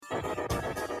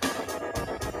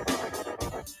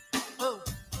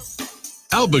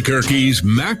Albuquerque's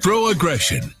macro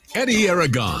aggression. Eddie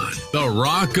Aragon, the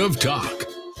Rock of Talk.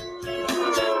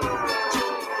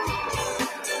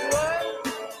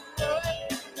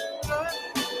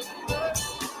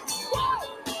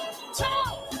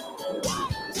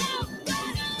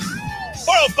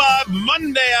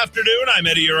 Monday afternoon. I'm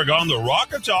Eddie Aragon, the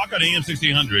Rock of Talk on AM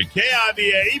 1600,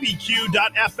 KIVA,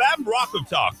 ABQ.FM,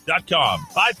 rockoftalk.com,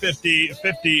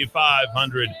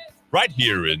 550-5500, right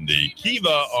here in the Kiva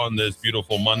on this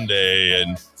beautiful Monday.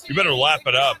 And you better lap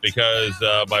it up because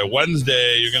by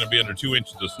Wednesday, you're going to be under 2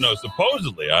 inches of snow.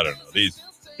 Supposedly, I don't know. These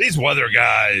weather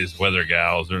guys, weather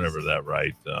gals, they're never that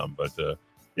right. But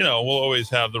we'll always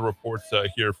have the reports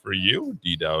here for you.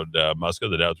 D. Dowd Muska,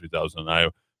 the Dow 3000 in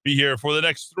Iowa. Be here for the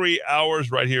next 3 hours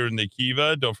right here in the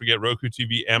Kiva. Don't forget Roku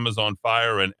TV, Amazon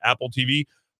Fire, and Apple TV.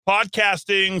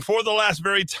 Podcasting for the last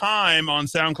very time on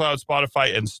SoundCloud,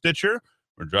 Spotify, and Stitcher.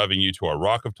 We're driving you to our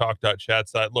rockoftalk.chat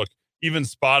site. Look, even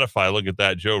Spotify, look at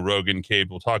that. Joe Rogan cave.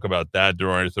 We'll talk about that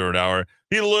during our third hour.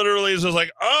 He literally is just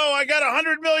like, oh, I got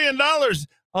 $100 million.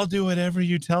 I'll do whatever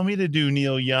you tell me to do,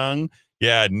 Neil Young.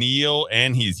 Yeah, Neil,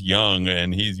 and he's young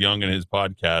in his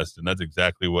podcast. And that's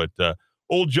exactly what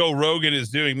old Joe Rogan is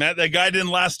doing. That guy didn't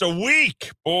last a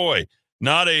week. Boy,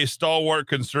 not a stalwart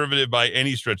conservative by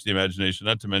any stretch of the imagination.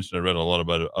 Not to mention, I read a lot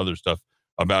about other stuff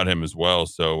about him as well.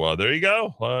 So there you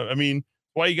go.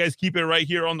 Why you guys keep it right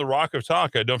here on the Rock of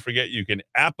Talk. Don't forget, you can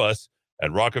app us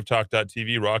at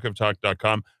rockoftalk.tv,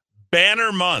 rockoftalk.com.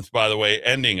 Banner month, by the way,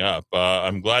 ending up.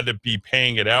 I'm glad to be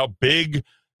paying it out. Big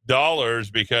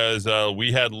dollars because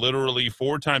we had literally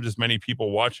 4 times as many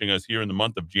people watching us here in the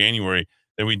month of January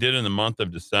than we did in the month of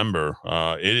December.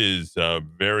 It is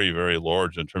very, very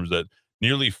large in terms of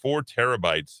nearly 4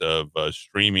 terabytes of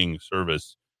streaming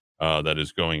service that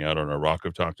is going out on our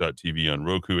rockoftalk.tv on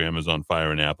Roku, Amazon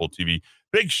Fire, and Apple TV.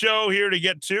 Big show here to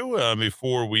get to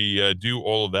before we do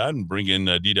all of that and bring in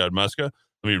D. Dowd Muska.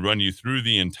 Let me run you through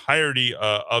the entirety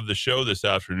of the show this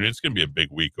afternoon. It's going to be a big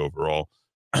week overall.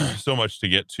 So much to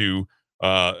get to.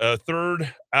 A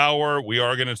third hour, we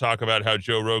are going to talk about how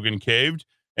Joe Rogan caved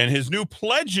and his new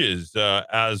pledges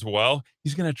as well.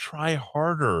 He's going to try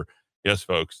harder. Yes,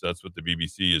 folks, that's what the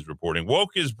BBC is reporting.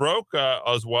 Woke is broke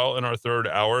as well in our third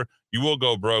hour. You will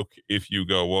go broke if you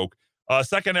go woke.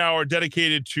 Second hour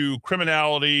dedicated to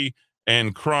criminality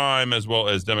and crime as well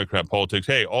as Democrat politics.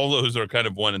 Hey, all those are kind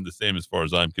of one and the same as far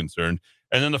as I'm concerned.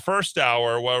 And then the first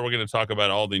hour, well, we're going to talk about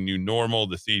all the new normal,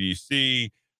 the CDC,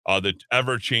 the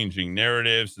ever-changing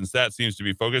narrative. Since that seems to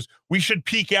be focused, we should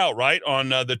peek out, right, on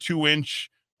the 2-inch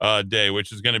day,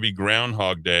 which is going to be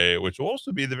Groundhog Day, which will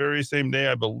also be the very same day,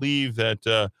 I believe,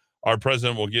 that our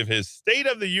president will give his State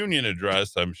of the Union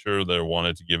address. I'm sure they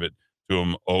wanted to give it to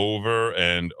him over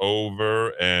and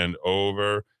over and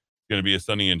over. It's going to be a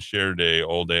Sonny and Cher day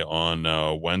all day on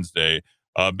Wednesday.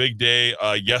 Big day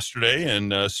yesterday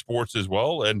in sports as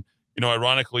well. And,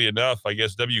 ironically enough, I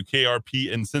guess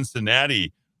WKRP in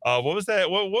Cincinnati. What was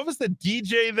that? What was the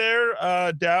DJ there,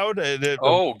 Dowd?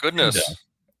 Oh, goodness.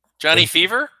 Johnny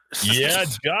Fever? Yeah,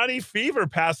 Johnny Fever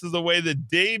passes away the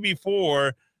day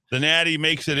before the Natty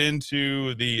makes it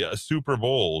into the Super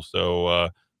Bowl. So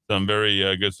some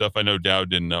very good stuff. I know Dowd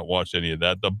didn't watch any of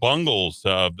that. The Bungles,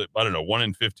 I don't know, 1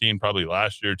 in 15 probably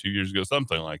last year, 2 years ago,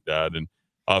 something like that. And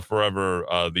forever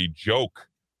the joke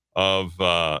of,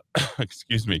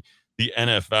 excuse me, the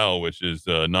NFL, which is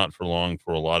not for long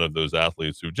for a lot of those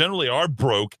athletes who generally are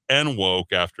broke and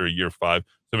woke after year 5.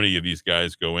 So many of these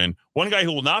guys go in. One guy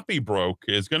who will not be broke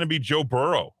is going to be Joe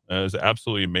Burrow. It's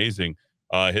absolutely amazing,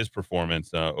 his performance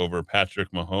over Patrick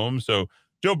Mahomes. So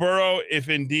Joe Burrow, if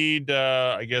indeed,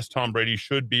 I guess Tom Brady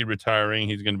should be retiring,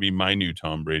 he's going to be my new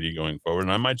Tom Brady going forward.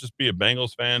 And I might just be a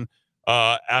Bengals fan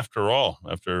after all.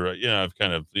 After, I've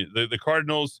kind of, the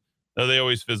Cardinals, they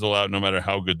always fizzle out no matter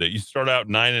how good you start out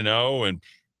 9-0, and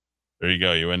there you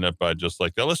go. You end up just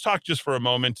like that. Let's talk just for a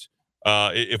moment,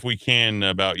 if we can,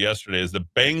 about yesterday. As the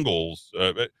Bengals,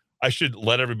 I should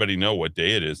let everybody know what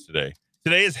day it is today.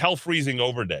 Today is Hell Freezing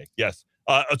Over Day. Yes.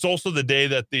 It's also the day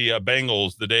that the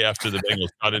Bengals, the day after the Bengals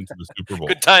got into the Super Bowl.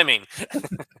 Good timing.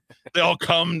 They all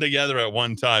come together at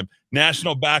one time.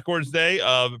 National Backwards Day,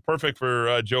 perfect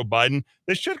for Joe Biden.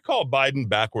 They should call Biden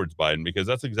Backwards Biden because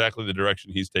that's exactly the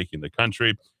direction he's taking the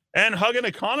country. And hug an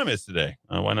economist today.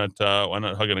 Why not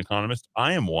hug an economist?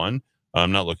 I am one.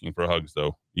 I'm not looking for hugs,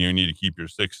 though. You need to keep your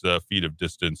 6 feet of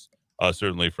distance,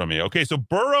 certainly from me. Okay, so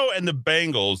Burrow and the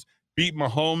Bengals beat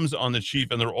Mahomes on the Chief,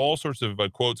 and there are all sorts of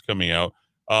quotes coming out.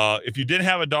 If you didn't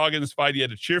have a dog in this fight, you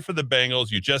had to cheer for the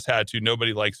Bengals. You just had to.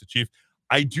 Nobody likes the Chief.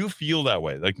 I do feel that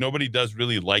way. Like, nobody does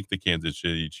really like the Kansas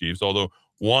City Chiefs, although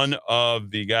one of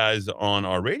the guys on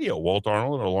our radio, Walt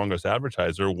Arnold, our longest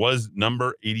advertiser, was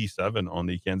number 87 on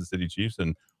the Kansas City Chiefs,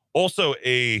 and also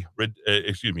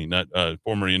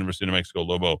former University of New Mexico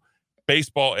Lobo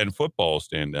baseball and football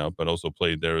standout, but also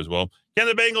played there as well. Can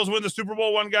the Bengals win the Super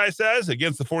Bowl, one guy says,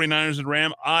 against the 49ers and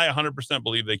Rams? I 100%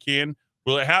 believe they can.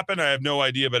 Will it happen? I have no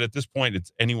idea, but at this point,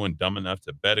 it's anyone dumb enough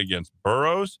to bet against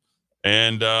Burrows.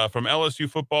 And from LSU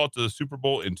football to the Super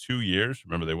Bowl in 2 years,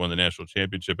 remember they won the national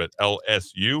championship at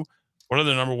LSU. One of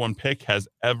the number one pick has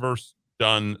ever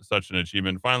done such an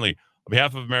achievement. Finally, on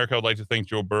behalf of America, I'd like to thank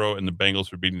Joe Burrow and the Bengals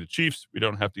for beating the Chiefs. We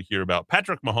don't have to hear about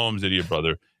Patrick Mahomes' idiot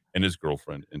brother and his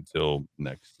girlfriend until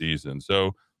next season.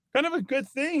 So kind of a good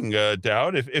thing,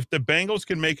 Dowd. If the Bengals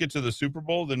can make it to the Super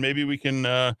Bowl, then maybe we can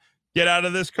get out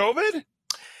of this COVID.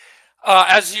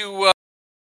 As you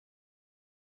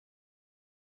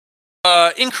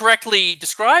incorrectly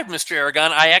described, Mr.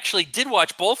 Aragon, I actually did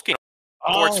watch both games.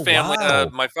 Sports family. Wow.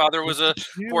 My father was a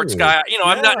sports guy.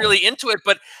 I'm not really into it,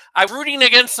 but I'm rooting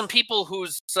against some people who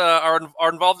are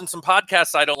involved in some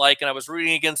podcasts I don't like, and I was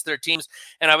rooting against their teams.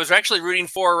 And I was actually rooting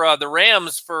for the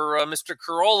Rams for Mr.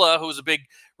 Carolla, who's a big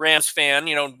Rams fan.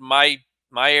 My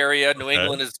area, New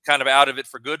England, is kind of out of it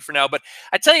for good for now. But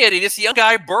I tell you, Eddie, this young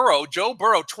guy, Joe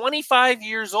Burrow, 25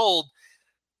 years old.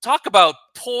 Talk about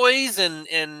poise and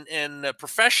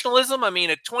professionalism. I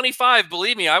mean, at 25,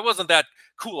 believe me, I wasn't that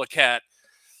cool a cat.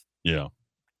 Yeah.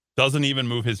 Doesn't even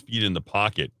move his feet in the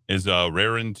pocket. Is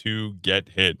raring to get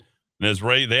hit. And as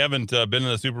they haven't been in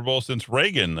the Super Bowl since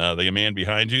Reagan, the man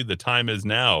behind you. The time is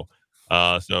now.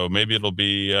 So maybe it'll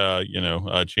be,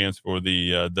 a chance for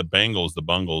the Bengals, the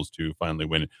Bungles, to finally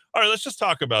win it. All right, let's just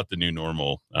talk about the new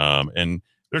normal. And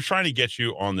they're trying to get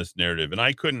you on this narrative. And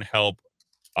I couldn't help.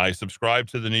 I subscribe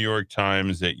to the New York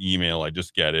Times email. I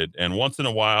just get it. And once in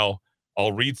a while,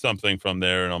 I'll read something from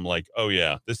there and I'm like, oh,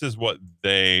 yeah, this is what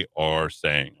they are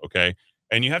saying. Okay.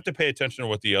 And you have to pay attention to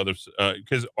what the others,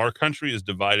 because our country is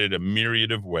divided a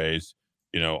myriad of ways.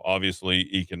 Obviously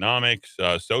economics,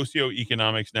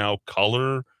 socioeconomics now,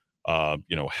 color,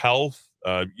 health,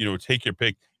 take your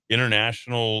pick,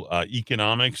 international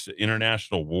economics,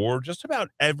 international war, just about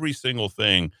every single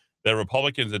thing that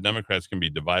Republicans and Democrats can be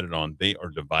divided on, they are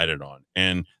divided on.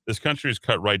 And this country is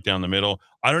cut right down the middle.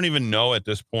 I don't even know at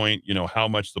this point, how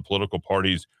much the political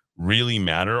parties really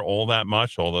matter all that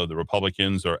much, although the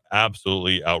Republicans are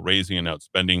absolutely outraising and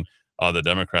outspending the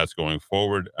Democrats going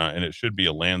forward. And it should be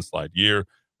a landslide year.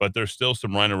 But there's still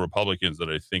some rhino Republicans that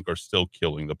I think are still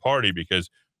killing the party because,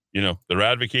 they're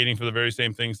advocating for the very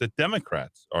same things that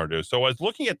Democrats are doing. So I was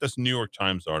looking at this New York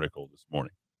Times article this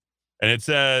morning, and it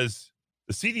says,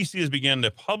 the CDC has begun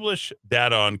to publish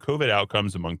data on COVID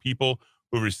outcomes among people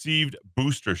who received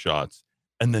booster shots,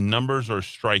 and the numbers are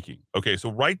striking. Okay,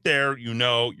 so right there,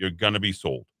 you're going to be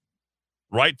sold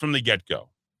right from the get-go.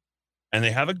 And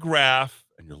they have a graph,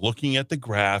 and you're looking at the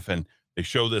graph, and they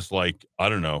show this,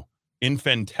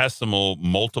 infinitesimal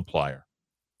multiplier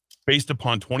based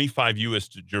upon 25 U.S.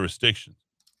 jurisdictions.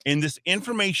 And this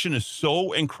information is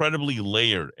so incredibly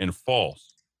layered and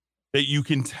false that you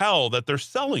can tell that they're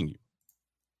selling you.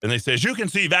 And they say, as you can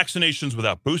see, vaccinations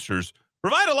without boosters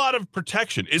provide a lot of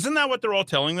protection. Isn't that what they're all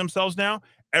telling themselves now?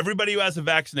 Everybody who has a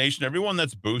vaccination, everyone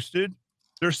that's boosted,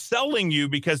 they're selling you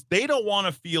because they don't want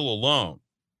to feel alone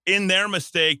in their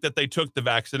mistake that they took the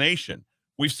vaccination.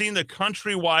 We've seen the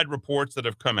countrywide reports that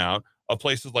have come out of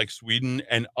places like Sweden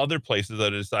and other places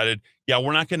that have decided,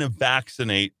 we're not going to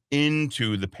vaccinate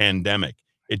into the pandemic.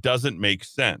 It doesn't make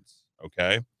sense,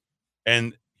 okay?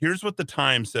 And here's what the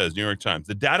Times says, New York Times.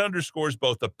 The data underscores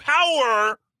both the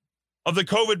power of the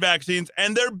COVID vaccines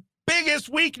and their biggest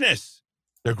weakness,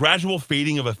 their gradual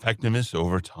fading of effectiveness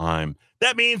over time.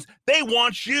 That means they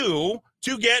want you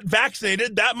to get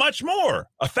vaccinated that much more.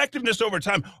 Effectiveness over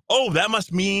time. Oh, that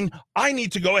must mean I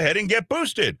need to go ahead and get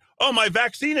boosted. Oh, my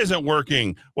vaccine isn't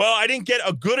working. Well, I didn't get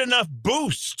a good enough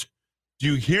boost. Do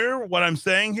you hear what I'm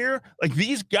saying here? Like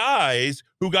these guys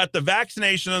who got the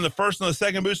vaccination and the first and the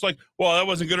second boost, well, that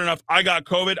wasn't good enough. I got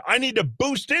COVID. I need to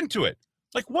boost into it.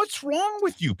 What's wrong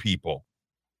with you people?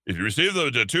 If you received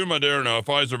the 2 Moderna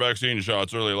Pfizer vaccine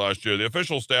shots early last year, the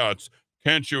official stats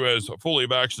count you as fully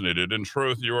vaccinated. In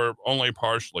truth, you are only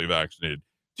partially vaccinated.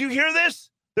 Do you hear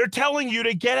this? They're telling you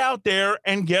to get out there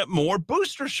and get more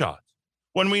booster shots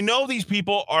when we know these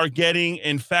people are getting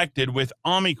infected with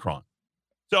Omicron.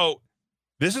 So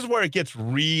this is where it gets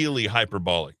really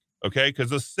hyperbolic, okay?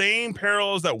 Because the same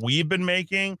parallels that we've been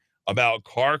making about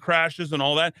car crashes and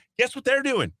all that, guess what they're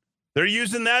doing? They're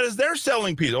using that as their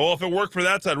selling piece. Oh, if it worked for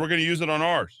that side, we're going to use it on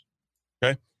ours,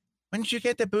 okay? Once you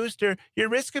get the booster, your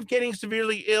risk of getting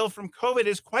severely ill from COVID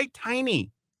is quite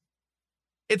tiny.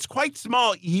 It's quite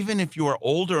small, even if you are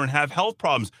older and have health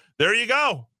problems. There you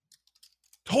go.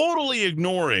 Totally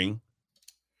ignoring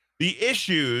the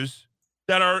issues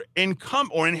that are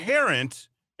inherent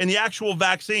in the actual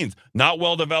vaccines. Not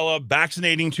well developed,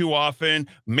 vaccinating too often,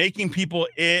 making people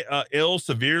ill,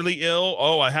 severely ill.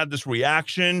 Oh, I had this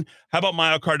reaction. How about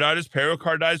myocarditis,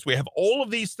 pericarditis? We have all of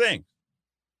these things.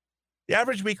 The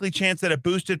average weekly chance that a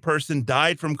boosted person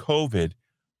died from COVID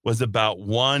was about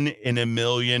 1 in a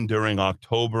million during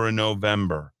October and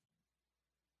November.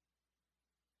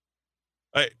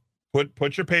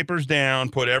 Put your papers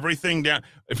down, put everything down.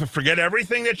 Forget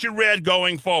everything that you read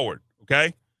going forward,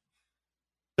 okay?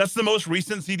 That's the most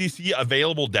recent CDC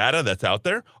available data that's out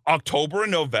there. October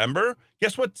and November.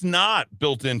 Guess what's not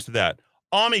built into that?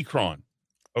 Omicron,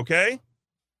 okay?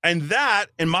 And that,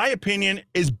 in my opinion,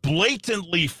 is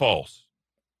blatantly false.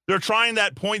 They're trying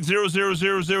that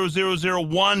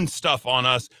 0.0000001 stuff on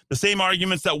us, the same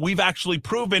arguments that we've actually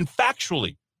proven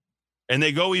factually. And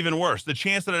they go even worse. The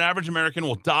chance that an average American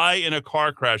will die in a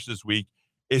car crash this week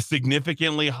is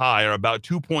significantly higher, about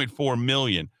 2.4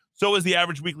 million. So is the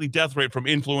average weekly death rate from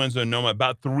influenza and pneumonia,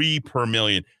 about 3 per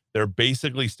million. They're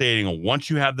basically stating once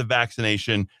you have the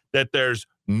vaccination that there's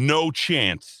no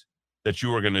chance that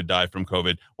you are going to die from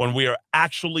COVID, when we are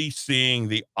actually seeing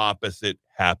the opposite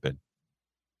happen.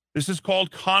 This is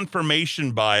called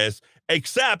confirmation bias,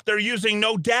 except they're using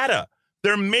no data.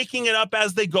 They're making it up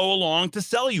as they go along to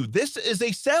sell you. This is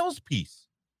a sales piece.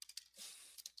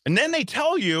 And then they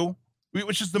tell you,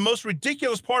 which is the most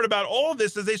ridiculous part about all of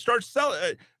this, is they start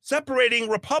separating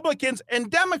Republicans and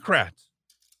Democrats.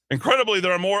 Incredibly,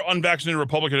 there are more unvaccinated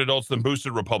Republican adults than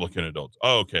boosted Republican adults.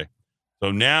 Oh, okay. So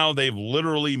now they've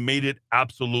literally made it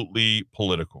absolutely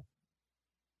political.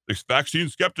 This vaccine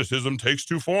skepticism takes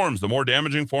two forms. The more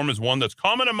damaging form is one that's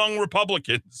common among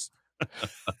Republicans.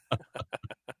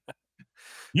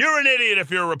 You're an idiot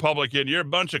if you're a Republican. You're a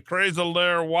bunch of crazy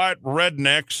little white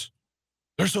rednecks.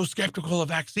 They're so skeptical of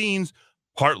vaccines,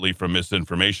 partly from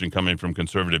misinformation coming from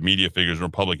conservative media figures and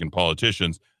Republican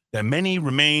politicians, that many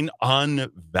remain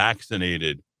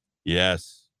unvaccinated.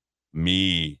 Yes,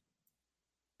 me.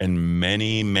 And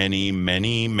many, many,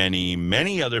 many, many,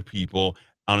 many other people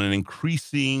on an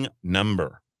increasing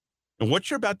number. And what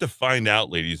you're about to find out,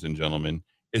 ladies and gentlemen,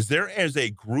 is there is a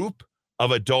group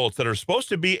of adults that are supposed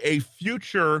to be a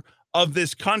future of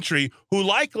this country who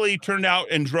likely turned out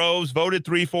in droves, voted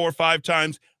 3, 4, 5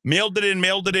 times, mailed it in,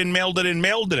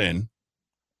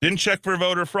 didn't check for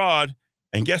voter fraud.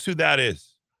 And guess who that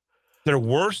is? They're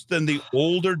worse than the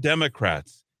older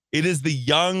Democrats. It is the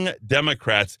young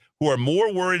Democrats who are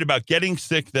more worried about getting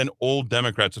sick than old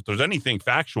Democrats. If there's anything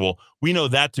factual, we know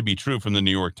that to be true from the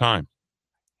New York Times.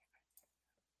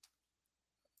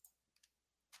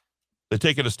 They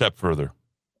take it a step further.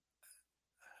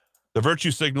 The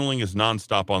virtue signaling is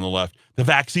nonstop on the left. The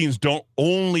vaccines don't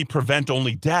only prevent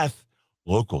death.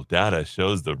 Local data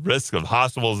shows the risk of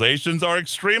hospitalizations are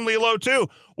extremely low too.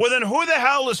 Well, then who the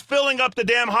hell is filling up the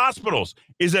damn hospitals?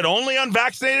 Is it only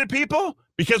unvaccinated people?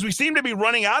 Because we seem to be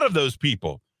running out of those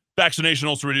people. Vaccination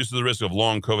also reduces the risk of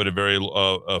long COVID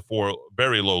at for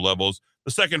very low levels.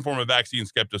 The second form of vaccine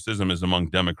skepticism is among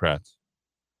Democrats.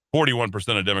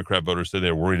 41% of Democrat voters say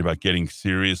they're worried about getting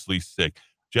seriously sick.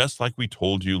 Just like we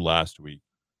told you last week.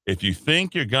 If you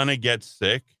think you're going to get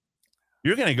sick,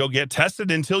 you're going to go get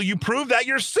tested until you prove that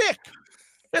you're sick.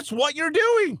 That's what you're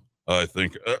doing. I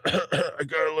think I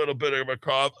got a little bit of a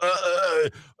cough. I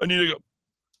need to go.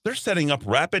 They're setting up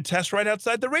rapid tests right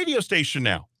outside the radio station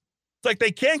now. It's like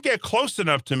they can't get close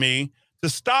enough to me to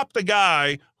stop the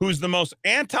guy who's the most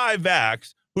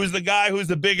anti-vax, who's the guy who's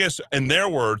the biggest, in their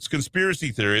words, conspiracy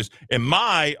theorist, in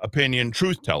my opinion,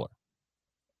 truth teller.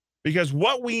 Because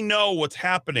what we know what's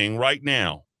happening right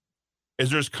now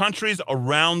is there's countries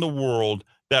around the world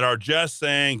that are just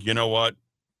saying, you know what,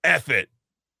 F it.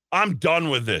 I'm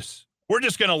done with this. We're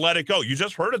just going to let it go. You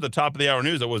just heard at the top of the hour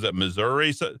news, that was at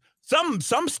Missouri. So some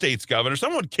state's governor,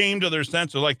 someone came to their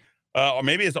senses, like, or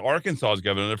maybe it's Arkansas's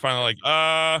governor. They're finally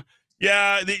like,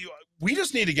 we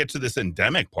just need to get to this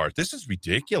endemic part. This is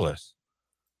ridiculous.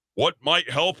 What might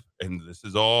help? And this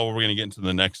is all we're going to get into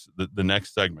the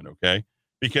next segment, okay?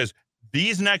 Because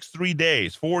these next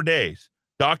 4 days,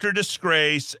 Dr.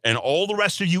 Disgrace and all the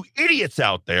rest of you idiots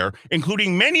out there,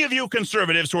 including many of you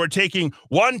conservatives who are taking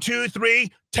 1, 2,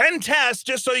 3, 10 tests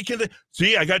just so you can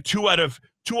see, I got 2 out of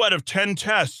 10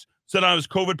 tests said I was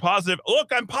COVID positive.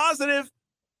 Look, I'm positive.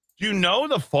 Do you know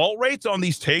the fault rates on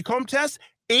these take-home tests?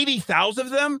 80,000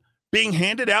 of them being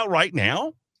handed out right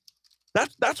now.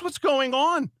 That's what's going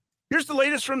on. Here's the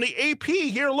latest from the AP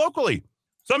here locally.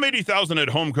 Some 80,000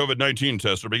 at-home COVID-19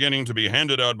 tests are beginning to be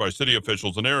handed out by city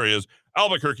officials in areas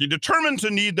Albuquerque determined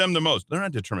to need them the most. They're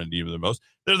not determined to need them the most.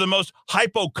 They're the most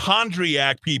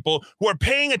hypochondriac people who are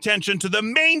paying attention to the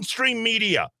mainstream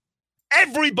media.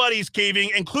 Everybody's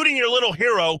caving, including your little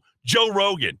hero, Joe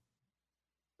Rogan.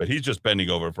 But he's just bending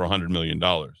over for $100 million.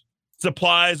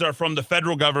 Supplies are from the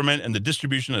federal government, and the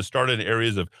distribution has started in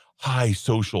areas of high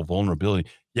social vulnerability.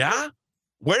 Yeah?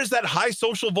 Where's that high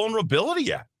social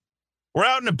vulnerability at? We're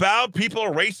out and about. People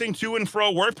are racing to and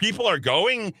fro work. People are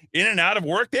going in and out of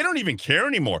work. They don't even care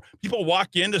anymore. People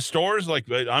walk into stores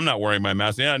like, I'm not wearing my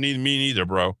mask. Yeah, me neither,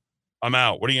 bro. I'm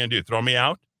out. What are you going to do? Throw me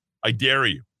out? I dare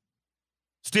you.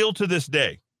 Still to this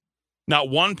day, not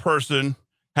one person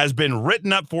has been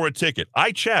written up for a ticket.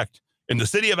 I checked in the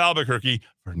city of Albuquerque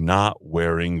for not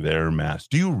wearing their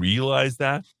mask. Do you realize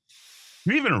that?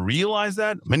 Do you even realize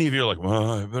that? Many of you are like,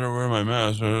 well, I better wear my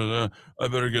mask. I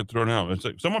better get thrown out. It's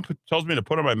like someone tells me to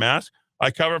put on my mask.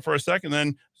 I cover it for a second. Then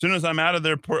as soon as I'm out of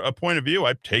their point of view,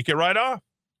 I take it right off.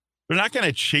 They're not going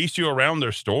to chase you around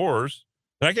their stores.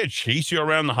 They're not going to chase you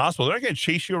around the hospital. They're not going to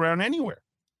chase you around anywhere.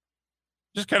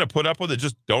 Just kind of put up with it.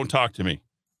 Just don't talk to me.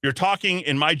 You're talking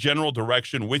in my general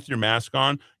direction with your mask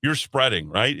on. You're spreading,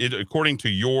 right? According to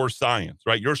your science,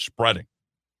 right? You're spreading.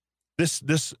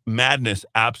 This madness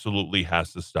absolutely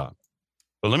has to stop.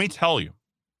 But let me tell you,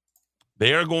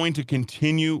 they are going to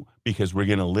continue because we're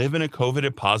going to live in a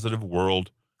COVID-positive world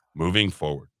moving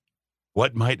forward.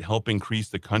 What might help increase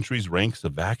the country's ranks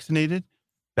of vaccinated?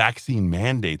 Vaccine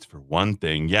mandates, for one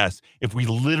thing. Yes, if we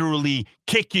literally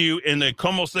kick you in the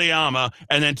como se llama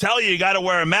and then tell you got to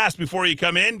wear a mask before you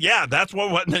come in, yeah, that's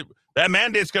what that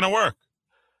mandate's going to work.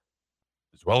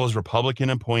 As well as Republican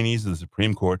appointees of the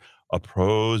Supreme Court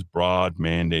oppose broad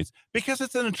mandates because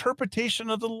it's an interpretation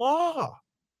of the law.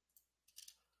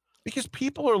 Because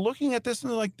people are looking at this and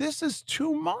they're like, this is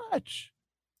too much.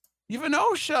 Even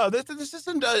OSHA, this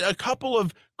isn't a couple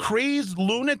of crazed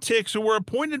lunatics who were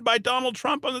appointed by Donald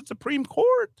Trump on the Supreme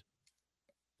Court.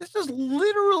 This is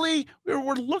literally,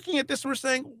 we're looking at this and we're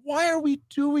saying, why are we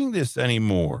doing this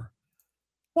anymore?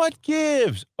 What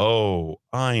gives? Oh,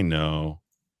 I know.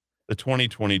 The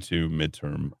 2022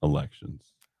 midterm elections.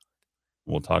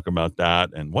 We'll talk about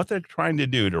that and what they're trying to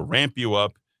do to ramp you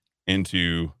up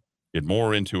get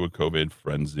more into a COVID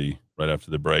frenzy right after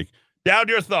the break. Dowd,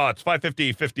 your thoughts,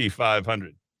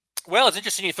 550-5500. Well, it's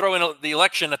interesting you throw in the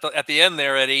election at the end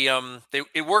there, Eddie.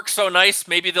 It works so nice,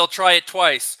 maybe they'll try it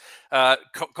twice.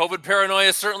 COVID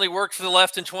paranoia certainly worked for the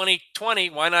left in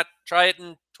 2020. Why not try it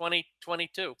in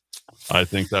 2022? I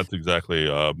think that's exactly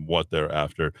what they're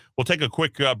after. We'll take a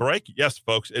quick break. Yes,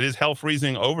 folks, it is hell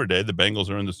freezing over day. The Bengals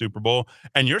are in the Super Bowl,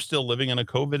 and you're still living in a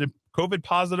COVID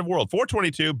positive world.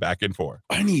 422, back in 4.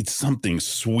 I need something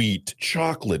sweet.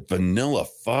 Chocolate, vanilla,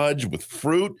 fudge with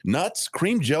fruit, nuts,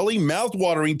 cream jelly,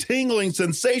 mouth-watering, tingling,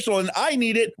 sensational, and I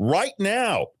need it right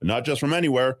now. Not just from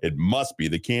anywhere. It must be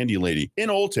the Candy Lady in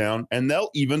Old Town, and they'll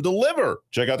even deliver.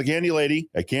 Check out the Candy Lady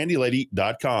at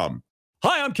candylady.com.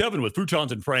 Hi, I'm Kevin with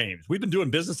Futons and Frames. We've been doing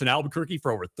business in Albuquerque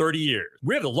for over 30 years.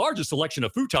 We have the largest selection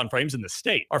of futon frames in the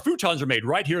state. Our futons are made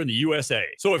right here in the USA.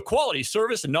 So if quality,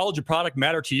 service, and knowledge of product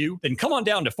matter to you, then come on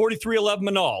down to 4311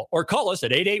 Manal or call us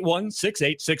at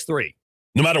 881-6863.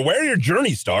 No matter where your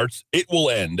journey starts, it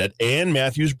will end at Ann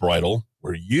Matthews Bridal,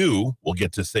 where you will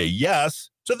get to say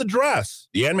yes to the dress.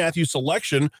 The Ann Matthews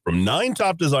selection from 9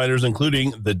 top designers,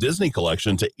 including the Disney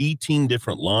collection, to 18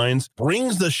 different lines,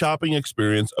 brings the shopping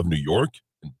experience of New York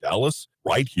and Dallas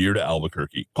right here to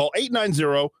Albuquerque. Call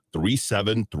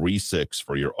 890-3736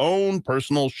 for your own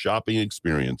personal shopping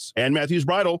experience. Ann Matthews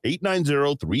Bridal,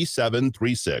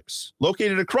 890-3736.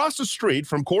 Located across the street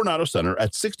from Coronado Center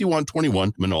at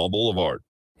 6121 Manal Boulevard.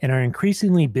 In our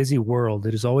increasingly busy world,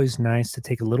 it is always nice to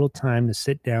take a little time to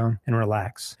sit down and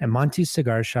relax. At Monty's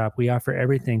Cigar Shop, we offer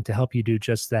everything to help you do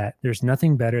just that. There's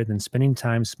nothing better than spending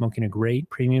time smoking a great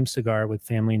premium cigar with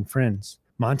family and friends.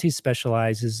 Monty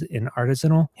specializes in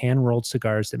artisanal, hand-rolled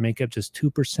cigars that make up just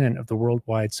 2% of the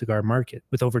worldwide cigar market.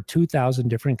 With over 2,000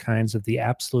 different kinds of the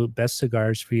absolute best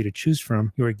cigars for you to choose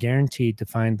from, you are guaranteed to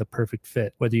find the perfect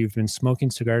fit. Whether you've been smoking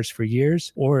cigars for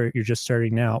years or you're just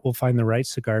starting out, we'll find the right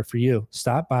cigar for you.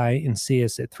 Stop by and see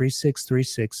us at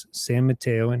 3636 San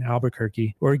Mateo in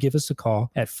Albuquerque or give us a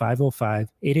call at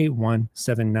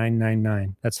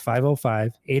 505-881-7999. That's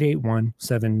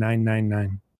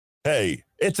 505-881-7999. Hey,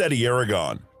 it's Eddie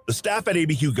Aragon. The staff at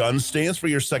ABQ Guns stands for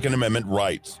your Second Amendment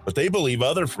rights, but they believe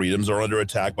other freedoms are under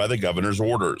attack by the governor's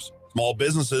orders. Small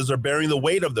businesses are bearing the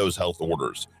weight of those health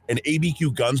orders, and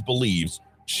ABQ Guns believes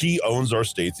she owns our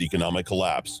state's economic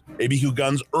collapse. ABQ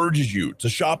Guns urges you to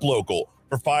shop local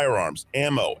for firearms,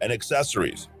 ammo, and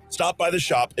accessories. Stop by the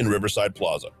shop in Riverside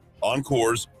Plaza, on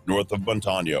Coors, north of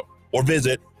Montano, or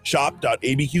visit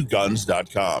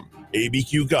shop.abqguns.com.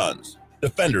 ABQ Guns,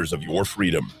 defenders of your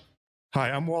freedom. Hi,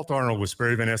 I'm Walt Arnold with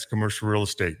Sperry Van Ness Commercial Real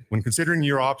Estate. When considering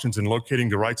your options and locating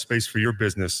the right space for your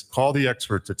business, call the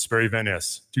experts at Sperry Van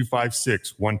Ness,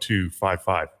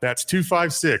 256-1255. That's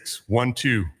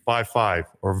 256-1255,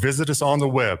 or visit us on the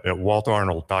web at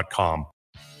waltarnold.com.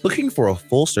 Looking for a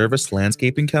full-service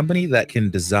landscaping company that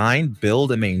can design,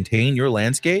 build, and maintain your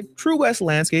landscape? True West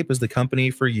Landscape is the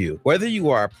company for you. Whether you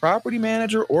are a property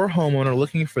manager or homeowner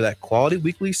looking for that quality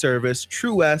weekly service,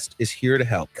 True West is here to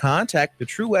help. Contact the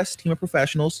True West team of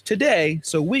professionals today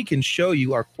so we can show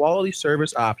you our quality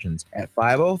service options at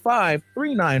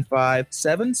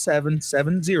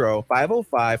 505-395-7770,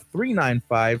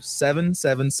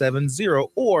 505-395-7770,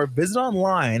 or visit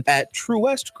online at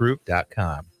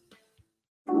truewestgroup.com.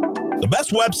 The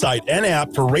best website and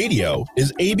app for radio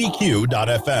is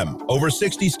abq.fm. Over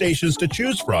 60 stations to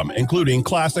choose from, including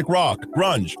classic rock,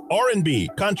 grunge, R&B,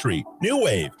 country, new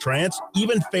wave, trance,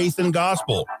 even faith and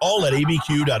gospel, all at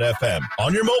abq.fm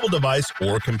on your mobile device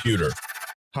or computer.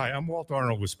 Hi, I'm Walt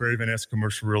Arnold with Sperry Van Ness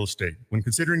Commercial Real Estate. When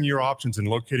considering your options and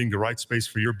locating the right space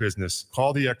for your business,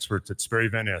 call the experts at Sperry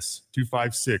Van Ness,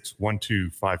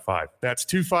 256-1255. That's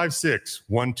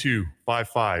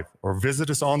 256-1255, or visit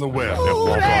us on the web at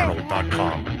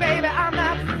waltarnold.com. Baby, I'm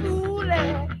not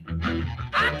fooling.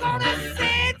 I'm gonna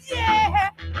send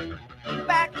you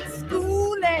back to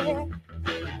school,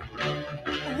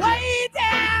 way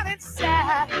down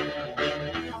inside.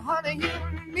 Honey, you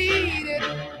need it.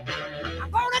 I'm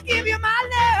gonna give you my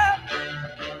love.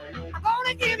 I'm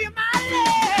gonna give you my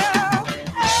love.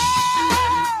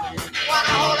 Oh, want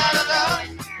a whole lot of love.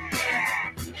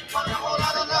 Want a whole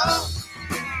lot of love.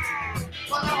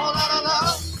 Want a whole lot of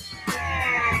love.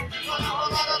 Want a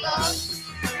whole lot of love.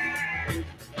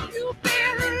 You've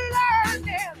been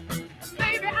learning,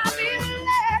 baby. I've been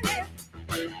learning.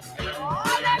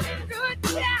 Oh, that's a good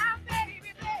time,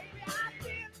 baby, baby. I've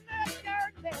been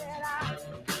learning.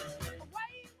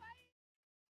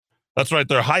 That's right.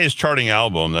 Their highest charting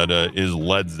album, that is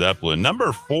Led Zeppelin.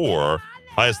 Number 4,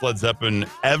 highest Led Zeppelin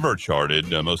ever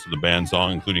charted. Most of the band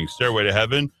song, including Stairway to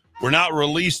Heaven, were not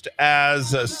released as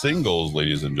singles,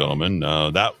 ladies and gentlemen.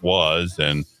 That was,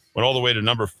 and went all the way to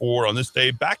number 4 on this day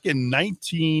back in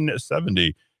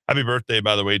 1970. Happy birthday,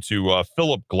 by the way, to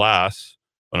Philip Glass,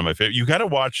 one of my favorite. You got to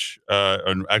watch,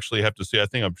 and actually have to see,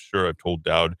 I'm sure I've told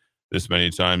Dowd this many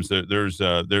times. There's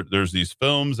these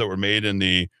films that were made in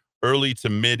the early to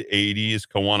mid 80s,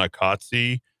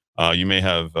 Kawanakatsi. You may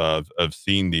have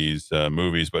seen these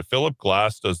movies, but Philip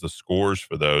Glass does the scores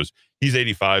for those. He's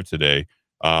 85 today,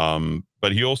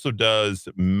 but he also does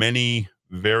many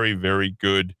very, very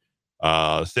good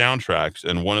soundtracks.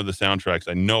 And one of the soundtracks,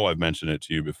 I know I've mentioned it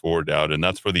to you before, Dowd, and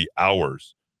that's for The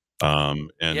Hours. And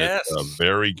yes, it's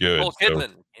very good. Nicole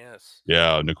Kidman, yes.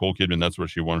 Yeah, Nicole Kidman, that's what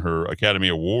she won her Academy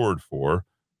Award for.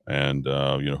 And,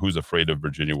 Who's Afraid of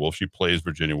Virginia Woolf? She plays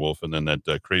Virginia Woolf. And then that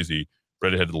crazy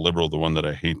redheaded liberal, the one that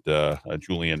I hate,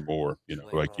 Julianne Moore,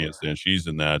 who I can't stand. She's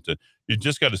in that. You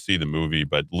just got to see the movie,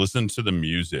 but listen to the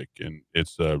music. And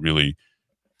it's really,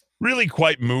 really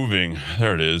quite moving.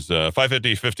 There it is.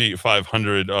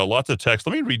 550-500. Lots of text.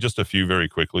 Let me read just a few very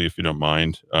quickly, if you don't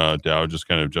mind, Dow, just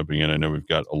kind of jumping in. I know we've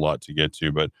got a lot to get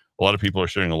to, but a lot of people are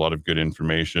sharing a lot of good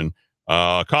information.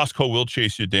 Costco will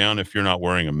chase you down if you're not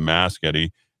wearing a mask,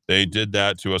 Eddie. They did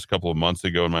that to us a couple of months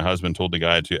ago, and my husband told the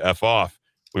guy to F off.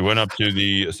 We went up to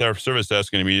the service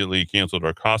desk and immediately canceled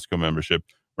our Costco membership.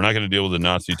 We're not going to deal with the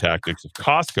Nazi tactics of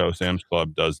Costco. Sam's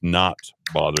Club does not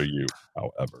bother you,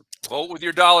 however. Vote with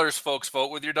your dollars, folks. Vote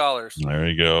with your dollars. There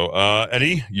you go.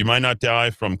 Eddie, you might not die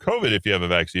from COVID if you have a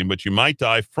vaccine, but you might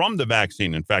die from the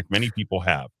vaccine. In fact, many people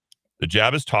have. The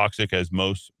jab is toxic, as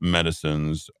most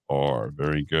medicines are.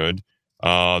 Very good.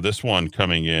 This one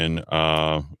coming in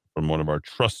from one of our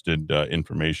trusted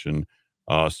information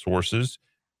sources.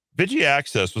 Vigi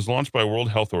Access was launched by World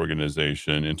Health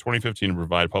Organization in 2015 to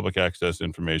provide public access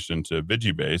information to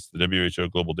VigiBase, the WHO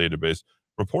global database,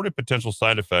 reported potential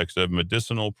side effects of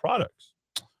medicinal products.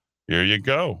 Here you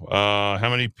go. How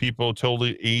many people told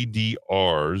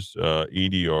ADRs,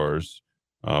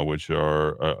 which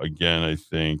are, again, I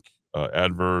think,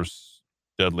 adverse,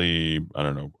 deadly,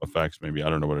 effects, maybe. I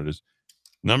don't know what it is.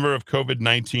 Number of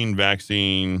COVID-19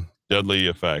 vaccine deadly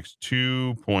effects,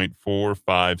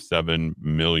 2.457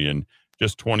 million,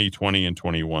 just 2020 and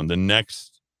 21. The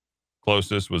next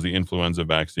closest was the influenza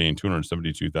vaccine,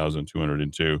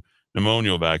 272,202.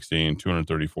 Pneumonia vaccine,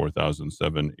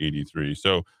 234,783.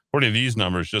 So according to these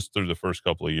numbers, just through the first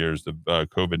couple of years, the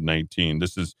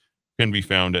COVID-19, can be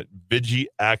found at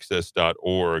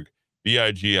vigiaccess.org.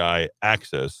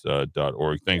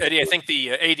 BIGIaccess.org. Thanks. Eddie, I think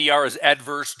the ADR is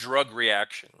adverse drug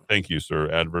reaction. Thank you,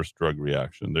 sir. Adverse drug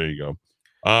reaction. There you go.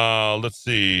 Let's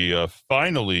see.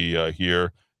 Finally,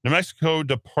 here, New Mexico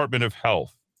Department of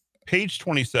Health, page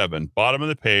 27, bottom of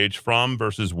the page, from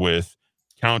versus with,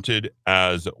 counted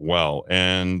as well.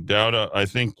 And Dowda, I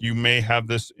think you may have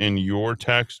this in your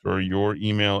text or your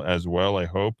email as well, I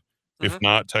hope. If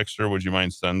not, Texter, would you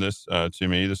mind send this to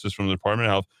me? This is from the Department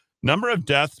of Health. Number of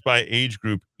deaths by age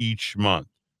group each month.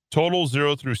 Total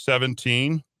 0 through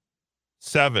 17,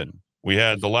 7. We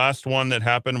had the last one that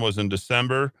happened was in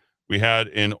December. We had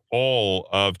in all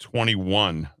of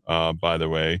 21, by the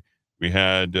way. We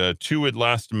had 2 at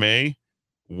last May,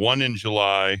 1 in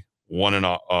July, 1 in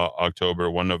October,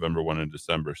 1 November, 1 in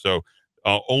December. So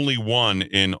only 1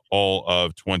 in all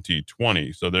of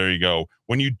 2020. So there you go.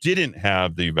 When you didn't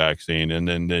have the vaccine, and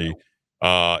then the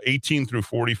 18 through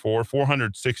 44,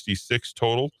 466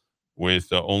 total, with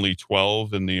only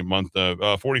 12 in the month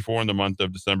of 44 in the month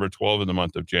of December, 12 in the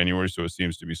month of January. So it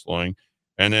seems to be slowing.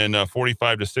 And then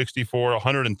 45 to 64,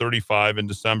 135 in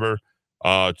December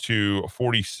to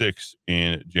 46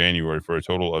 in January, for a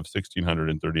total of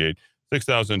 1,638,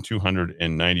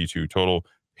 6,292 total.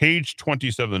 Page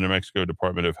 27 of the New Mexico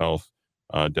Department of Health.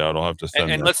 Dowd, I'll have to send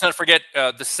and let's not forget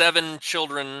the 7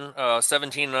 children,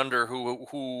 17 and under,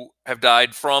 who have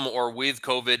died from or with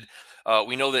COVID.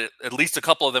 We know that at least a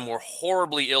couple of them were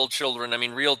horribly ill children. I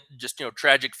mean, real, just,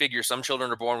 tragic figures. Some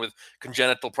children are born with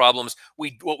congenital problems.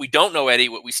 What we don't know, Eddie,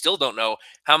 what we still don't know,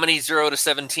 how many 0 to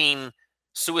 17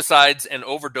 suicides and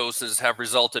overdoses have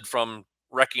resulted from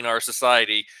wrecking our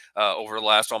society over the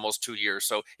last almost 2 years.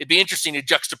 So it'd be interesting to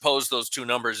juxtapose those two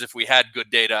numbers if we had good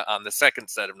data on the second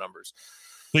set of numbers.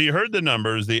 So you heard the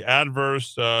numbers, the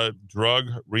adverse drug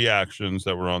reactions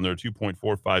that were on there,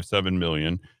 2.457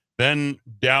 million. Then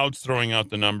Dowd's throwing out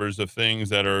the numbers of things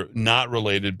that are not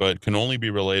related, but can only be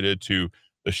related to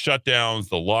the shutdowns,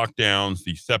 the lockdowns,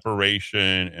 the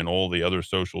separation, and all the other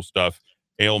social stuff,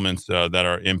 ailments that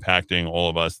are impacting all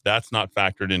of us. That's not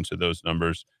factored into those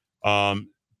numbers.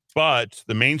 But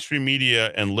the mainstream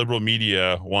media and liberal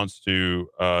media wants to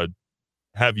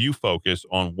have you focus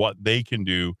on what they can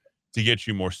do to get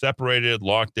you more separated,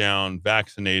 locked down,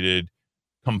 vaccinated,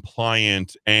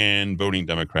 compliant, and voting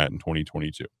Democrat in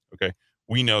 2022. Okay.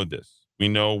 We know this. We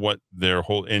know what their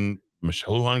whole, and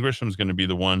Michelle Lujan Grisham is going to be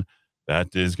the one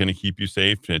that is going to keep you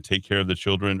safe, to take care of the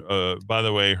children. By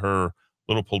the way, her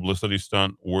little publicity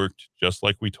stunt worked just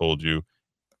like we told you.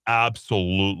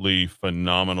 Absolutely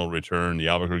phenomenal return. The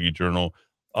Albuquerque Journal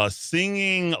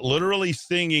literally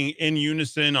singing in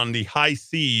unison on the high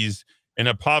C's in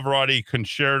a Pavarotti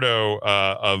concerto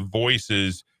of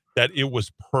voices, that it was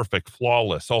perfect,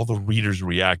 flawless. All the readers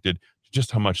reacted to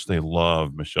just how much they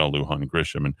love Michelle Lujan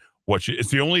Grisham and it's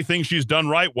the only thing she's done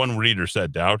right, one reader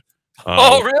said, Dowd.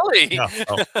 Oh, really? Yeah.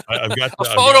 I've got a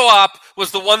photo op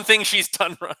was the one thing she's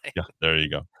done right. Yeah, there you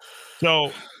go.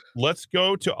 So let's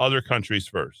go to other countries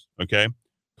first, okay?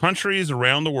 Countries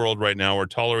around the world right now are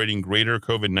tolerating greater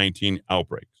COVID-19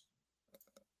 outbreaks.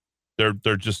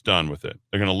 They're just done with it.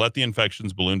 They're going to let the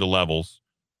infections balloon to levels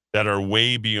that are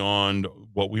way beyond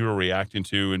what we were reacting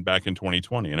to back in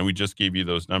 2020. And we just gave you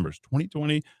those numbers.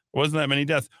 2020, there wasn't that many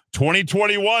deaths.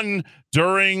 2021,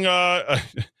 during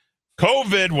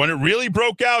COVID, when it really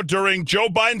broke out during Joe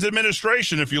Biden's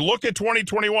administration, if you look at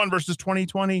 2021 versus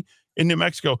 2020 in New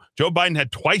Mexico, Joe Biden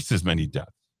had twice as many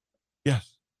deaths.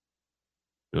 Yes.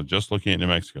 Just looking at New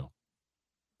Mexico.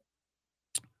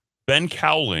 Ben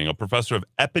Cowling, a professor of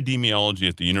epidemiology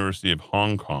at the University of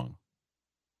Hong Kong,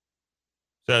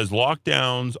 says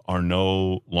lockdowns are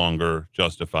no longer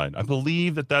justified. I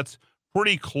believe that's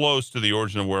pretty close to the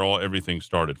origin of where everything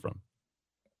started from.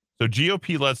 So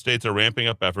GOP-led states are ramping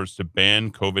up efforts to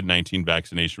ban COVID-19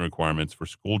 vaccination requirements for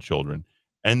school children,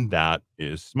 and that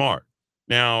is smart.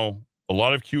 Now, a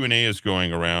lot of Q&A is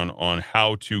going around on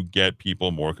how to get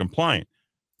people more compliant.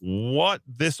 What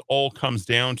this all comes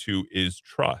down to is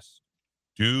trust.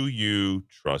 Do you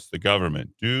trust the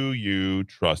government? Do you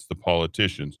trust the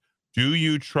politicians? Do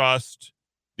you trust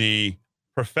the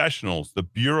professionals, the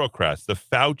bureaucrats, the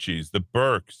Faucis, the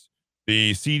Birks,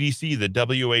 the CDC, the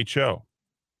WHO?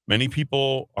 Many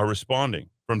people are responding.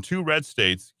 From 2 red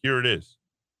states, here it is.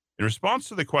 In response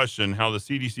to the question how the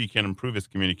CDC can improve its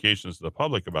communications to the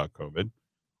public about COVID,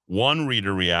 one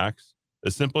reader reacts,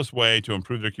 the simplest way to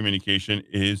improve their communication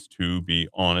is to be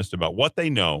honest about what they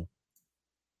know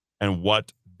and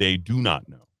what they do not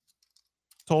know.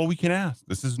 That's all we can ask.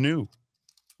 This is new.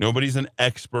 Nobody's an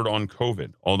expert on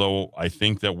COVID, although I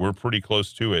think that we're pretty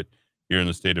close to it here in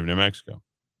the state of New Mexico.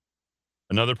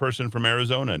 Another person from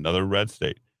Arizona, another red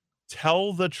state.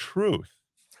 Tell the truth.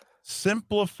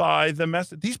 Simplify the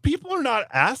message. These people are not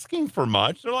asking for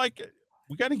much. They're like,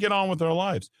 we got to get on with our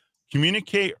lives.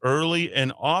 Communicate early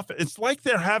and often. It's like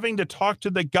they're having to talk to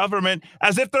the government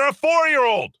as if they're a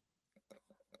 4-year-old.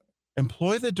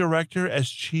 Employ the director as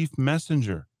chief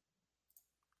messenger.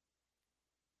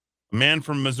 A man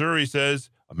from Missouri says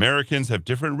Americans have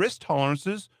different risk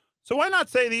tolerances, so why not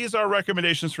say these are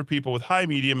recommendations for people with high,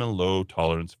 medium, and low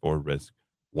tolerance for risk?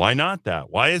 Why not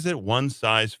that? Why is it one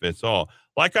size fits all?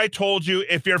 Like I told you,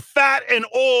 if you're fat and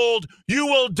old, you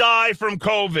will die from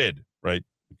COVID, right?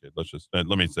 Okay,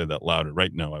 let me say that louder.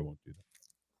 Right now, I won't do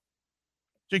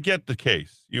that. You get the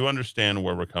case. You understand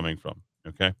where we're coming from,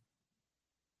 okay?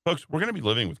 Folks, we're going to be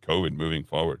living with COVID moving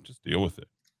forward. Just deal with it,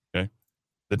 okay?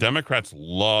 The Democrats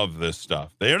love this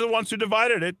stuff. They are the ones who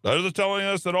divided it. They're telling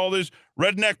us that all these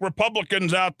redneck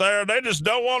Republicans out there, they just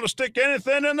don't want to stick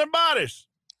anything in their bodies.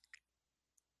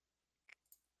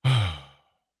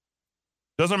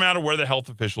 Doesn't matter where the health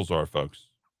officials are, folks.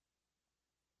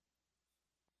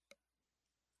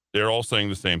 They're all saying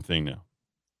the same thing now.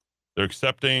 They're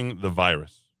accepting the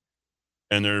virus,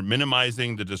 and they're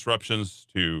minimizing the disruptions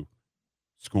to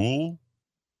school,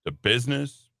 to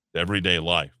business, to everyday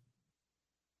life.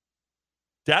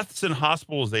 Deaths and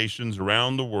hospitalizations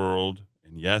around the world,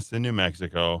 and yes, in New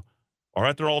Mexico, are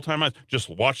at their all-time highs. Just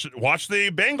watch the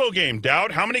Bengal game,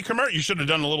 Dowd. How many commercials? You should have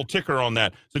done a little ticker on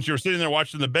that since you were sitting there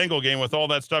watching the Bengal game with all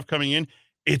that stuff coming in.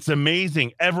 It's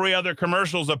amazing. Every other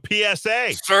commercial is a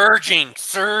PSA.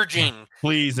 Surging.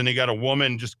 Please, and you got a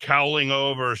woman just cowling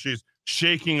over. She's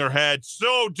shaking her head,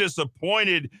 so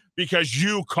disappointed because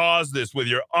you caused this with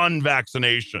your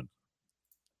unvaccination.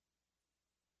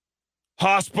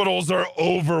 Hospitals are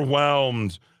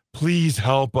overwhelmed. Please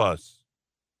help us.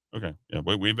 Okay, yeah,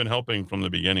 we've been helping from the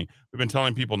beginning. We've been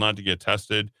telling people not to get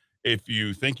tested. If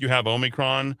you think you have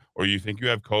Omicron or you think you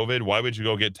have COVID, why would you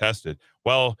go get tested?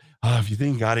 Well, if you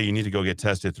think you got it, you need to go get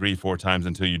tested 3-4 times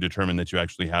until you determine that you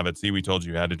actually have it. See, we told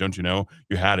you had it. Don't you know?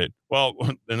 You had it. Well,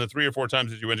 in the 3 or 4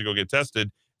 times that you went to go get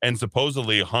tested and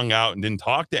supposedly hung out and didn't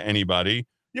talk to anybody,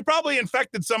 you probably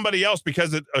infected somebody else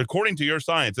because, according to your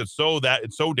science, it's so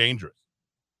dangerous.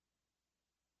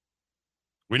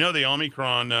 We know the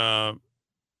Omicron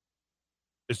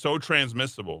is so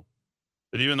transmissible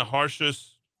that even the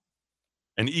harshest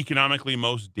and economically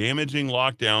most damaging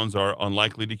lockdowns are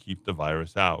unlikely to keep the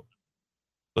virus out.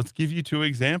 Let's give you 2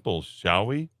 examples, shall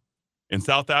we? In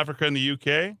South Africa and the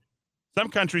UK, some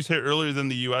countries hit earlier than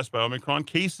the US by Omicron.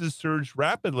 Cases surged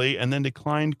rapidly and then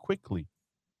declined quickly.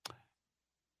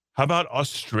 How about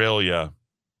Australia?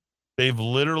 They've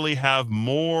literally have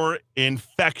more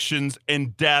infections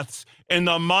and deaths in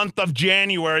the month of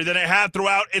January than it had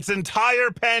throughout its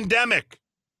entire pandemic.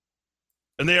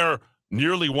 And they are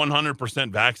nearly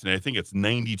 100% vaccinated. I think it's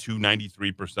 92,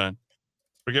 93%.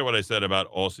 Forget what I said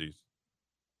about Aussies.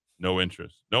 No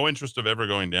interest. No interest of ever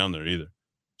going down there either.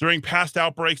 During past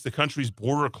outbreaks, the country's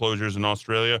border closures in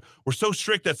Australia were so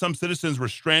strict that some citizens were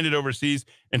stranded overseas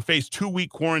and faced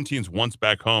 2-week quarantines once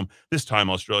back home. This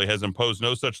time, Australia has imposed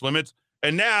no such limits.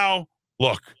 And now,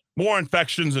 look, more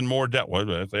infections and more death. What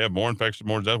if they have more infections,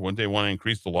 more death? Wouldn't they want to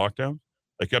increase the lockdown?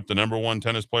 They kept the number 1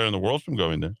 tennis player in the world from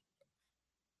going there.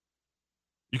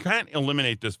 You can't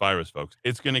eliminate this virus, folks.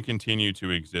 It's going to continue to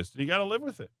exist, and you got to live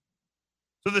with it.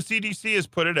 So the CDC has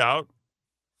put it out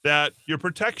that your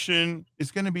protection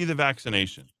is going to be the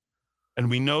vaccination. And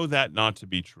we know that not to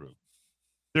be true.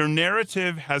 Their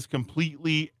narrative has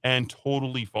completely and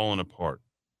totally fallen apart.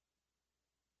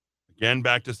 Again,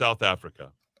 back to South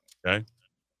Africa, okay?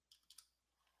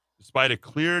 Despite a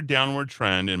clear downward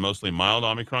trend in mostly mild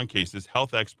Omicron cases,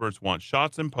 health experts want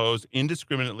shots imposed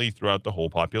indiscriminately throughout the whole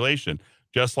population,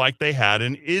 just like they had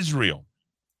in Israel.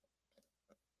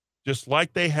 Just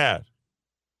like they had.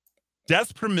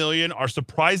 Deaths per million are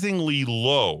surprisingly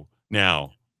low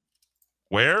now.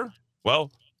 Where?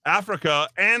 Well, Africa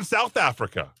and South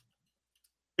Africa.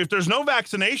 If there's no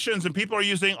vaccinations and people are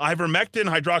using ivermectin,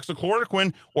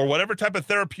 hydroxychloroquine, or whatever type of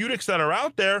therapeutics that are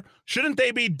out there, shouldn't they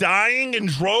be dying in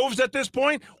droves at this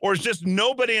point? Or is just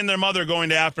nobody and their mother going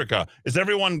to Africa? Is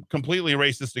everyone completely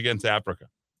racist against Africa?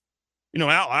 You know,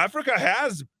 Africa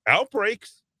has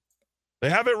outbreaks. They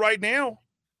have it right now.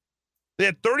 They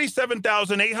had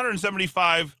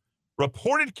 37,875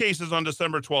 reported cases on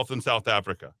December 12th in South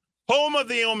Africa. Home of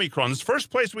the Omicron. This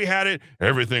first place we had it,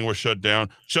 everything was shut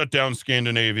down. Shut down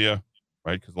Scandinavia,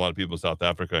 right? Because a lot of people in South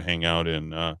Africa hang out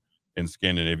in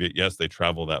Scandinavia. Yes, they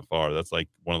travel that far. That's like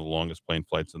one of the longest plane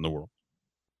flights in the world.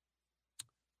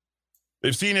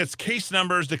 They've seen its case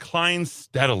numbers decline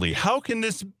steadily. How can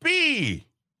this be?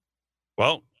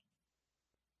 Well,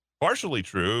 partially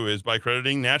true is by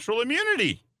crediting natural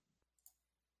immunity.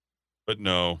 But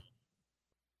no,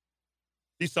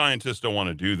 These scientists don't want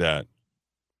to do that.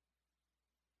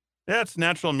 Yeah, it's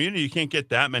natural immunity. You can't get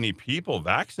that many people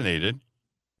vaccinated.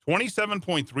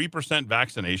 27.3%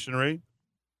 vaccination rate.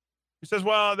 He says,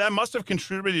 well, that must have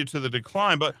contributed to the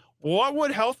decline. But what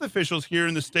would health officials here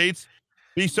in the States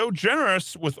be so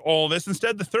generous with all this?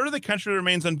 Instead, the third of the country that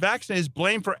remains unvaccinated is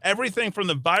blamed for everything from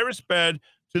the virus spread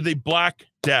to the Black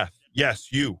Death.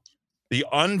 Yes, you, the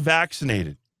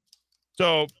unvaccinated.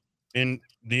 So in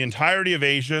the entirety of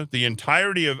Asia, the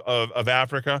entirety of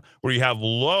Africa, where you have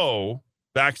low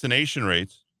vaccination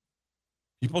rates,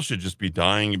 people should just be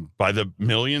dying by the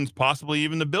millions, possibly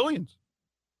even the billions.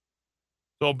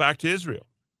 So back to Israel,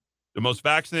 the most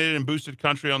vaccinated and boosted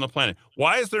country on the planet.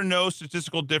 Why is there no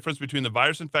statistical difference between the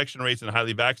virus infection rates and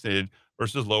highly vaccinated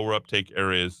versus lower uptake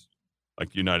areas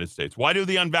like the United States? Why do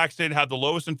the unvaccinated have the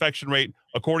lowest infection rate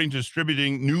according to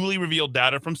distributing newly revealed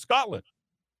data from Scotland?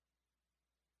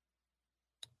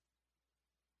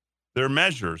 Their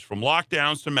measures, from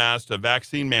lockdowns to masks to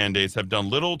vaccine mandates, have done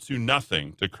little to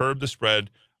nothing to curb the spread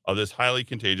of this highly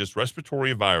contagious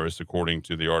respiratory virus, according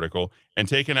to the article. And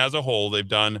taken as a whole, they've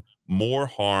done more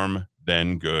harm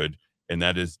than good. And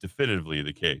that is definitively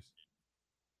the case.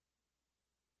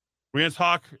 We're going to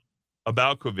talk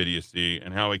about COVIDiocy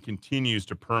and how it continues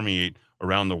to permeate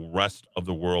around the rest of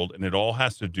the world. And it all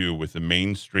has to do with the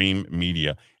mainstream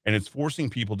media. And it's forcing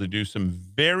people to do some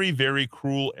very, very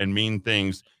cruel and mean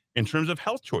things in terms of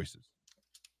health choices.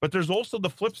 But there's also the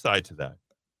flip side to that.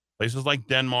 Places like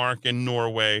Denmark and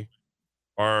Norway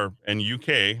and UK,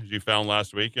 as you found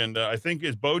last week. And I think,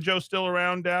 is Bojo still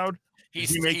around, Dowd? He's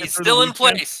still in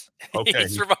place. Okay,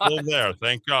 he's still there.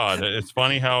 Thank God. It's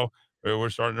funny how we're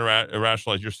starting to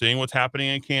rationalize. You're seeing what's happening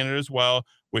in Canada as well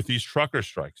with these trucker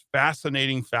strikes.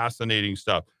 Fascinating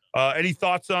stuff. Any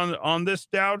thoughts on this,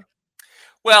 Dowd?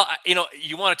 Well,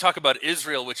 you want to talk about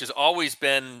Israel, which has always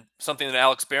been something that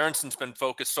Alex Berenson's been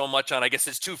focused so much on. I guess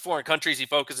his two foreign countries he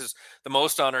focuses the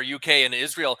most on are UK and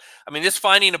Israel. I mean, this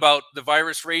finding about the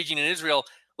virus raging in Israel,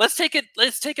 let's take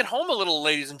it home a little,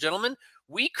 ladies and gentlemen.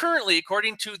 We currently,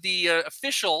 according to the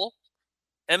official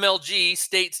MLG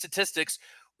state statistics,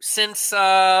 since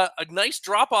a nice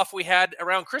drop-off we had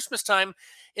around Christmas time,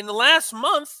 in the last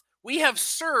month, we have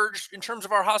surged in terms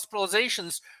of our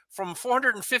hospitalizations from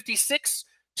 456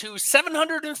 to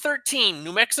 713.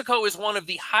 New Mexico is one of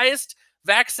the highest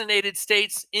vaccinated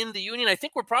states in the union. I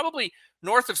think we're probably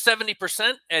north of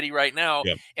 70%, Eddie, right now.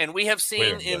 Yep. And we have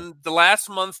seen in the last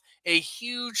month a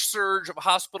huge surge of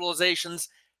hospitalizations.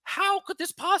 How could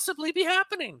this possibly be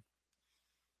happening?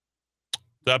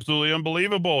 It's absolutely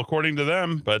unbelievable, according to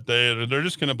them. But they're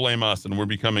just going to blame us, and we're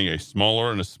becoming a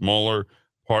smaller and a smaller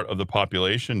part of the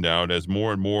population now, as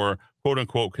more and more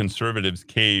quote-unquote conservatives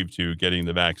cave to getting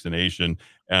the vaccination,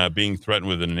 being threatened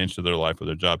within an inch of their life with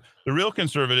their job. The real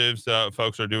conservatives,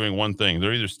 folks, are doing one thing.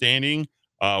 They're either standing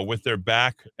with their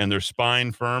back and their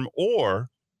spine firm, or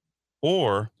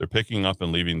they're picking up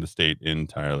and leaving the state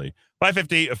entirely.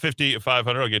 550,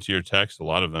 500. I'll get to your text. A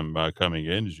lot of them coming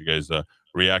in as you guys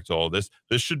react to all this.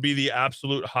 This should be the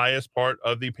absolute highest part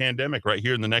of the pandemic right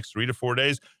here in the next 3 to 4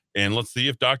 days. And let's see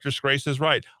if Dr. Scrace is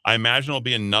right. I imagine it'll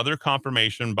be another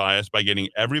confirmation bias by getting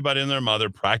everybody and their mother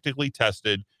practically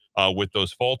tested with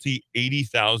those faulty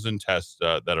 80,000 tests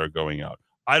that are going out.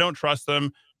 I don't trust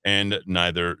them, and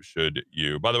neither should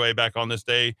you. By the way, back on this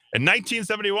day in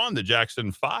 1971, the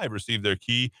Jackson 5 received their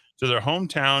key to their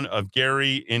hometown of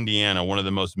Gary, Indiana, one of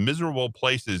the most miserable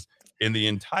places in the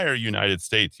entire United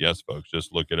States. Yes, folks,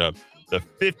 just look it up. The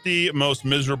 50 most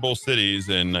miserable cities,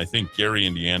 and I think Gary,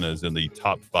 Indiana is in the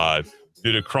top 5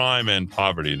 due to crime and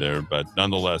poverty there. But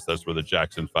nonetheless, that's where the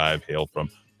Jackson 5 hail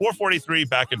from. 4:43,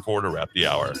 back and forth to wrap the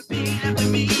hour.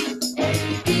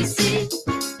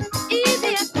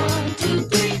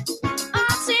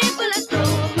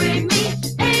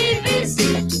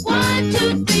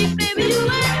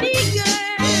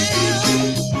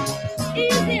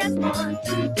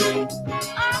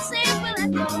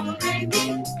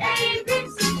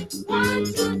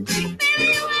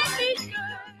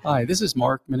 Hi, this is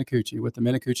Mark Minicucci with the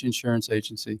Minicucci Insurance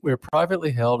Agency. We are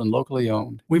privately held and locally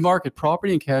owned. We market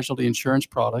property and casualty insurance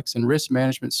products and risk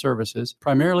management services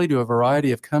primarily to a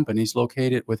variety of companies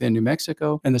located within New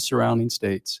Mexico and the surrounding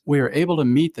states. We are able to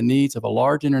meet the needs of a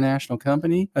large international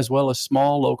company as well as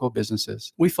small local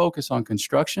businesses. We focus on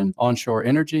construction, onshore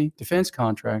energy, defense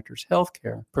contractors,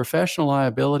 healthcare, professional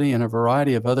liability, and a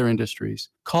variety of other industries.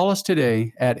 Call us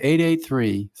today at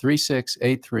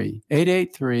 883-3683,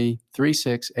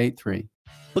 883-3683.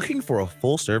 Looking for a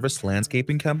full-service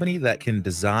landscaping company that can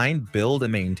design, build,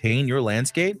 and maintain your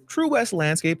landscape? True West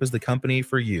Landscape is the company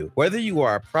for you. Whether you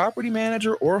are a property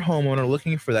manager or homeowner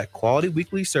looking for that quality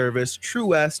weekly service, True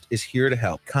West is here to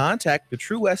help. Contact the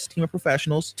True West team of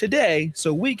professionals today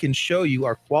so we can show you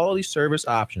our quality service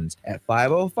options at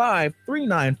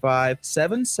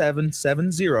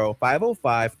 505-395-7770,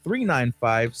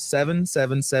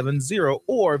 505-395-7770,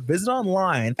 or visit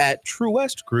online at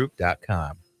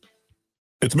truewestgroup.com.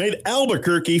 It's made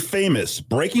Albuquerque famous.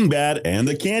 Breaking Bad and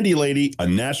The Candy Lady, a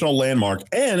national landmark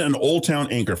and an Old Town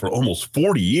anchor for almost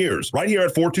 40 years. Right here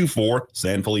at 424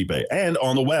 San Felipe and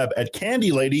on the web at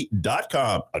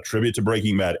candylady.com. A tribute to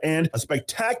Breaking Bad and a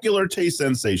spectacular taste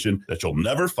sensation that you'll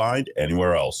never find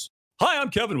anywhere else. Hi,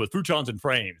 I'm Kevin with Futons and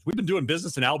Frames. We've been doing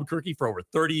business in Albuquerque for over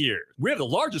 30 years. We have the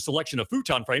largest selection of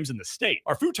futon frames in the state.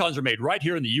 Our futons are made right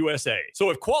here in the USA.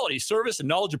 So if quality, service, and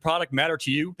knowledge of product matter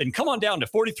to you, then come on down to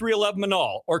 4311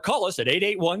 Manal or call us at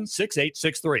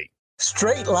 881-6863.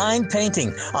 Straight Line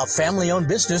Painting, a family-owned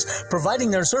business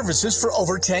providing their services for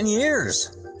over 10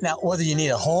 years. Now, whether you need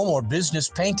a home or business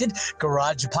painted,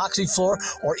 garage epoxy floor,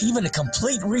 or even a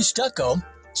complete restucco,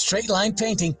 Straight Line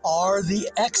Painting are the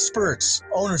experts.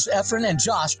 Owners Efren and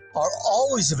Josh are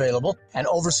always available and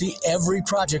oversee every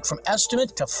project from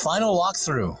estimate to final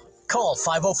walkthrough. Call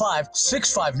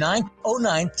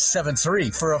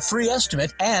 505-659-0973 for a free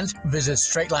estimate and visit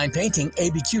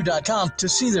straightlinepaintingabq.com to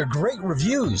see their great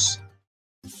reviews.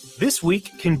 This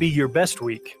week can be your best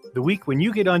week, the week when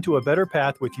you get onto a better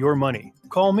path with your money.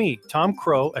 Call me, Tom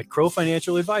Crow, at Crow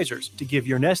Financial Advisors to give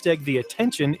your nest egg the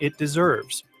attention it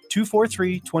deserves.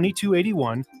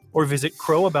 243-2281 or visit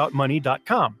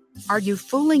crowaboutmoney.com. Are you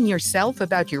fooling yourself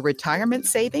about your retirement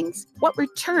savings? What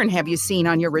return have you seen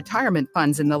on your retirement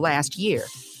funds in the last year?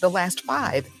 The last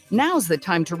 5? Now's the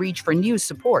time to reach for new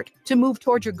support to move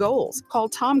toward your goals. Call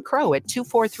Tom Crow at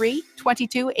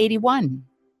 243-2281.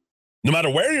 No matter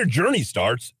where your journey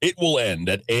starts, it will end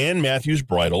at Ann Matthews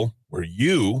Bridal, where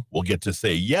you will get to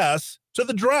say yes to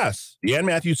the dress. The Ann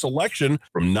Matthews selection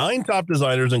from 9 top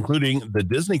designers, including the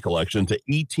Disney collection, to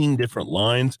 18 different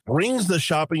lines, brings the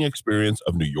shopping experience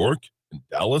of New York and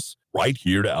Dallas right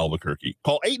here to Albuquerque.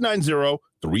 Call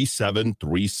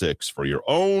 890-3736 for your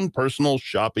own personal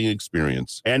shopping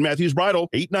experience. Ann Matthews Bridal,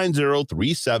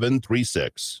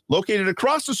 890-3736. Located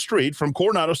across the street from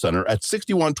Coronado Center at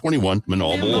 6121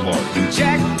 Manal Boulevard.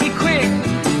 Jack, be quick.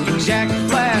 Jack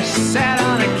Flash sat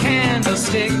on a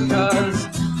candlestick, 'cause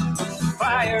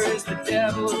fire is the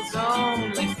devil's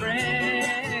only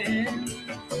friend.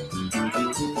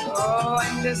 Oh,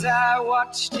 and as I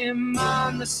watched him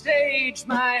on the stage,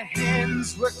 my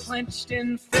hands were clenched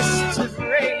in fists of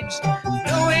rage.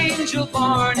 No angel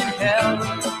born in hell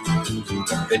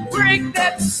could break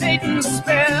that Satan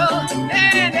spell.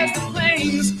 And as the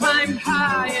flames climbed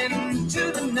high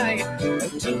into the night,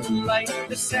 to light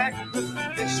the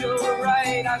sacrificial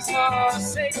rite, I saw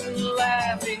Satan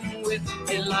laughing with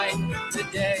delight. The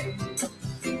day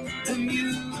the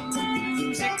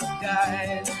music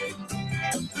died,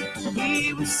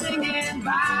 he was singing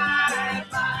bye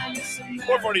bye.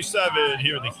 447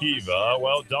 here in the Kiva.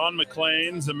 Well, Don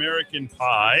McLean's American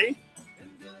Pie.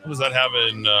 What does that have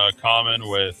in common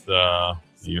with,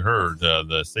 you heard,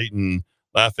 the Satan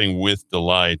laughing with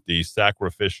delight, the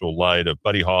sacrificial light of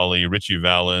Buddy Holly, Richie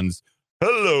Valens,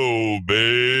 Hello,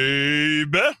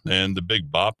 Babe, and the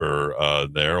Big Bopper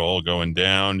there, all going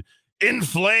down in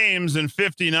flames in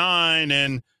 59.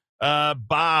 And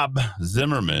Bob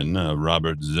Zimmerman,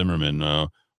 Robert Zimmerman,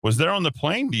 was there on the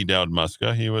plane, D. Dowd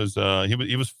Muska. He was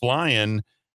flying.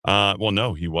 Well,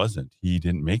 no, he wasn't. He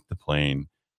didn't make the plane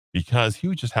because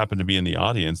he just happened to be in the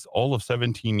audience, all of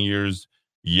 17 years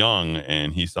young,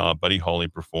 and he saw Buddy Holly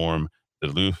perform the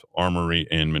Duluth Armory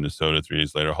in Minnesota 3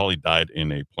 days later. Holly died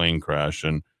in a plane crash,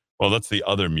 and well, that's the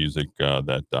other music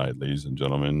that died, ladies and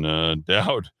gentlemen.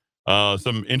 Dowd,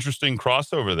 some interesting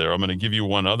crossover there. I'm going to give you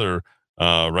one other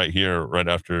right here, right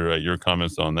after your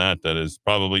comments on that. That is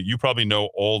you probably know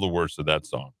all the words of that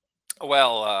song.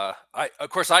 Well, I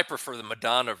prefer the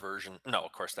Madonna version. No,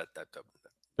 of course that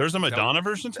there's a Madonna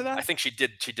version to that. I think she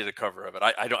did a cover of it.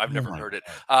 I've never heard it.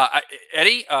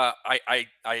 Eddie, I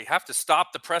have to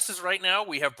stop the presses right now.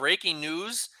 We have breaking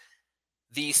news.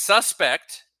 The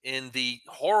suspect in the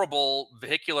horrible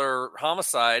vehicular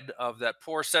homicide of that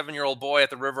poor 7-year-old boy at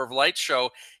the River of Lights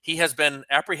show, he has been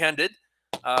apprehended.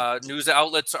 News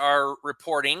outlets are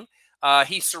reporting.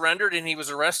 He surrendered and he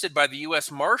was arrested by the U.S.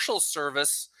 Marshals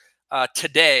Service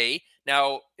today.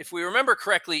 Now, if we remember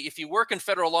correctly, if you work in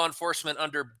federal law enforcement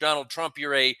under Donald Trump,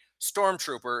 you're a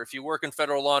stormtrooper. If you work in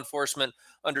federal law enforcement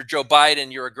under Joe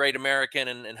Biden, you're a great American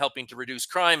and helping to reduce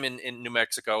crime in New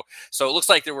Mexico. So it looks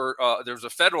like there was a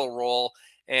federal role.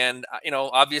 And,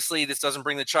 obviously this doesn't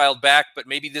bring the child back, but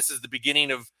maybe this is the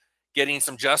beginning of getting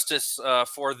some justice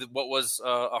for what was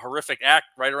a horrific act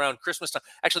right around Christmas time.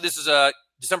 Actually, this is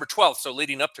December 12th, so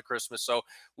leading up to Christmas. So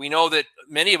we know that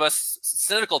many of us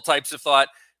cynical types have thought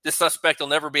this suspect will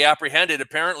never be apprehended.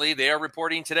 Apparently, they are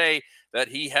reporting today that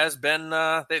he has been.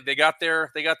 They got their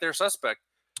suspect.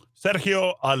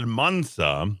 Sergio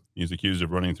Almanza. He's accused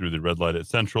of running through the red light at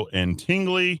Central and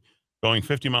Tingley, going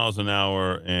 50 miles an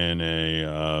hour in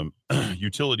a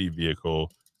utility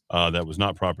vehicle that was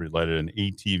not properly lighted, an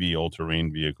ATV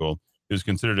all-terrain vehicle. He was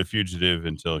considered a fugitive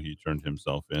until he turned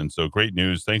himself in. So great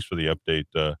news. Thanks for the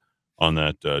update on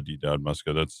that, D. Dowd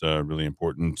Muska. That's really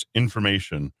important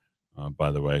information,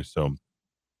 by the way. So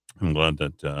I'm glad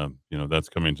that, that's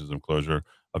coming to some closure.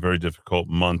 A very difficult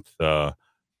month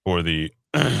for the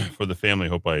for the family.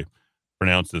 Hope I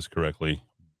pronounced this correctly.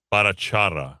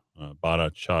 Barachara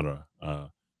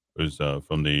was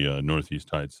from the Northeast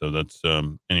Heights. So that's,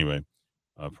 anyway,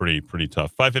 pretty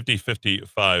tough.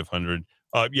 550-500.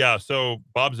 Yeah, so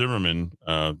Bob Zimmerman,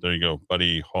 there you go,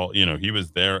 Buddy Hall. He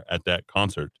was there at that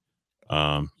concert.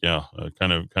 Kind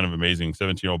of amazing.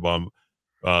 17-year-old Bob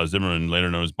Zimmerman, later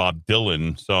known as Bob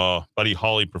Dylan, saw Buddy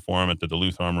Holly perform at the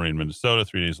Duluth Armory in Minnesota.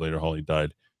 3 days later, Holly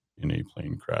died in a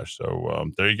plane crash.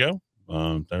 So there you go.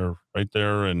 They're right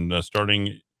there. And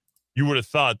starting, you would have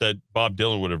thought that Bob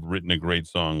Dylan would have written a great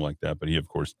song like that, but he, of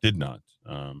course, did not.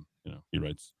 He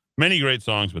writes many great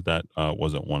songs, but that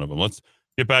wasn't one of them. Let's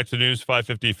get back to news.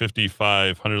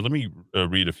 550-500. Let me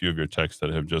read a few of your texts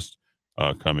that have just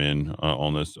come in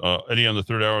on this. Eddie, on the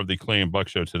third hour of the Clay and Buck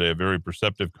show today, a very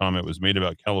perceptive comment was made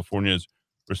about California's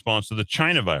response to the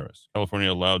China virus.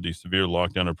 California allowed the severe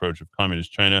lockdown approach of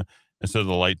communist China instead of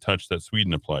the light touch that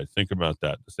Sweden applied. Think about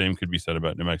that. The same could be said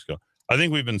about New Mexico. I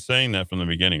think we've been saying that from the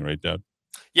beginning, right, Dad?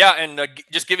 Yeah, and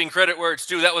just giving credit where it's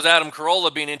due, that was Adam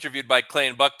Carolla being interviewed by Clay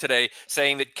and Buck today,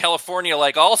 saying that California,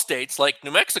 like all states, like New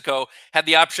Mexico, had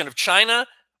the option of China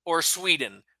or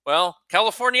Sweden. Well,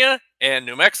 California and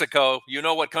New Mexico, you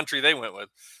know what country they went with.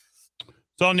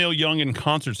 Saw Neil Young in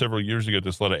concert several years ago at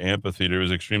the Sleta Amphitheater. He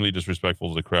was extremely disrespectful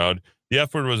to the crowd. The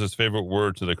F word was his favorite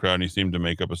word to the crowd, and he seemed to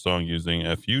make up a song using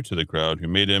FU to the crowd, who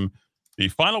made him the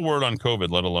final word on COVID,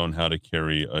 let alone how to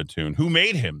carry a tune. Who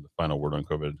made him the final word on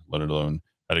COVID, let alone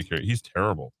how to carry? He's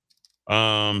terrible.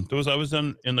 I was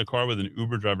in the car with an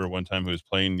Uber driver one time who was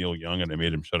playing Neil Young, and I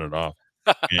made him shut it off.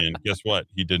 And guess what?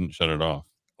 He didn't shut it off.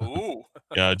 Ooh.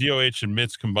 Yeah, DOH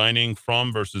admits combining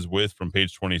from versus with from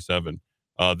page 27.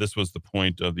 This was the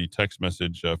point of the text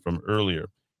message from earlier.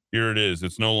 Here it is.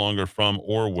 It's no longer from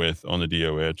or with on the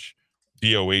DOH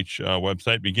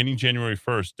website. Beginning January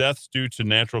 1st, deaths due to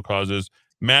natural causes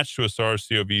matched to a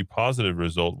SARS-CoV positive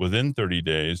result within 30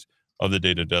 days of the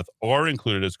date of death are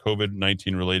included as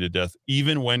COVID-19 related death,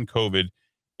 even when COVID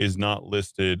is not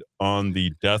listed on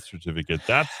the death certificate.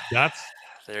 That's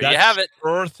there you have it.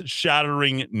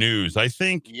 Earth-shattering news. I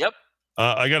think. Yep.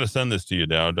 I got to send this to you,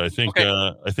 Dowd. I think.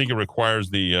 Okay. I think it requires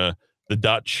the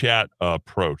 .chat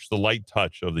approach, the light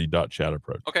touch of the .chat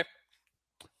approach. Okay.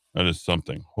 That is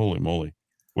something. Holy moly.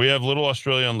 We have Little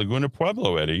Australia on Laguna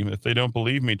Pueblo, Eddie. If they don't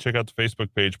believe me, check out the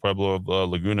Facebook page, Pueblo of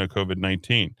Laguna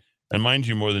COVID-19. And mind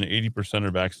you, more than 80%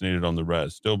 are vaccinated on the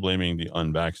res, still blaming the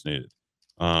unvaccinated.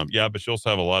 Yeah, but you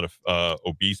also have a lot of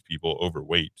obese people,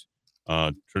 overweight.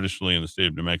 Traditionally in the state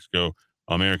of New Mexico,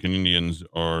 American Indians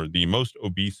are the most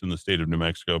obese in the state of New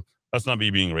Mexico. That's not me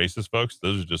being racist, folks.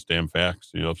 Those are just damn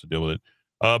facts. You have to deal with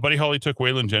it. Buddy Holly took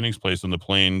Waylon Jennings' place on the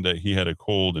plane that he had a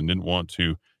cold and didn't want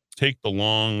to take the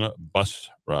long bus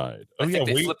ride. I think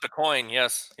they flipped a coin,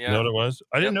 yes. Yeah. You know what it was?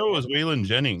 I didn't know it was Waylon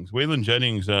Jennings. Waylon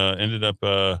Jennings ended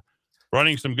up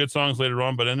running some good songs later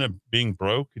on, but ended up being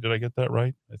broke. Did I get that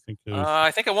right? I think it was...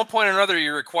 I think at one point or another,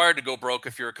 you're required to go broke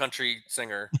if you're a country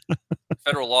singer.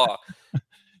 Federal law.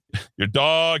 Your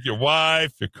dog, your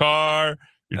wife, your car,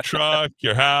 your truck,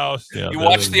 your house. Yeah, you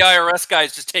watch the IRS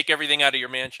guys just take everything out of your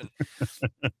mansion.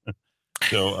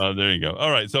 So there you go.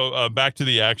 All right. So back to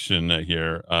the action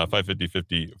here,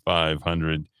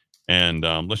 550-500. And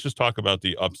let's just talk about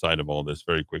the upside of all this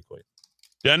very quickly.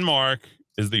 Denmark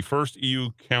is the first EU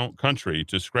country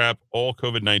to scrap all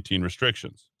COVID-19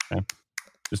 restrictions. Okay?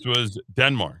 This was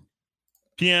Denmark.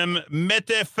 PM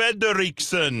Mette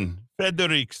Frederiksen.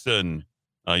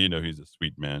 You know, he's a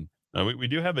sweet man. We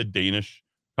do have a Danish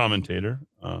commentator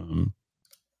who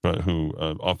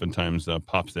oftentimes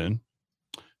pops in.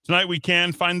 Tonight we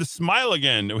can find the smile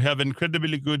again. We have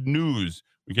incredibly good news.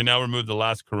 We can now remove the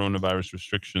last coronavirus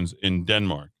restrictions in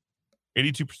Denmark.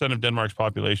 82% of Denmark's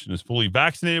population is fully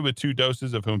vaccinated with 2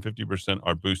 doses, of whom 50%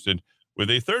 are boosted with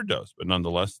a 3rd dose. But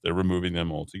nonetheless, they're removing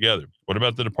them altogether. What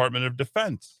about the Department of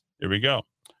Defense? Here we go.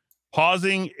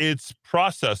 Pausing its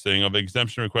processing of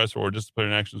exemption requests or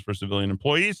disciplinary actions for civilian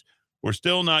employees who are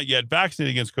still not yet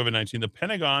vaccinated against COVID-19. The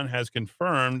Pentagon has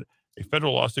confirmed a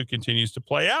federal lawsuit continues to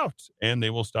play out, and they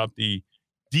will stop the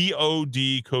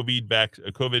DoD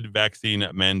COVID vaccine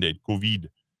mandate. COVID.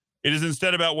 It is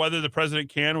instead about whether the president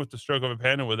can, with the stroke of a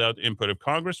pen and without the input of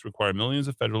Congress, require millions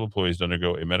of federal employees to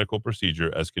undergo a medical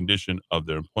procedure as condition of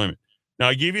their employment. Now,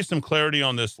 I gave you some clarity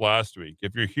on this last week.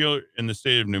 If you're here in the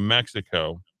state of New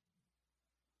Mexico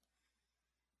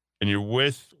and you're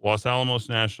with Los Alamos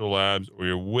National Labs, or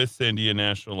you're with Sandia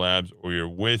National Labs, or you're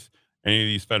with any of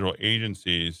these federal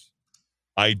agencies,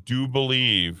 I do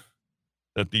believe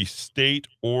that the state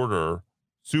order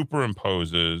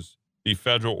superimposes the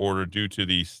federal order due to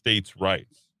the state's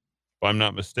rights, if I'm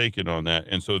not mistaken on that.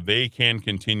 And so they can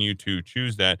continue to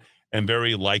choose that and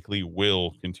very likely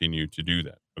will continue to do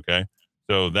that. Okay.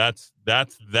 So that's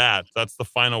the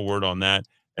final word on that.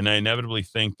 And I inevitably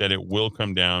think that it will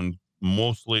come down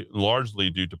largely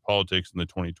due to politics in the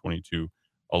 2022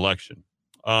 election.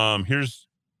 Here's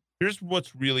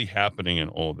what's really happening in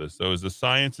all of this, though, is the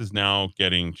science is now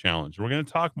getting challenged. We're going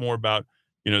to talk more about,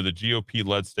 the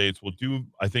GOP-led states. We'll do,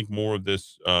 I think, more of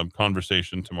this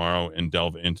conversation tomorrow and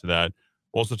delve into that.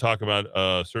 We'll also talk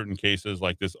about certain cases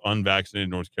like this unvaccinated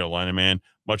North Carolina man,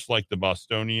 much like the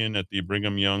Bostonian at the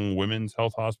Brigham Young Women's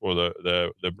Health Hospital,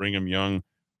 the Brigham Young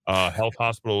Health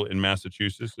Hospital in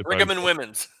Massachusetts. Brigham and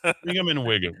Women's. Brigham and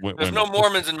Wigan. There's no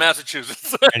Mormons in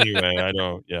Massachusetts. Anyway, I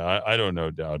don't know,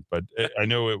 Dowd, but I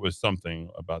know it was something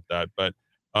about that. But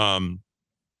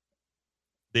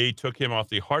they took him off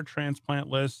the heart transplant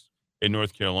list in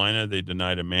North Carolina. They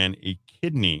denied a man a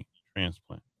kidney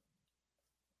transplant.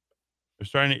 They're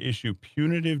starting to issue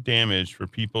punitive damage for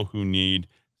people who need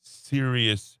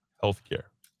serious health care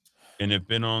and have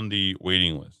been on the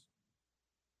waiting list.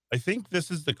 I think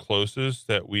this is the closest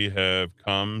that we have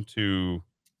come to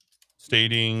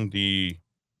stating the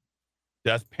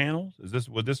death panels.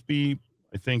 Would this be,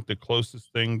 I think, the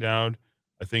closest thing, Dowd,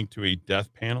 I think, to a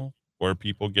death panel where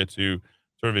people get to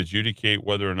sort of adjudicate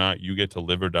whether or not you get to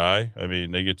live or die? I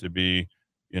mean, they get to be,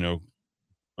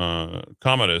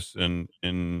 Commodus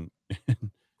in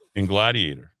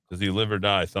Gladiator. Does he live or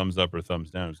die? Thumbs up or thumbs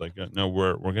down? It's like, no,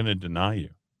 we're going to deny you.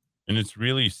 And it's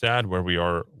really sad where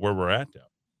we're at now.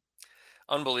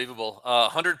 Unbelievable.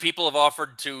 100 people have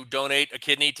offered to donate a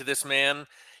kidney to this man.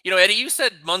 Eddie, you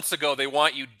said months ago they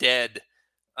want you dead.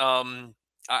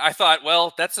 I thought,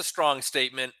 well, that's a strong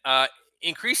statement.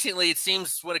 Increasingly, it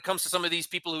seems when it comes to some of these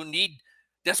people who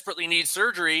desperately need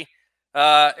surgery,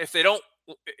 if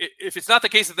it's not the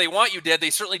case that they want you dead, they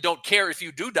certainly don't care if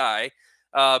you do die.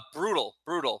 Brutal.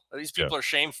 These people are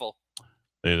shameful.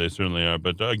 They certainly are.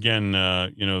 But again,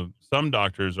 some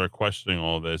doctors are questioning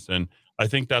all this. And I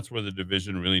think that's where the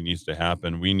division really needs to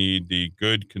happen. We need the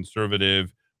good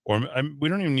conservative, or we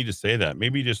don't even need to say that,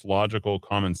 maybe just logical,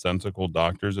 commonsensical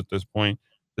doctors at this point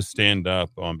to stand up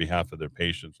on behalf of their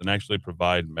patients and actually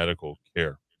provide medical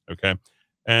care. Okay.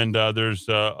 And there's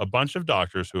a bunch of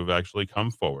doctors who have actually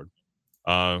come forward,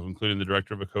 including the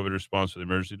director of a COVID response for the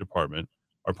emergency department,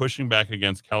 are pushing back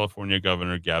against California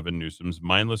Governor Gavin Newsom's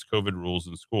mindless COVID rules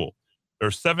in school. There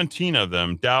are 17 of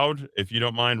them. Dowd, if you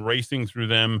don't mind racing through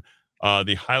them,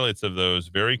 the highlights of those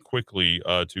very quickly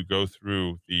to go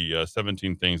through the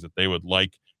 17 things that they would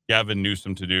like Gavin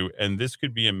Newsom to do. And this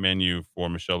could be a menu for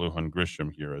Michelle Lujan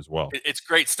Grisham here as well. It's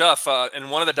great stuff.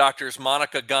 And one of the doctors,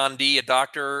 Monica Gandhi, a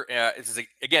doctor,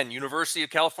 again, University of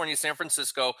California, San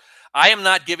Francisco. I am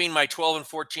not giving my 12 and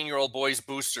 14-year-old boys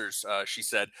boosters, she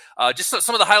said. Just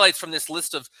some of the highlights from this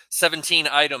list of 17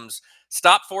 items.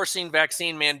 Stop forcing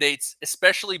vaccine mandates,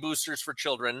 especially boosters for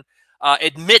children.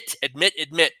 Admit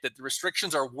that the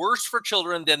restrictions are worse for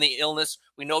children than the illness.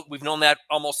 We've known that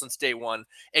almost since day one.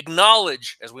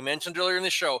 Acknowledge, as we mentioned earlier in the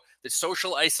show, that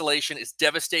social isolation is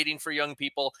devastating for young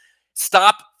people.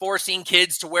 Stop forcing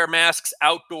kids to wear masks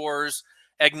outdoors.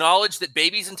 Acknowledge that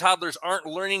babies and toddlers aren't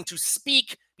learning to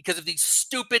speak because of these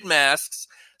stupid masks.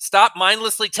 Stop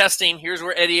mindlessly testing. Here's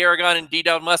where Eddie Aragon and D.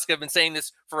 Dowd Musk have been saying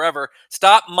this forever.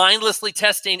 Stop mindlessly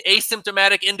testing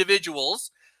asymptomatic individuals.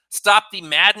 Stop the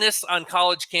madness on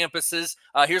college campuses.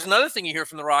 Here's another thing you hear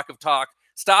from the Rock of Talk.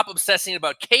 Stop obsessing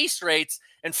about case rates.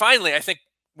 And finally, I think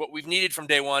what we've needed from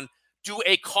day one, do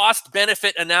a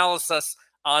cost-benefit analysis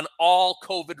on all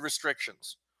COVID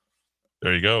restrictions.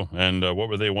 There you go. And what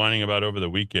were they whining about over the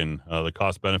weekend? The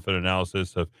cost-benefit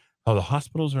analysis of how the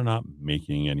hospitals are not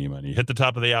making any money. Hit the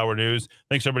top of the hour news.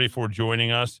 Thanks, everybody, for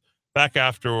joining us. Back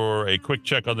after a quick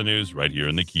check on the news right here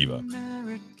in the Kiva.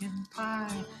 American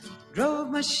pie. Drove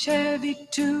my Chevy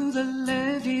to the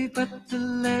levee, but the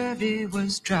levee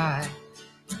was dry.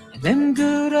 And them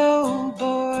good old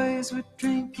boys were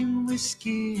drinking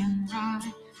whiskey and rye,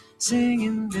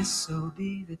 singing, this'll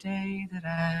be the day that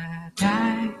I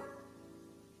die.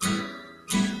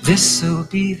 This'll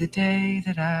be the day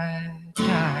that I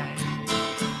die.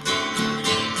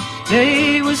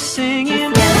 They were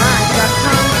singing.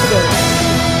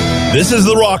 This is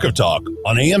the Rock of Talk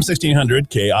on AM 1600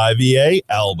 KIVA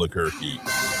Albuquerque.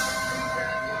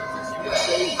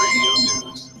 USA Radio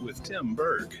News with Tim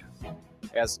Berg.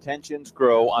 As tensions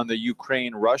grow on the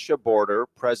Ukraine-Russia border,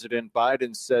 President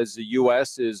Biden says the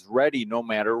U.S. is ready no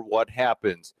matter what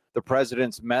happens. The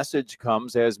president's message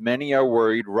comes as many are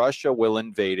worried Russia will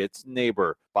invade its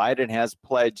neighbor. Biden has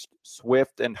pledged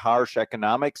swift and harsh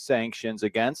economic sanctions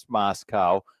against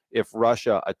Moscow if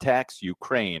Russia attacks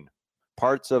Ukraine.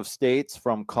 Parts of states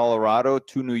from Colorado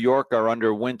to New York are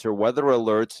under winter weather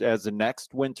alerts as the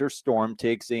next winter storm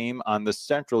takes aim on the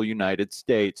central United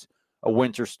States. A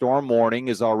winter storm warning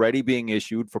is already being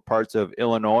issued for parts of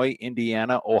Illinois,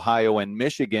 Indiana, Ohio, and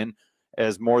Michigan,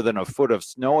 as more than a foot of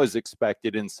snow is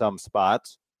expected in some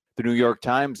spots. The New York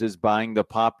Times is buying the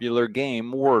popular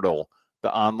game Wordle.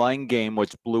 The online game,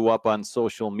 which blew up on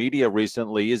social media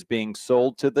recently, is being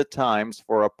sold to the Times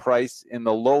for a price in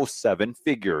the low seven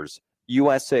figures.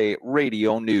 USA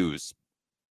Radio News.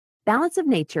 Balance of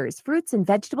Nature's fruits and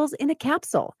vegetables in a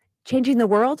capsule. Changing the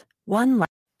world, one life.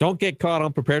 Don't get caught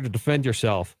unprepared to defend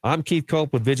yourself. I'm Keith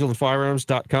Cope with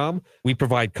VigilantFirearms.com. We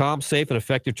provide calm, safe, and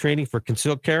effective training for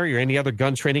concealed carry or any other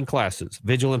gun training classes.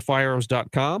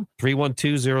 VigilantFirearms.com,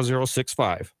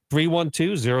 312-0065.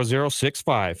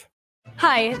 312-0065.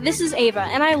 Hi, this is Ava,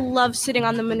 and I love sitting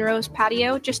on the Monroe's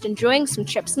patio just enjoying some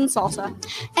chips and salsa.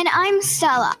 And I'm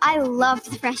Stella. I love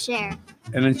the fresh air.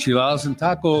 And enchiladas and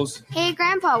tacos. Hey,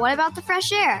 Grandpa, what about the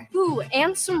fresh air? Ooh,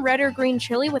 and some red or green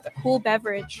chili with a cool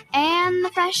beverage. And the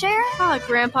fresh air? Oh,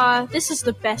 Grandpa, this is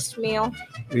the best meal.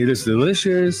 It is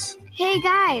delicious. Hey,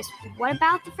 guys, what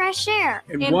about the fresh air?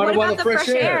 And what about the fresh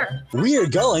air? We are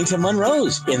going to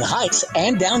Monroe's in the Heights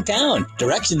and downtown.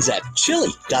 Directions at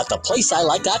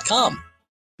chili.theplaceilike.com.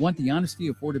 Want the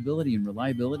honesty, affordability, and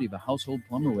reliability of a household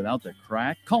plumber without the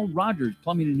crack? Call Rogers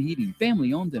Plumbing and Heating,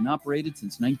 family owned and operated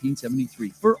since 1973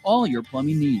 for all your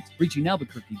plumbing needs. Reaching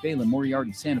Albuquerque, Balen,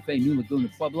 Moriarty, Santa Fe, New Laguna,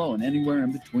 Pueblo, and anywhere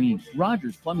in between.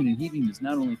 Rogers Plumbing and Heating is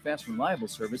not only fast and reliable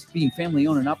service, being family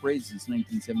owned and operated since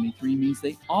 1973 means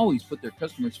they always put their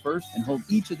customers first and hold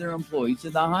each of their employees to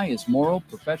the highest moral,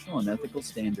 professional, and ethical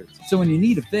standards. So when you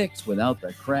need a fix without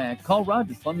the crack, call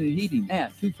Rogers Plumbing and Heating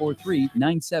at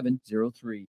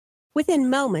 243-9703. Within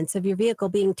moments of your vehicle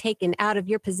being taken out of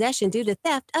your possession due to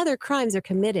theft, other crimes are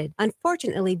committed.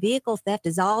 Unfortunately, vehicle theft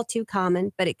is all too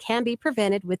common, but it can be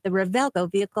prevented with the Revelco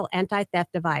Vehicle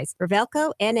Anti-Theft Device.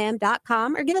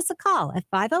 RevelcoNM.com or give us a call at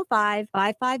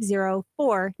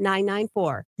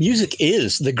 505-550-4994. Music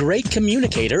is the great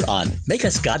communicator on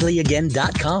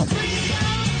MakeUsGodlyAgain.com.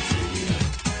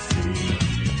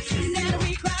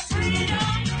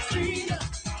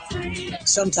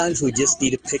 Sometimes we just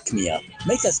need a pick-me-up.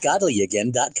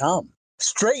 MakeUsGodlyAgain.com.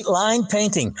 Straight Line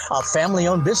Painting, a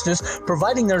family-owned business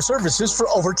providing their services for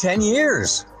over 10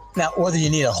 years. Now, whether you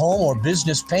need a home or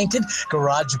business painted,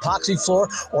 garage epoxy floor,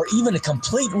 or even a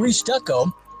complete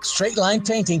restucco, Straight Line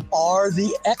Painting are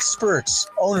the experts.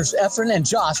 Owners Efren and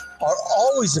Josh are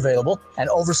always available and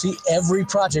oversee every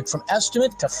project from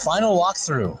estimate to final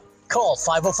walkthrough. Call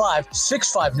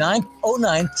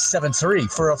 505-659-0973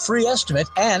 for a free estimate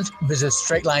and visit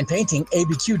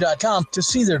straightlinepaintingabq.com to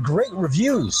see their great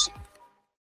reviews.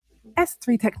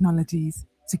 S3 Technologies,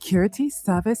 Security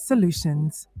Service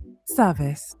Solutions.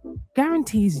 Service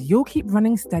guarantees you'll keep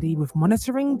running steady with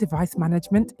monitoring, device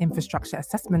management, infrastructure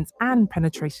assessments, and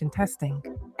penetration testing.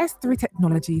 S3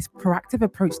 Technologies' proactive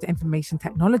approach to information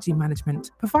technology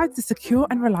management provides a secure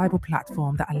and reliable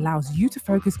platform that allows you to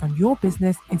focus on your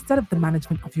business instead of the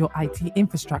management of your IT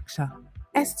infrastructure.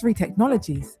 S3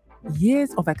 Technologies,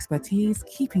 years of expertise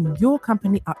keeping your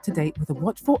company up to date with a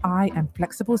watchful eye and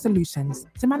flexible solutions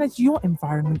to manage your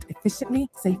environment efficiently,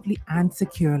 safely, and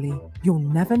securely. You'll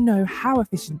never know how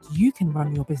efficient you can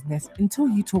run your business until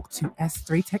you talk to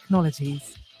S3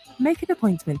 Technologies. Make an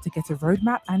appointment to get a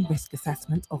roadmap and risk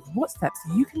assessment of what steps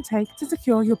you can take to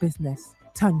secure your business.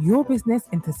 Turn your business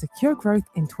into secure growth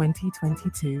in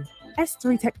 2022.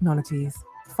 S3 Technologies,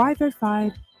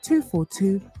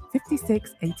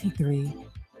 505-242-5683.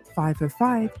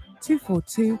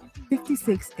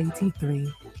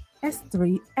 505-242-5683.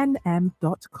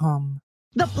 S3nm.com.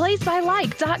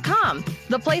 ThePlaceILike.com.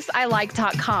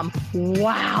 ThePlaceILike.com.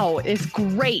 Wow, is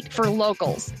great for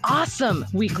locals. Awesome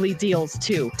weekly deals,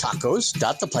 too.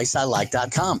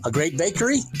 Tacos.theplaceilike.com. A great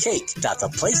bakery?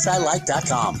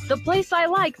 Cake.theplaceilike.com.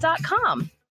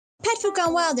 ThePlaceILike.com. Pet Food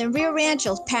Gone Wild in Rio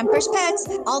Rancho, Pampers Pets,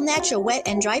 all natural wet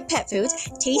and dry pet foods,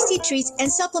 tasty treats,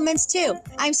 and supplements too.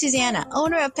 I'm Susanna,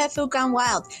 owner of Pet Food Gone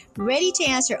Wild, ready to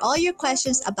answer all your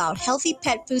questions about healthy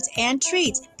pet foods and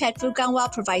treats. Pet Food Gone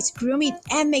Wild provides grooming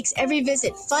and makes every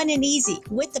visit fun and easy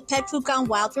with the Pet Food Gone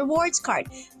Wild rewards card.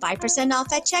 5%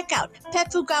 off at checkout.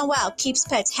 Pet Food Gone Wild keeps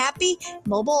pets happy.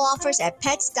 Mobile offers at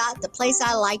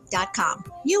pets.theplaceilike.com.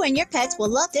 You and your pets will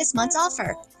love this month's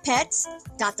offer.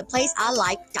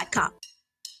 Pets.theplaceilike.com.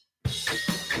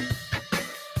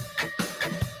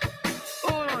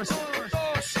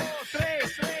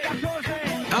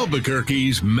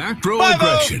 Albuquerque's macro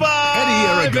aggression. Eddie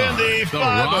Aragon, the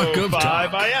Rock of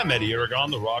Talk. I am Eddie Aragon,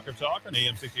 the Rock of Talk on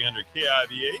AM 1600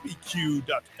 KIVA,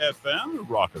 BQ.FM,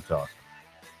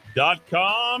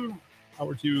 rockoftalk.com.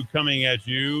 Hour 2 coming at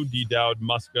you, D. Dowd,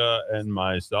 Muska, and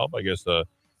myself. I guess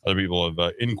other people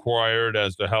have inquired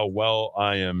as to how well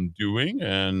I am doing,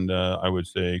 and I would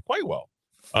say quite well.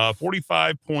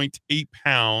 45.8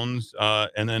 pounds,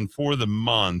 and then for the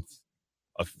month,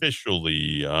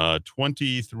 officially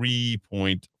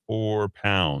 23.4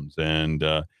 pounds. And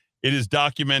it is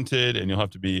documented, and you'll have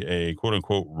to be a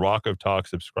quote-unquote Rock of Talk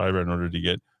subscriber in order to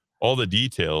get all the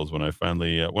details when I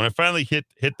finally hit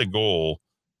the goal.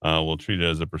 We'll treat it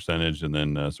as a percentage and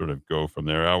then sort of go from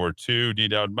there. Hour 2, D.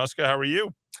 Dowd Muska, how are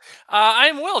you?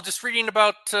 I'm well. Just reading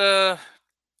about. Well,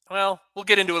 we'll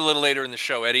get into it a little later in the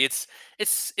show, Eddie. It's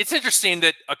interesting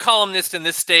that a columnist in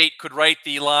this state could write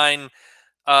the line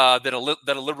that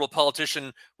a liberal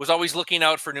politician was always looking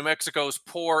out for New Mexico's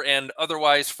poor and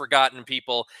otherwise forgotten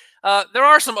people. There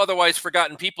are some otherwise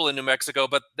forgotten people in New Mexico,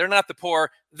 but they're not the poor;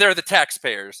 they're the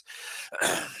taxpayers.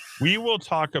 We will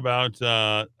talk about.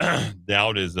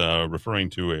 Dowd is referring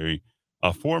to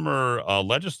a former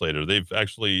legislator. They've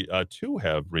actually two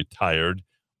have retired.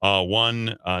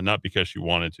 One not because she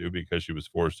wanted to, because she was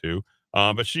forced to.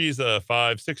 But she's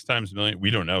 5-6 times million. We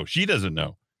don't know. She doesn't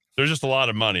know. There's just a lot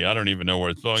of money. I don't even know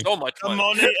where it's flowing. So much money. The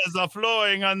money is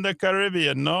flowing on the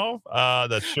Caribbean. No,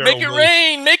 that's Cheryl. Make it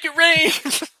rain. Make it rain.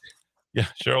 Yeah,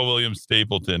 Cheryl Williams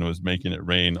Stapleton was making it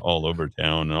rain all over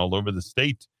town and all over the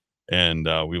state. And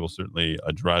we will certainly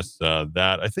address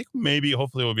that. I think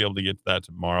hopefully we'll be able to get to that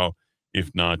tomorrow, if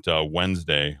not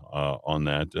Wednesday on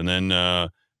that. And then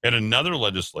had another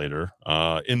legislator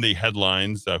in the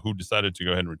headlines who decided to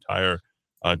go ahead and retire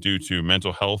due to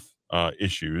mental health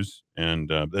issues.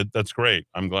 And that's great.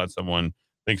 I'm glad someone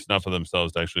thinks enough of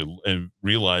themselves to actually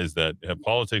realize that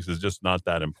politics is just not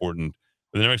that important.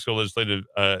 The New Mexico legislative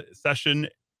session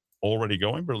already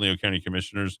going. Bernalillo County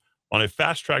commissioners on a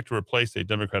fast track to replace a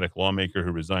Democratic lawmaker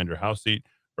who resigned her House seat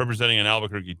representing an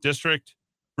Albuquerque district.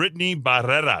 Brittany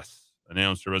Barreras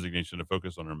announced her resignation to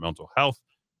focus on her mental health.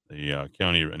 The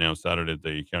county announced Saturday that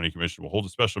the county commission will hold a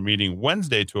special meeting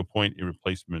Wednesday to appoint a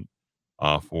replacement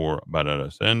for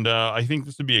Barreras. And I think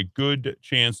this would be a good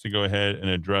chance to go ahead and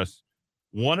address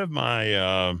one of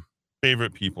my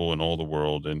favorite people in all the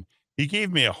world. And he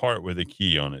gave me a heart with a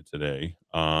key on it today,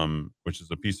 which is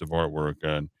a piece of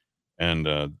artwork. And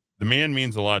the man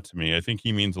means a lot to me. I think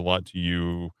he means a lot to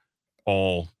you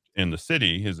all in the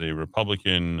city. He's a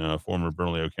Republican, former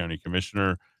Bernalillo County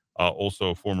commissioner,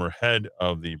 also former head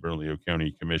of the Bernalillo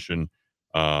County Commission,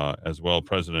 as well,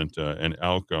 president and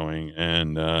outgoing.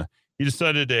 And he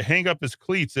decided to hang up his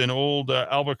cleats in old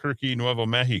Albuquerque, Nuevo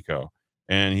Mexico.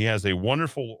 And he has a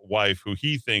wonderful wife who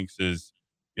he thinks is,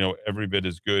 every bit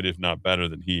as good, if not better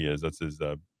than he is. That's his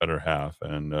better half.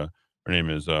 And her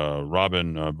name is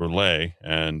Robin Burley.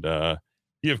 And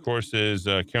he, of course, is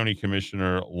County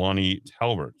Commissioner Lonnie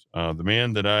Talbert, the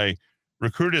man that I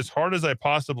recruited as hard as I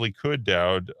possibly could,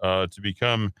 Dowd, to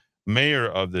become mayor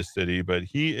of this city. But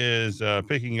he is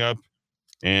picking up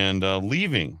and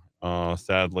leaving.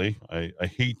 Sadly, I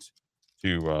hate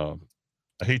to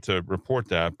report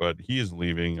that, but he is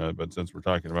leaving. But since we're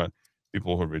talking about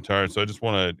people who are retired, so I just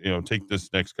want to take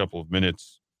this next couple of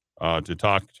minutes to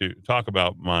talk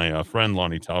about my friend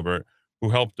Lonnie Talbert, who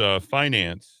helped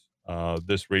finance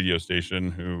this radio station,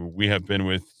 who we have been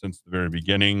with since the very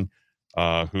beginning,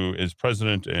 who is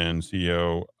president and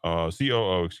COO,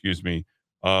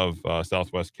 of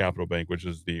Southwest Capital Bank, which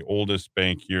is the oldest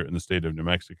bank here in the state of New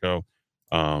Mexico.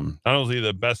 Not only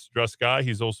the best dressed guy,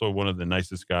 he's also one of the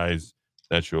nicest guys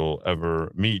that you'll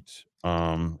ever meet.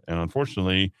 And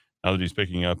unfortunately, now that he's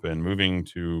picking up and moving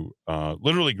to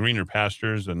literally greener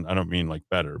pastures, and I don't mean like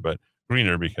better, but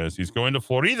greener, because he's going to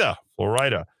Florida.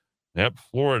 Yep,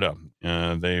 Florida.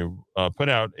 They put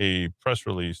out a press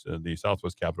release, the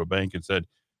Southwest Capital Bank, and said,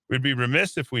 "We'd be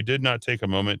remiss if we did not take a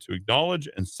moment to acknowledge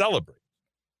and celebrate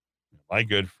my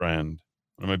good friend,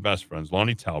 one of my best friends,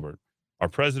 Lonnie Talbert, our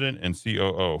president and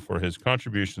COO, for his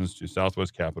contributions to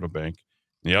Southwest Capital Bank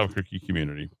in the Albuquerque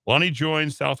community. Lonnie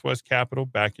joined Southwest Capital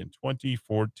back in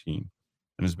 2014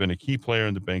 and has been a key player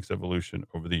in the bank's evolution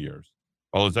over the years.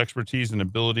 While his expertise and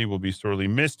ability will be sorely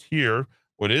missed here,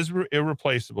 what is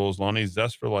irreplaceable is Lonnie's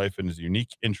zest for life and his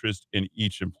unique interest in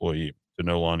each employee. To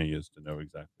know Lonnie is to know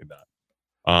exactly that.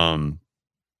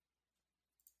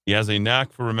 He has a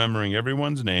knack for remembering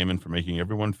everyone's name and for making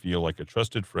everyone feel like a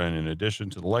trusted friend, in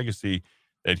addition to the legacy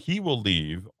that he will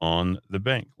leave on the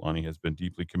bank. Lonnie has been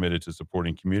deeply committed to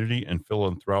supporting community and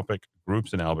philanthropic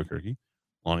groups in Albuquerque.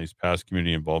 Lonnie's past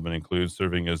community involvement includes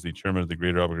serving as the chairman of the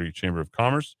Greater Albuquerque Chamber of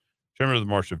Commerce, chairman of the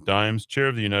March of Dimes, chair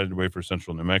of the United Way for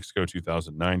Central New Mexico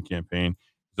 2009 campaign.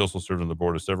 He's also served on the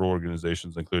board of several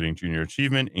organizations, including Junior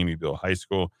Achievement, Amyville High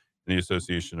School, and the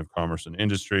Association of Commerce and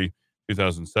Industry.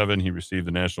 2007, he received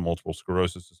the National Multiple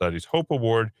Sclerosis Society's Hope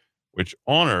Award, which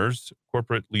honors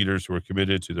corporate leaders who are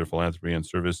committed to their philanthropy and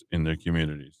service in their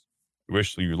communities. We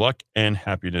wish you luck and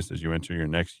happiness as you enter your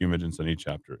next humid and sunny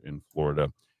chapter in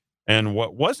Florida. And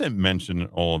what wasn't mentioned in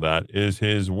all of that is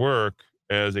his work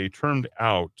as a termed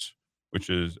out, which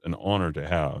is an honor to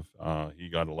have. He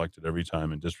got elected every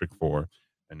time in District 4,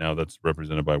 and now that's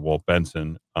represented by Walt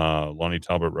Benson. Lonnie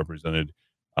Talbot represented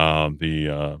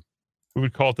we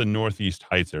would call it the Northeast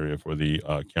Heights area for the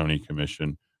county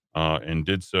commission, and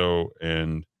did so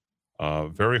and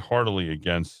very heartily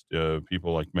against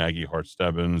people like Maggie Hart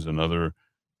Stebbins and other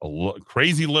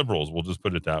crazy liberals. We'll just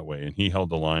put it that way. And he held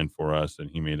the line for us, and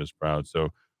he made us proud. So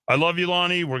I love you,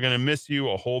 Lonnie. We're going to miss you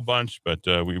a whole bunch, but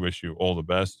we wish you all the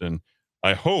best. And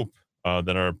I hope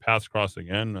that our paths cross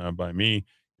again by me,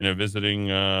 visiting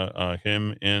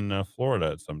him in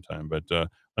Florida at some time. But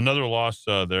another loss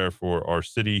there for our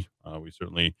city. We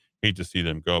certainly hate to see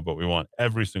them go, but we want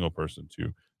every single person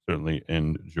to certainly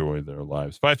enjoy their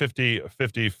lives.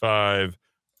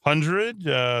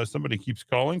 550-5500. Somebody keeps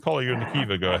calling. Caller, you're in the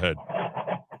Kiva. Go ahead.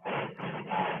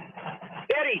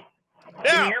 Eddie, yeah.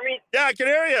 Can you hear me? Yeah, I can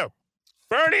hear you.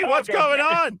 Bernie, what's going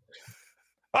on?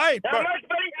 Hi. Not much,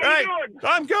 buddy. How you doing?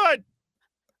 I'm good.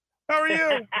 How are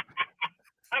you?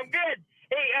 I'm good.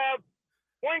 Hey,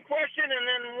 one question and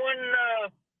then one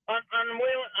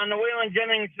on the Waylon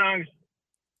Jennings songs.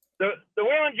 The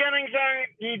Waylon Jennings song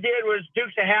he did was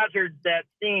Dukes of Hazzard, that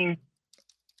theme.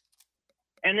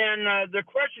 And then the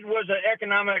question was an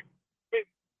economic.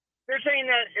 They're saying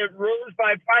that it rose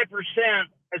by 5%.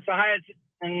 It's the highest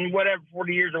in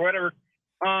 40 years or whatever.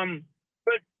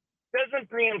 But doesn't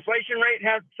the inflation rate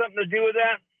have something to do with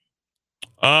that?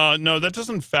 No, that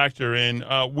doesn't factor in.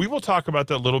 We will talk about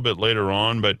that a little bit later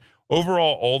on, but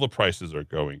overall, all the prices are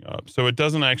going up. So it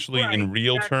doesn't actually, in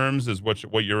real terms, is what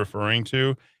you're referring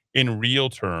to. In real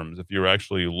terms, if you're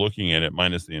actually looking at it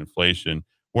minus the inflation,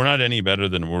 we're not any better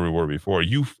than where we were before.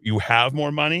 You have more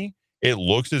money. It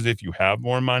looks as if you have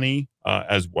more money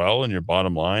as well in your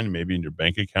bottom line, maybe in your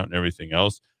bank account and everything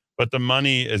else. But the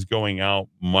money is going out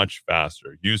much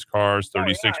faster. Used cars,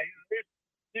 36.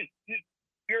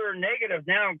 You're negative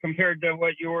now compared to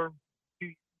what you were.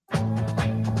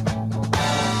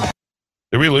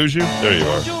 Did we lose you? There you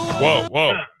are.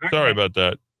 Whoa. Sorry about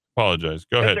that. Apologize.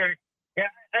 Go ahead. Yeah,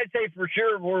 I'd say for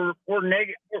sure we're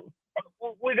negative.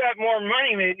 We got more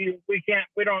money. Maybe we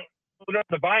don't have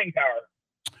the buying power.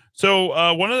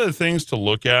 So one of the things to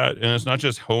look at, and it's not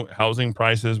just housing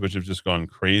prices, which have just gone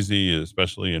crazy,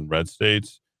 especially in red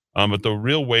states, but the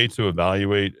real way to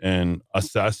evaluate and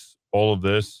assess all of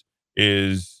this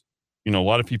is, a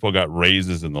lot of people got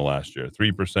raises in the last year,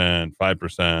 3%,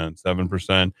 5%,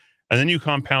 7%. And then you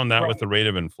compound that with the rate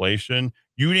of inflation.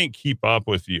 You didn't keep up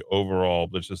with the overall,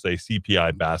 let's just say,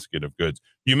 CPI basket of goods.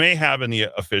 You may have in the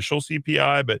official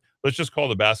CPI, but let's just call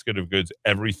the basket of goods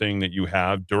everything that you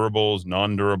have: durables,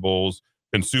 non-durables,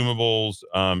 consumables,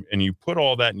 and you put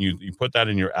all that and you put that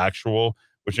in your actual,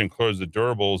 which includes the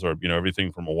durables, or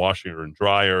everything from a washer and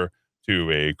dryer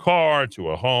to a car to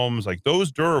a homes. Like,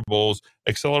 those durables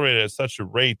accelerated at such a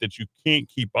rate that you can't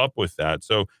keep up with that.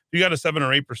 So you got a 7 or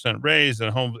 8% raise,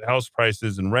 and house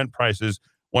prices and rent prices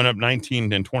went up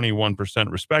 19 and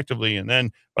 21% respectively. And then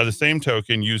by the same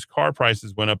token, used car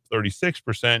prices went up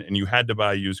 36%, and you had to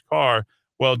buy a used car.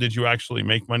 Well, did you actually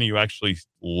make money? You actually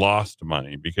lost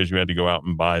money because you had to go out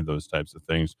and buy those types of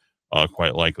things,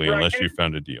 quite likely, unless you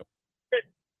found a deal.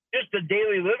 Just the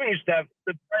daily living stuff,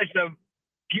 the price of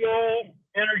fuel,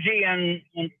 energy, and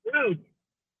food.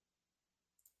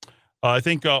 I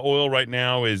think oil right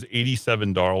now is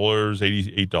 $87,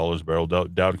 $88 a barrel.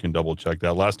 Dowd can double check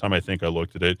that. Last time I think I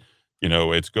looked at it,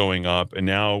 it's going up. And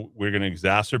now we're going to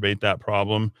exacerbate that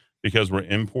problem because we're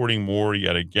importing more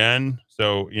yet again.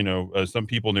 So, some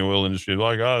people in the oil industry are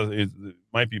like, oh, it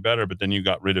might be better. But then you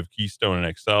got rid of Keystone and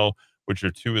Excel, which are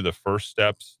two of the first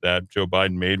steps that Joe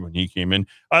Biden made when he came in.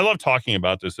 I love talking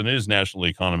about this, and it is National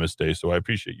Economist Day, so I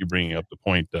appreciate you bringing up the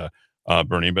point,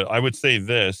 Bernie. But I would say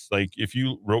this, like if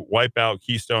you wipe out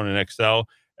Keystone and Excel,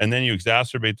 and then you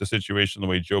exacerbate the situation the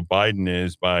way Joe Biden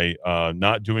is by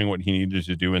not doing what he needed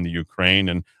to do in the Ukraine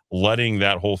and letting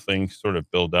that whole thing sort of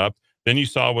build up. Then you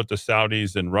saw what the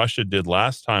Saudis and Russia did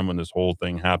last time when this whole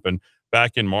thing happened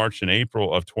back in March and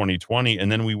April of 2020.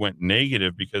 And then we went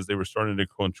negative because they were starting to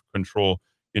control,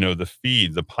 the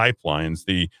feed, the pipelines,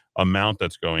 the amount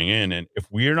that's going in. And if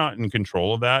we're not in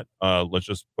control of that, let's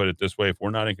just put it this way, if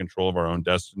we're not in control of our own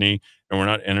destiny and we're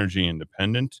not energy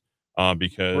independent,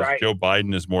 because Joe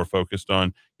Biden is more focused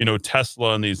on,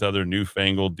 Tesla and these other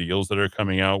newfangled deals that are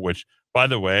coming out, which, by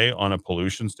the way, on a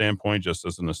pollution standpoint, just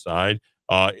as an aside,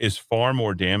 is far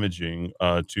more damaging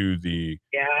to the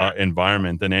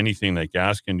environment than anything that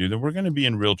gas can do, then we're going to be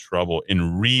in real trouble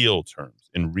in real terms.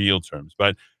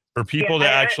 But for people to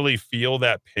actually feel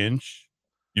that pinch,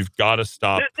 you've got to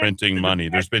stop printing money.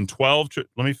 There's been let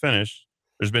me finish.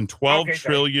 There's been $12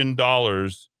 trillion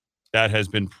that has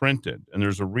been printed. And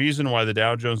there's a reason why the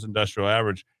Dow Jones Industrial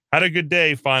Average had a good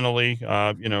day finally.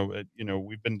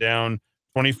 We've been down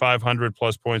 2,500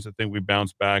 plus points. I think we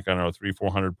bounced back,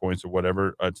 300-400 points or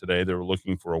whatever today. They were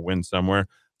looking for a win somewhere.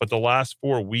 But the last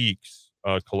 4 weeks,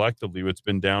 collectively, it's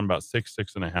been down about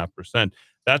 6.5%.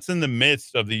 That's in the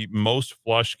midst of the most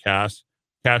flush cash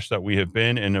that we have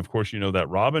been. And of course, that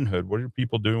Robinhood, what are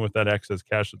people doing with that excess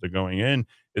cash that they're going in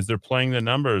is they're playing the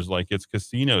numbers like it's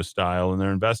casino style and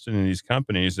they're investing in these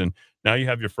companies. And now you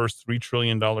have your first $3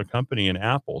 trillion company in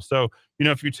Apple. So,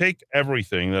 if you take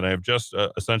everything that I have just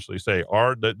essentially say,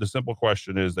 the simple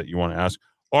question is that you want to ask,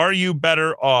 are you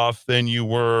better off than you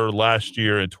were last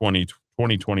year in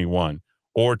 2021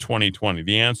 or 2020?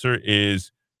 The answer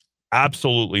is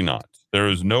absolutely not. There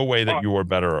is no way that you are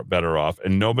better off,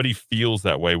 and nobody feels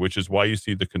that way, which is why you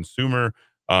see the consumer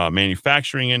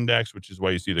manufacturing index, which is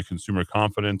why you see the consumer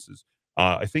confidence.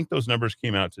 I think those numbers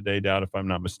came out today, Dowd, if I'm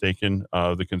not mistaken.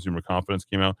 The consumer confidence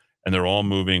came out, and they're all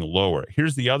moving lower.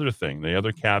 Here's the other thing, the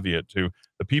other caveat to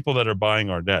the people that are buying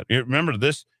our debt. Remember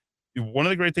this, one of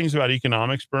the great things about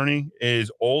economics, Bernie, is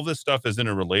all this stuff is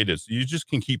interrelated. So you just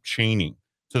can keep chaining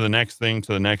to the next thing,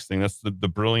 to the next thing. That's the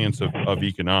brilliance of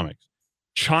economics.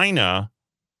 China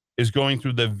is going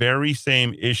through the very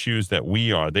same issues that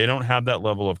we are. They don't have that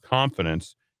level of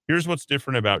confidence. Here's what's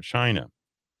different about China.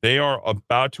 They are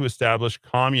about to establish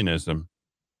communism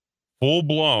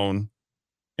full-blown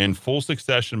in full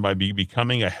succession by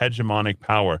becoming a hegemonic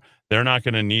power. They're not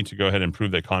going to need to go ahead and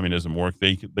prove that communism works.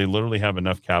 They literally have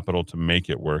enough capital to make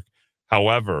it work.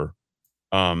 However,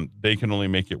 they can only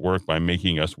make it work by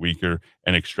making us weaker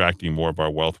and extracting more of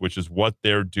our wealth, which is what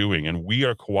they're doing. And we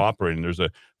are cooperating. There's a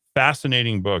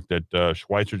fascinating book that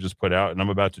Schweitzer just put out, and I'm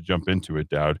about to jump into it,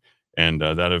 Dowd. And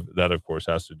that, of course,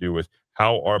 has to do with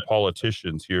how our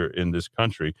politicians here in this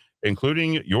country,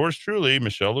 including yours truly,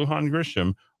 Michelle Lujan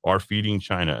Grisham, are feeding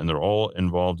China. And they're all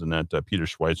involved in that Peter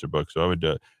Schweitzer book. So I would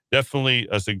definitely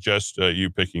suggest you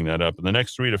picking that up. In the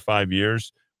next 3 to 5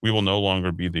 years, we will no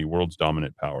longer be the world's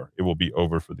dominant power. It will be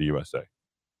over for the USA.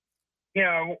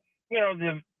 The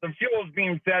fuel is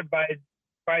being fed by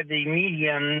the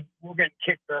media, and we'll get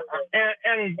kicked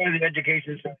and by the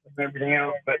education system and everything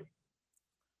else. But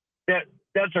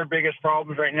that's our biggest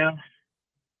problems right now.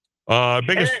 Our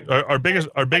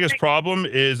biggest problem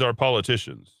is our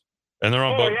politicians. And they're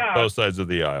on both sides of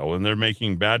the aisle, and they're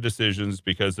making bad decisions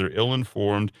because they're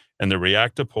ill-informed, and they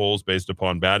react to polls based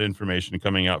upon bad information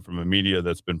coming out from a media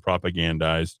that's been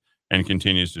propagandized and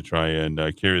continues to try and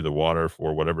carry the water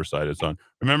for whatever side it's on.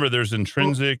 Remember, there's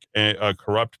intrinsic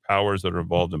corrupt powers that are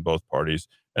involved in both parties,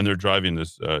 and they're driving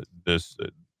this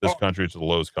country to the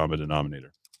lowest common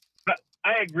denominator.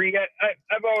 I agree.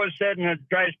 I've always said, and it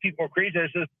drives people crazy, I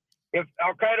says, if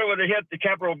Al Qaeda would have hit the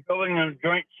Capitol building in a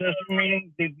joint session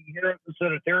meeting, they'd be here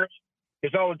instead of terrorists,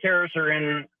 because all the terrorists are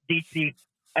in D.C.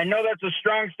 I know that's a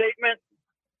strong statement,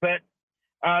 but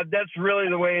that's really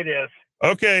the way it is.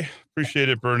 Okay. Appreciate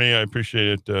it, Bernie. I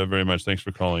appreciate it very much. Thanks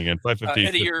for calling in.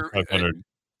 550-500.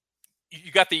 You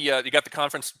got the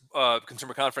conference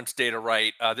consumer conference data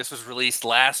right. This was released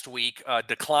last week.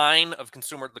 Decline of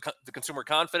the consumer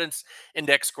confidence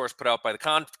index, of course, put out by the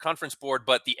conference board,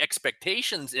 but the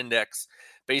expectations index,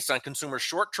 based on consumer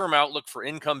short-term outlook for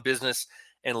income, business,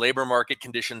 and labor market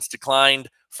conditions declined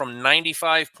from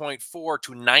 95.4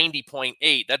 to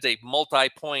 90.8. That's a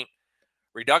multi-point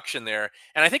reduction there.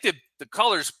 And I think that the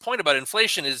caller's point about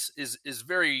inflation is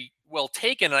very well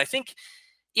taken. And I think,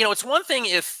 it's one thing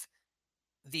if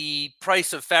the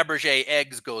price of Fabergé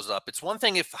eggs goes up. It's one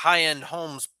thing if high-end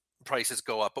homes prices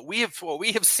go up. But what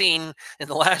we have seen in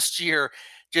the last year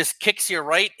just kicks you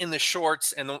right in the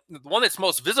shorts. And the one that's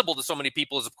most visible to so many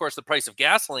people is, of course, the price of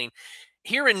gasoline.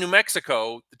 Here in New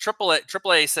Mexico, the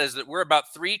AAA says that we're about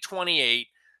 $3.28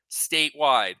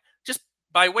 statewide. Just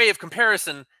by way of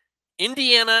comparison,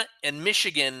 Indiana and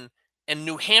Michigan and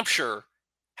New Hampshire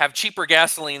have cheaper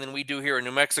gasoline than we do here in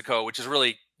New Mexico, which is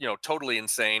really, totally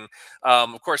insane.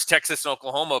 Of course, Texas and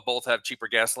Oklahoma both have cheaper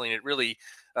gasoline. It really,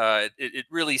 it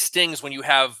really stings when you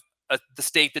have the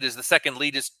state that is the second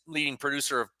leading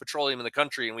producer of petroleum in the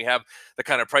country, and we have the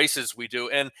kind of prices we do.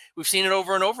 And we've seen it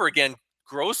over and over again.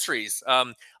 Groceries,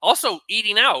 also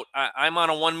eating out. I'm on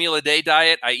a 1 meal a day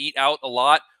diet. I eat out a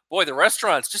lot. Boy, the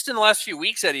restaurants just in the last few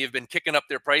weeks, Eddie, have been kicking up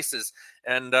their prices.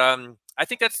 And I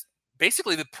think that's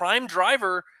basically the prime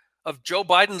driver of Joe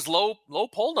Biden's low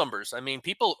poll numbers. I mean,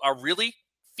 people are really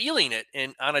feeling it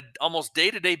on an almost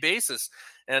day-to-day basis.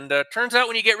 And turns out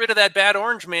when you get rid of that bad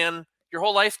orange man, your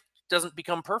whole life doesn't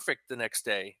become perfect the next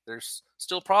day. There's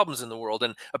still problems in the world.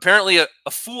 And apparently the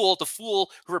fool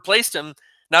who replaced him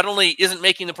not only isn't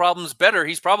making the problems better,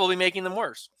 he's probably making them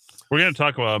worse. We're going to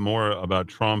talk more about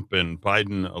Trump and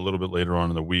Biden a little bit later on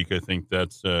in the week. I think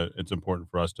that's it's important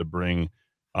for us to bring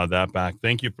that back.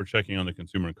 Thank you for checking on the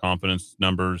consumer confidence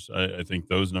numbers. I think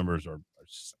those numbers are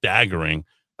staggering.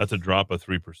 That's a drop of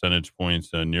 3 percentage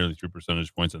points, nearly 3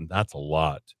 percentage points, and that's a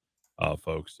lot,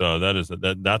 folks.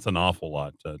 That's an awful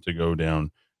lot to go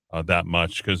down that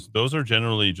much, because those are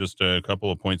generally just a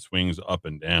couple of point swings up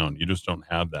and down. You just don't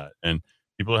have that, and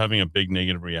people are having a big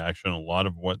negative reaction. A lot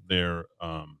of what they're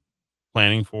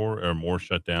planning for are more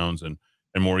shutdowns and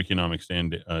more economic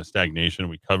stagnation.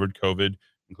 We covered COVID,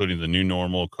 including the new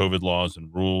normal, COVID laws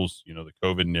and rules, the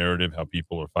COVID narrative, how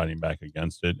people are fighting back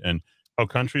against it, and how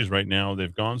countries right now,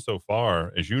 they've gone so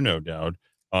far, as you know, Dowd,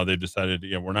 they've decided,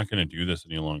 we're not going to do this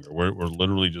any longer. We're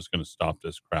literally just going to stop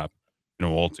this crap,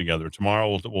 altogether.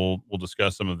 Tomorrow, we'll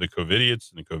discuss some of the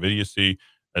COVIDiots and the COVIDiocy,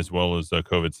 as well as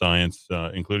COVID science,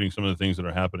 including some of the things that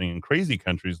are happening in crazy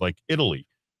countries like Italy,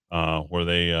 where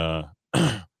they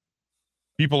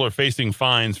people are facing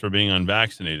fines for being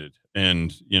unvaccinated.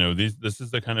 And, this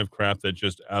is the kind of crap that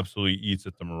just absolutely eats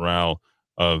at the morale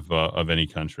of any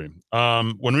country.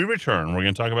 When we return, we're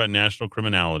going to talk about national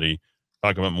criminality,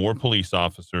 talk about more police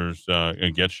officers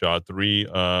get shot, 3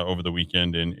 over the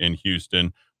weekend in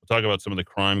Houston. We'll talk about some of the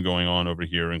crime going on over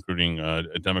here, including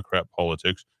Democrat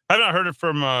politics. I have not heard it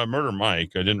from Murder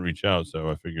Mike. I didn't reach out, so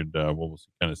I figured we'll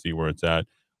kind of see where it's at.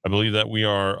 I believe that we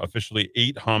are officially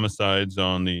 8 homicides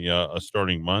on the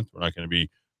starting month. We're not going to be,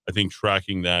 I think,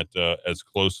 tracking that as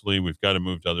closely. We've got to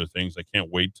move to other things. I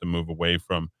can't wait to move away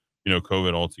from,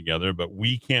 COVID altogether, but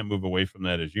we can't move away from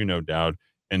that, as you know, Dowd,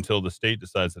 until the state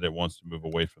decides that it wants to move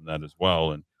away from that as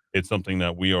well. And it's something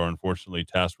that we are unfortunately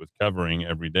tasked with covering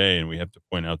every day, and we have to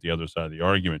point out the other side of the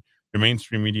argument. Your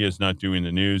mainstream media is not doing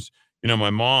the news. My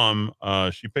mom,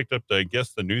 she picked up,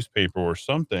 the newspaper or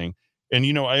something.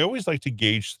 And, I always like to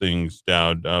gauge things,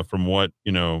 Dowd, from what,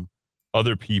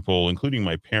 other people, including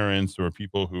my parents or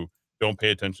people who don't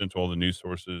pay attention to all the news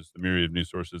sources, the myriad of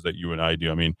news sources that you and I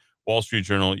do. I mean, Wall Street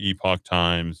Journal, Epoch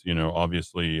Times,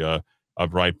 obviously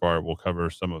Breitbart will cover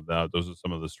some of that. Those are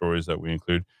some of the stories that we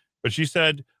include. But she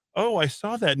said, oh, I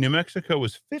saw that New Mexico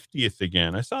was 50th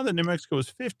again. I saw that New Mexico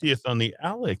was 50th on the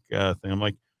ALEC thing. I'm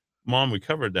like, Mom, we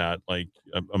covered that like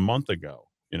a month ago,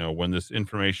 when this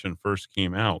information first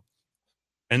came out.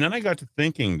 And then I got to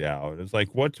thinking, Dowd, it's like,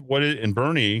 and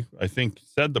Bernie, I think,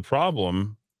 said the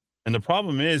problem. And the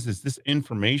problem is this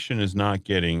information is not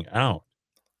getting out.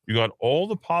 You got all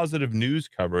the positive news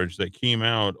coverage that came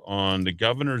out on the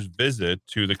governor's visit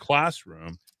to the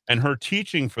classroom and her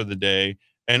teaching for the day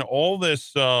and all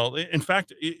this. In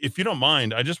fact, if you don't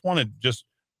mind, I just want to just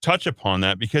touch upon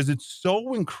that because it's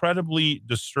so incredibly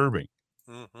disturbing.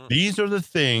 Mm-hmm. These are the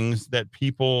things that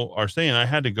people are saying. I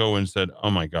had to go and said, oh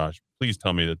my gosh, please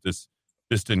tell me that this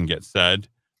didn't get said.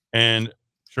 And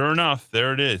sure enough,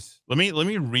 there it is. Let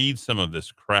me read some of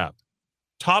this crap.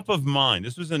 Top of mind.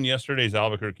 This was in yesterday's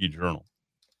Albuquerque Journal.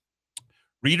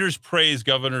 Readers praise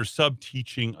governor's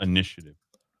sub-teaching initiative.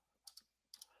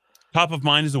 Top of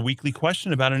mind is a weekly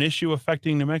question about an issue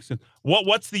affecting New Mexicans.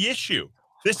 What's the issue?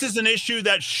 This is an issue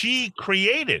that she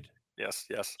created. Yes.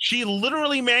 She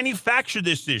literally manufactured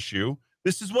this issue.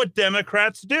 This is what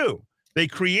Democrats do. They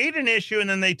create an issue and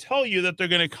then they tell you that they're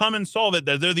going to come and solve it,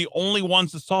 that they're the only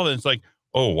ones to solve it. It's like,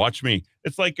 Oh, watch me.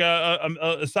 It's like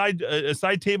a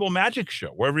side table magic show,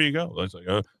 wherever you go. It's like,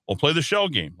 we'll play the shell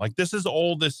game. Like, this is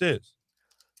all this is.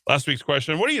 Last week's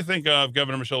question, what do you think of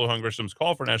Governor Michelle Lujan Grisham's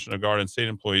call for National Guard and state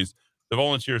employees to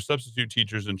volunteer substitute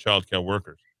teachers and child care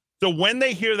workers? So when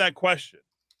they hear that question,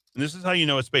 and this is how you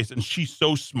know it's based, and she's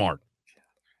so smart.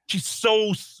 She's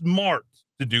so smart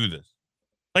to do this.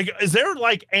 Like, is there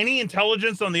like any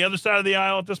intelligence on the other side of the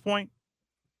aisle at this point?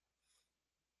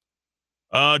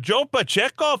 Joe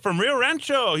Pacheco from Rio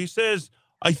Rancho, he says,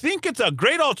 I think it's a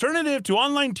great alternative to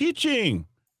online teaching.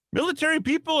 Military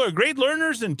people are great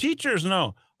learners and teachers.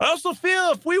 No, I also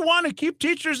feel if we want to keep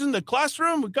teachers in the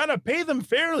classroom, we got to pay them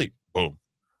fairly. Boom.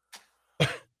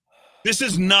 This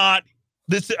is not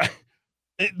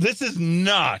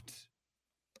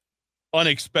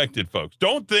unexpected, folks.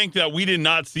 Don't think that we did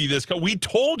not see this. We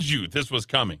told you this was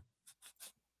coming.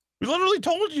 We literally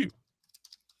told you.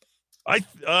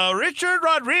 Richard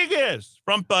Rodriguez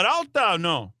from Peralta,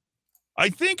 no. I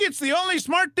think it's the only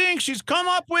smart thing she's come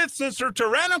up with since her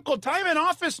tyrannical time in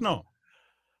office, no.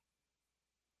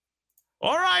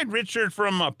 All right, Richard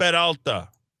from Peralta.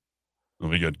 Then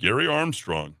we got Gary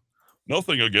Armstrong.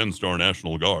 Nothing against our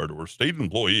National Guard or state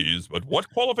employees, but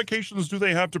what qualifications do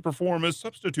they have to perform as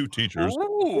substitute teachers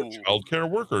or child care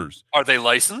workers? Are they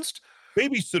licensed?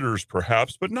 Babysitters,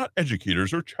 perhaps, but not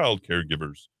educators or child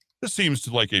caregivers. This seems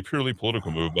to like a purely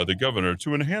political move by the governor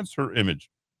to enhance her image.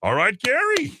 All right,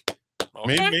 Gary.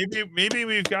 Okay. Maybe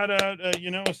we've got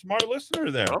a smart listener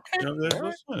there. Okay.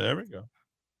 There we go.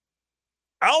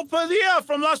 Al Padilla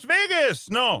from Las Vegas.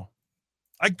 No.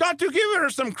 I got to give her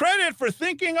some credit for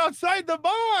thinking outside the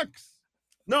box.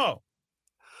 No.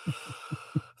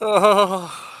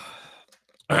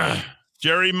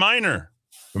 Jerry Miner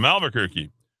from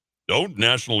Albuquerque. Don't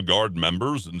National Guard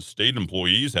members and state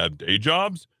employees have day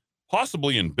jobs,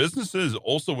 possibly in businesses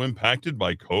also impacted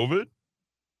by COVID?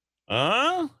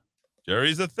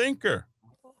 Jerry's a thinker.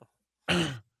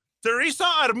 Teresa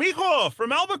Armijo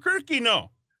from Albuquerque.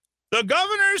 No. The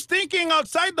governor's thinking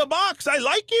outside the box. I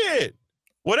like it.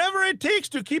 Whatever it takes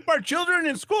to keep our children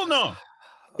in school. No.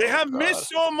 They have missed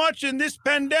so much in this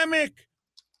pandemic.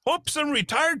 Hope some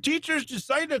retired teachers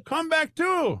decide to come back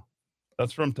too.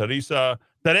 That's from Teresa.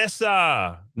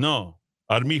 No.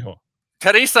 Armijo.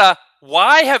 Teresa,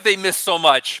 why have they missed so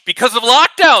much? Because of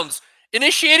lockdowns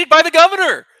initiated by the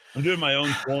governor. I'm doing my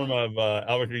own form of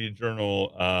Albuquerque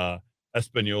Journal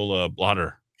Espanola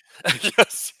blotter.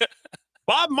 Yes.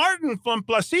 Bob Martin from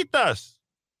Placitas.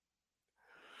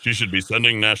 She should be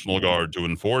sending National Guard to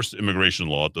enforce immigration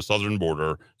law at the southern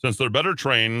border, since they're better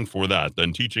trained for that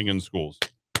than teaching in schools.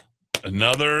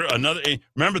 Another.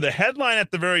 Remember the headline at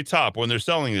the very top when they're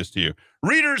selling this to you.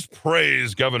 Readers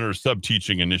praise governor's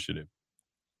sub-teaching initiative.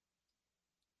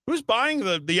 Who's buying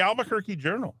the Albuquerque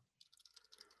Journal?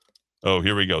 Oh,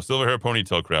 here we go. Silver hair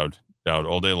ponytail crowd out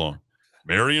all day long.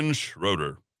 Marion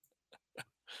Schroeder.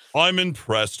 I'm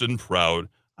impressed and proud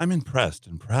of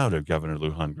Governor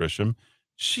Lujan Grisham.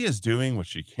 She is doing what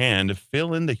she can to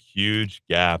fill in the huge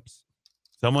gaps.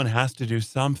 Someone has to do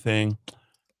something. If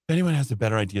anyone has a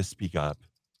better idea, speak up.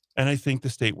 And I think the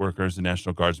state workers and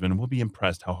National Guardsmen will be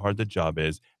impressed how hard the job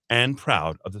is and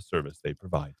proud of the service they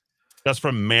provide. That's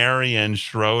from Marion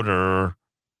Schroeder.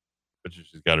 But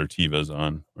she's got her Tevas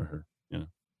on, or her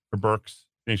Birks.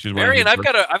 I think she's Marion, I've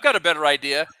got a better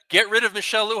idea. Get rid of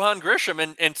Michelle Lujan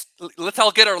Grisham and let's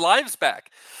all get our lives back.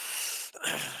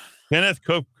 Kenneth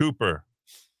Cooper,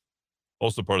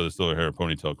 also part of the silver hair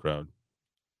ponytail crowd.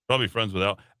 Probably friends with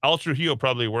Al Trujillo.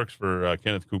 Probably works for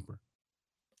Kenneth Cooper.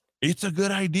 It's a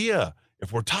good idea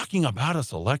if we're talking about a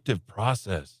selective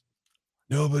process.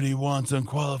 Nobody wants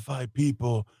unqualified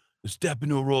people to step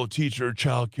into a role of teacher or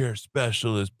child care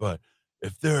specialist, but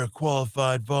if there are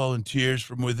qualified volunteers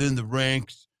from within the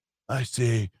ranks, I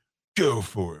say, go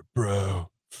for it, bro.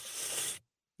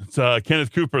 It's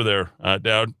Kenneth Cooper there,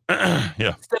 Dowd.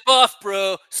 Yeah. Step off,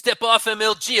 bro. Step off,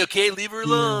 MLG, okay? Leave her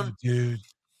alone. Yeah, dude.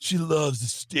 She loves the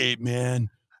state, man.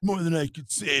 More than I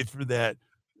could say for that.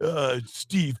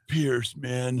 Steve Pierce,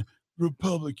 man.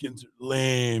 Republicans are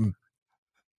lame.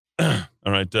 All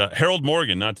right. Harold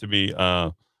Morgan, not to be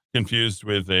confused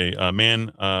with a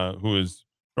man who is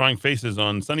drawing faces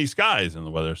on sunny skies in the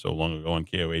weather so long ago on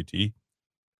KOAT.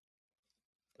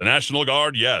 The National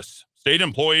Guard, yes. State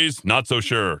employees, not so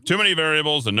sure. Too many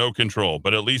variables and no control,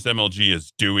 but at least MLG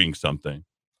is doing something.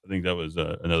 I think that was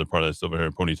another part of the silver hair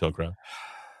ponytail crowd.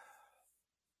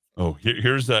 Oh,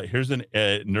 here's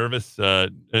a nervous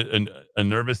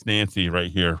Nancy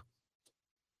right here.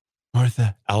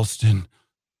 Martha Alston,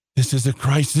 this is a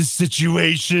crisis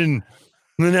situation.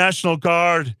 The National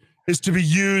Guard is to be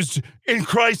used in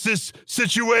crisis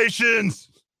situations.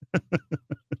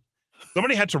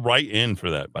 Somebody had to write in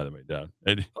for that, by the way, Dad.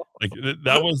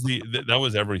 That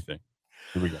was everything.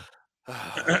 Here we go.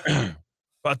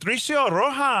 Patricio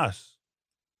Rojas.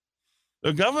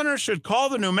 The governor should call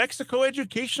the New Mexico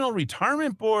Educational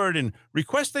Retirement Board and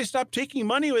request they stop taking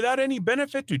money without any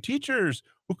benefit to teachers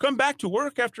who come back to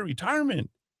work after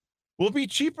retirement. Will be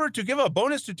cheaper to give a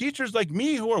bonus to teachers like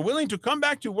me who are willing to come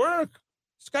back to work.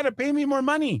 It's got to pay me more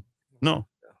money. No.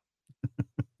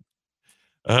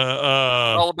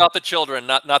 All about the children,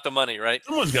 not the money, right?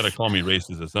 Someone's got to call me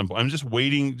racist at some point. I'm just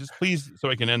waiting, just please, so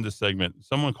I can end this segment.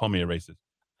 Someone call me a racist.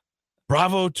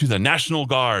 Bravo to the National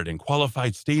Guard and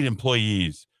qualified state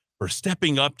employees for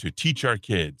stepping up to teach our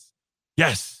kids.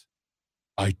 Yes,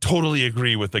 I totally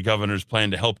agree with the governor's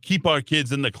plan to help keep our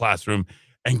kids in the classroom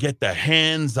and get the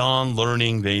hands-on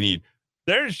learning they need.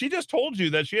 She just told you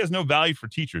that she has no value for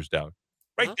teachers, Dowd.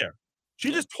 Right there.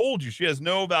 She just told you she has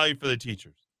no value for the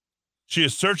teachers. She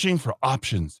is searching for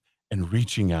options and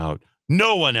reaching out.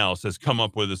 No one else has come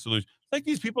up with a solution. Like,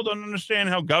 these people don't understand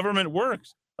how government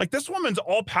works. Like, this woman's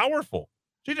all powerful.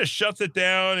 She just shuts it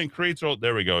down and creates her.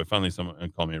 There we go. Finally,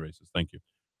 someone called me a racist. Thank you.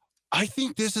 I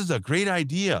think this is a great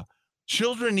idea.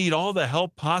 Children need all the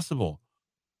help possible,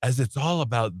 as it's all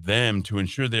about them to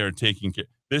ensure they are taking care.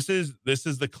 This is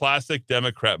the classic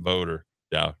Democrat voter,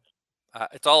 Dowd.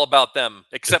 It's all about them,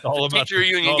 except the teacher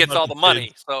union gets all the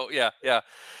money. So, yeah.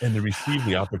 And to receive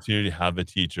the opportunity to have a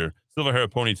teacher. Silver hair,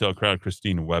 ponytail crowd,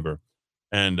 Christine Weber.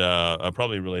 And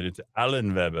probably related to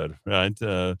Alan Weber, right?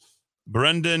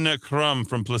 Brendan Crum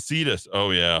from Placitas.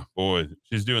 Oh, yeah. Boy,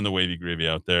 she's doing the wavy gravy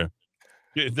out there.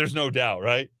 There's no doubt,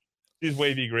 right? She's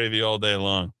wavy gravy all day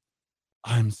long.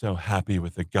 I'm so happy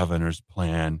with the governor's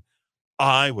plan.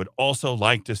 I would also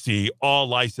like to see all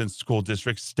licensed school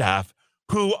district staff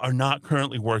who are not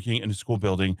currently working in a school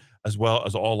building, as well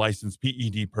as all licensed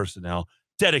PED personnel,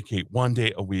 dedicate 1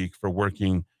 day a week for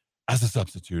working as a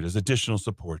substitute, as additional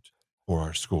support for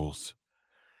our schools.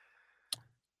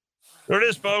 There it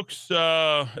is, folks.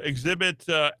 Exhibit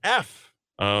F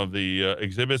of the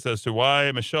exhibits as to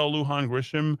why Michelle Lujan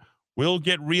Grisham will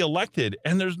get reelected,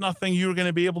 and there's nothing you're going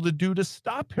to be able to do to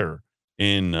stop her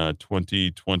in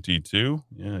 2022.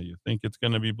 Yeah, you think it's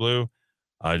going to be blue?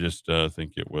 I just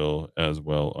think it will as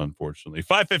well, unfortunately.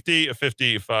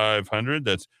 550-5500.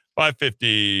 That's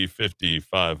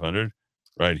 550-5500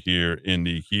 right here in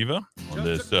the Kiva on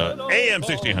this AM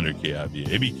 1600 KIV,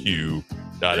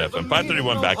 ABQ.FM.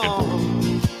 531 back and forth.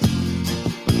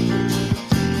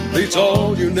 They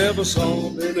told you never saw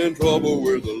been in trouble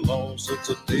with the law since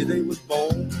the day they was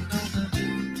born.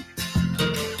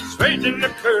 Straight in the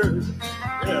curve,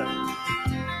 yeah,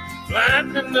 flat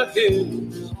in the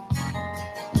hills.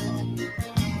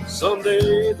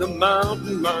 Someday the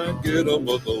mountain might get them,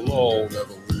 but the law never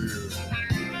will.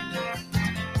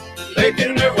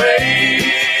 Making their way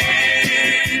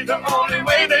the only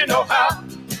way they know how.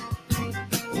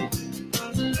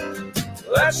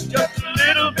 That's just a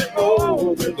little bit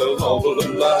more than the law will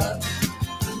allow.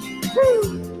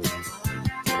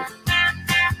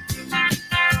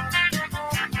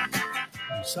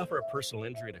 When you suffer a personal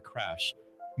injury in a crash,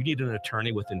 you need an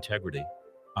attorney with integrity.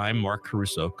 I'm Mark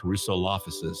Caruso, Caruso Law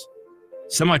Offices.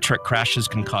 Semi-truck crashes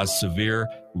can cause severe,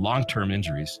 long-term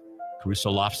injuries.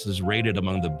 Caruso Law Offices is rated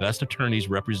among the best attorneys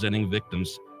representing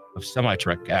victims of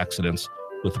semi-truck accidents,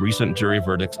 with recent jury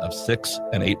verdicts of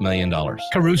 $6 and $8 million.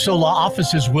 Caruso Law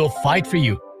Offices will fight for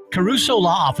you. Caruso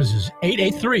Law Offices,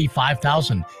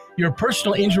 883-5000. Your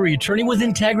personal injury attorney with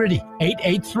integrity,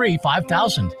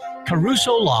 883-5000.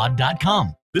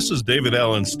 CarusoLaw.com. This is David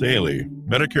Allen Staley,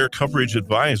 Medicare Coverage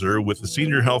Advisor with the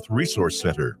Senior Health Resource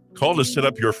Center. Call to set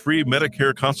up your free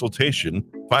Medicare consultation,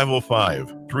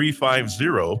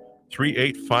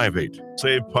 505-350-3858.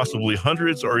 Save possibly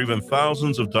hundreds or even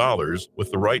thousands of dollars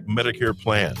with the right Medicare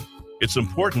plan. It's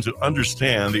important to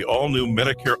understand the all-new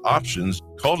Medicare options.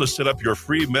 Call to set up your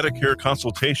free Medicare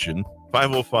consultation,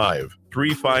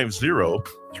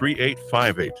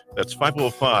 505-350-3858. That's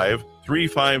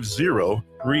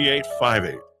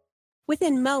 505-350-3858.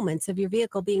 Within moments of your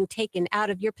vehicle being taken out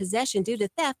of your possession due to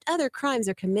theft, other crimes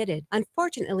are committed.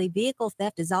 Unfortunately, vehicle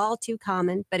theft is all too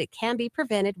common, but it can be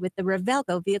prevented with the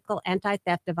Revelco Vehicle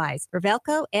Anti-Theft Device.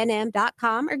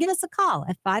 RevelcoNM.com or give us a call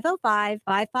at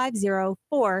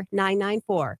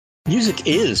 505-550-4994. Music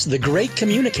is the great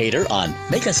communicator on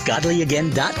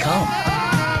MakeUsGodlyAgain.com.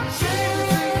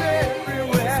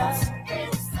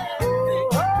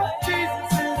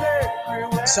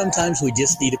 Sometimes we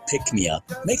just need a pick-me-up.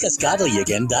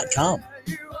 MakeUsGodlyAgain.com.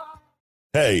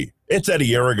 Hey, it's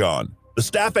Eddie Aragon. The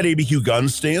staff at ABQ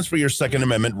Guns stands for your Second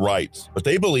Amendment rights, but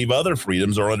they believe other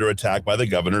freedoms are under attack by the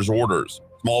governor's orders.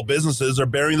 Small businesses are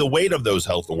bearing the weight of those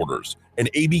health orders,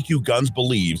 and ABQ Guns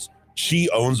believes she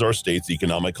owns our state's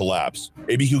economic collapse.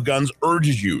 ABQ Guns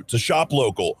urges you to shop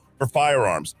local for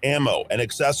firearms, ammo, and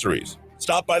accessories.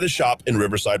 Stop by the shop in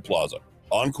Riverside Plaza,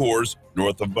 on Coors,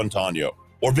 north of Montano,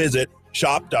 or visit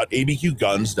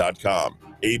shop.abqguns.com.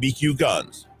 ABQ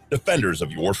Guns, defenders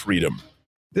of your freedom.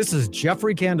 This is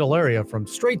Jeffrey Candelaria from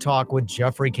Straight Talk with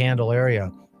Jeffrey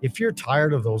Candelaria. If you're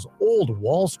tired of those old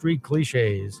Wall Street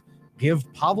cliches, give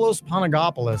Pavlos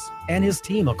Panagopoulos and his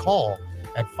team a call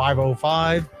at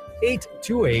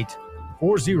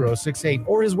 505-828-4068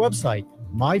 or his website,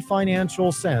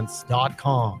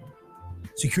 myfinancialsense.com.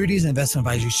 Securities and investment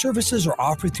advisory services are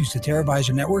offered through Cetera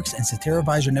Advisor Networks, and Cetera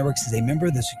Advisor Networks is a member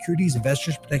of the Securities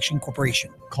Investors Protection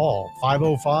Corporation. Call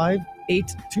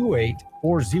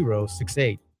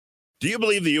 505-828-4068. Do you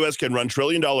believe the U.S. can run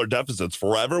trillion-dollar deficits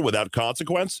forever without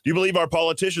consequence? Do you believe our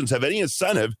politicians have any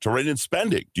incentive to rein in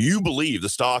spending? Do you believe the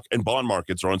stock and bond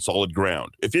markets are on solid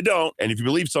ground? If you don't, and if you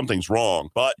believe something's wrong,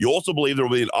 but you also believe there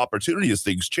will be an opportunity as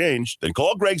things change, then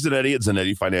call Greg Zanetti at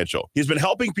Zanetti Financial. He's been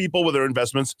helping people with their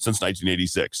investments since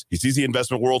 1986. He sees the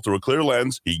investment world through a clear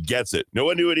lens. He gets it. No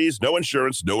annuities, no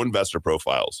insurance, no investor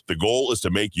profiles. The goal is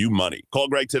to make you money. Call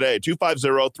Greg today at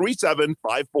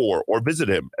 250-3754 or visit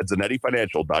him at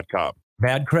ZanettiFinancial.com.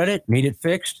 Bad credit? Need it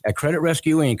fixed? At Credit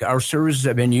Rescue Inc., our services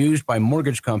have been used by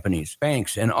mortgage companies,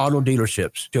 banks, and auto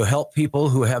dealerships to help people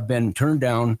who have been turned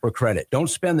down for credit.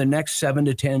 Don't spend the next 7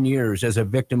 to 10 years as a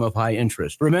victim of high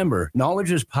interest. Remember,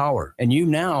 knowledge is power, and you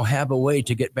now have a way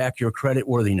to get back your credit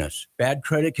worthiness. Bad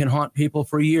credit can haunt people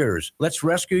for years. Let's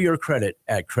rescue your credit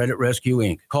at Credit Rescue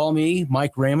Inc. Call me,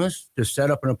 Mike Ramos, to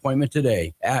set up an appointment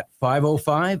today at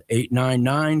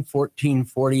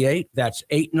 505-899-1448. That's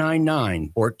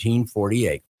 899-1448.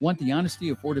 Want the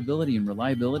honesty, affordability, and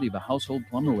reliability of a household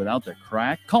plumber without the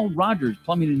crack? Call Rogers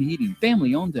Plumbing and Heating,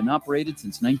 family owned and operated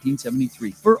since 1973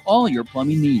 for all your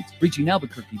plumbing needs. Reaching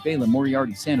Albuquerque, Bala,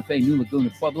 Moriarty, Santa Fe, New Laguna,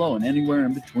 Pueblo, and anywhere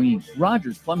in between.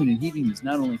 Rogers Plumbing and Heating is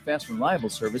not only fast and reliable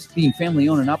service, being family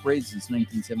owned and operated since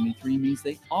 1973 means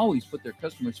they always put their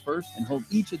customers first and hold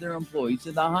each of their employees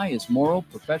to the highest moral,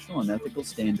 professional, and ethical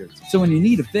standards. So when you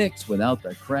need a fix without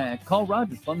the crack, call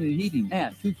Rogers Plumbing and Heating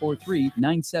at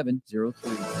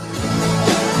 243-9703.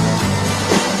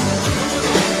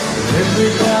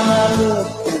 Every time I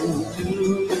look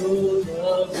into your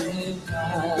loving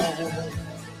eyes,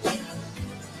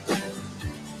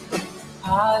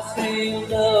 I see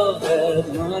love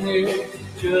that money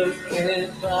just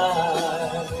can't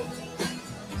buy.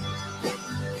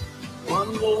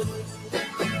 One look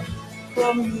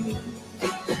from you,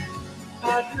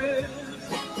 I drift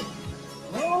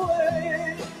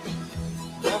away.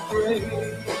 I pray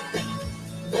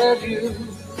that you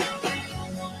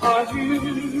are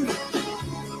here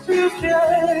to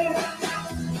stay.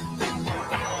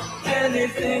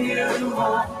 Anything you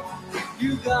want,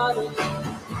 you got it.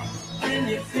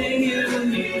 Anything you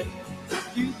need,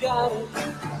 you got it.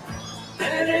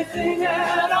 Anything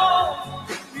at all,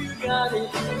 you got it.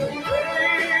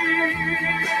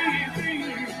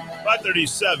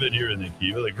 5:37 here in the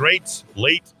Kiva. The great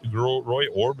late Roy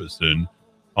Orbison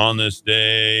on this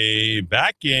day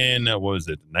back in, what was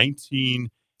it,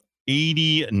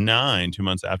 1989, 2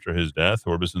 months after his death.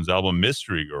 Orbison's album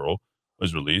Mystery Girl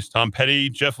was released. Tom Petty,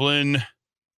 Jeff Lynne,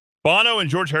 Bono, and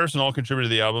George Harrison all contributed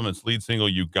to the album. Its lead single,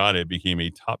 You Got It, became a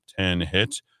top 10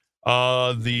 hit.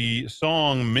 The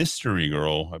song Mystery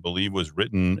Girl, I believe, was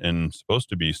written and supposed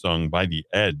to be sung by The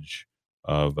Edge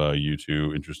of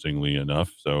U2, interestingly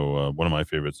enough. So one of my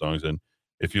favorite songs. And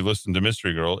if you listen to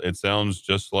Mystery Girl, it sounds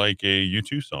just like a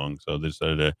U2 song. So they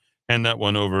decided to hand that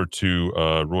one over to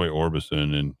Roy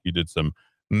Orbison, and he did some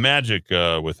magic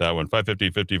with that one.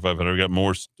 550-5500. We got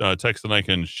more text than I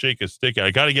can shake a stick at.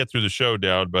 I got to get through the show,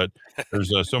 Dowd, but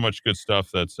there's so much good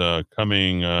stuff that's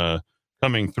coming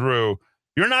through.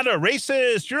 You're not a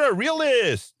racist. You're a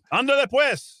realist. Andale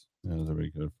pues. That was very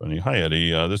good. Funny. Hi,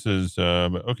 Eddie. This is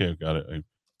okay. Got it.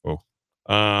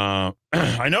 I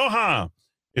know, huh?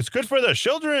 It's good for the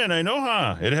children. I know,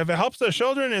 huh? If it helps the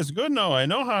children, it's good. No, I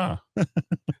know, huh?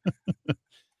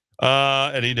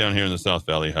 Eddie down here in the South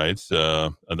Valley Heights.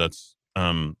 That's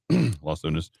Los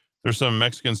Angeles. There's some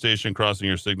Mexican station crossing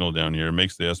your signal down here.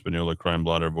 Makes the Espanola crime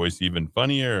blotter voice even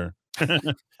funnier.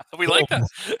 We like that.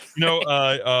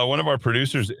 One of our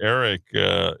producers, Eric,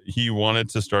 he wanted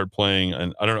to start playing,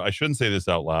 and I don't know, I shouldn't say this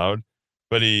out loud,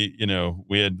 but we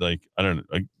had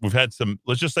we've had some,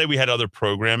 let's just say we had other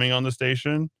programming on the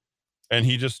station, and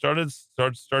he just starts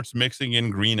mixing in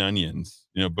green onions,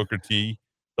 Booker T,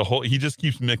 he just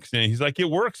keeps mixing. He's like, it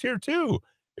works here too.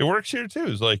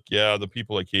 It's like, yeah, the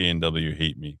people at KNW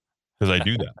hate me because I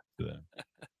do that to them.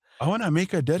 I want to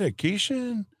make a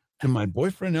dedication to my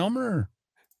boyfriend, Elmer.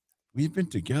 We've been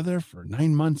together for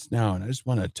 9 months now, and I just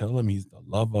want to tell him he's the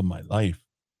love of my life.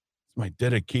 It's my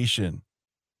dedication.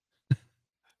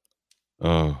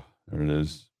 Oh, there it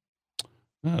is.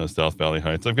 South Valley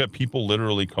Heights. I've got people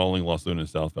literally calling Los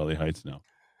Lunas South Valley Heights now.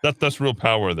 That's real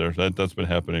power there. That's been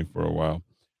happening for a while.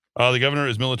 The governor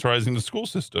is militarizing the school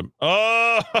system.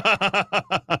 Oh,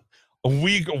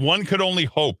 one could only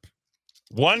hope.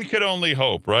 One could only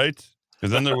hope, right?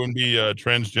 Because then there wouldn't be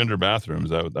transgender bathrooms.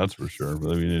 That's for sure.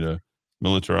 But we need to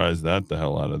militarize that the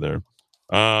hell out of there.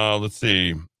 Let's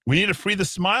see. We need a Free the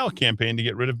Smile campaign to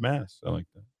get rid of masks. I like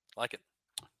that. Like it.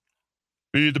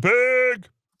 Feed the pig.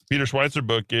 Peter Schweitzer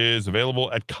book is available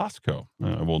at Costco.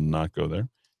 I will not go there.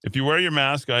 If you wear your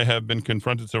mask, I have been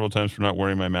confronted several times for not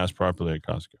wearing my mask properly at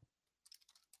Costco.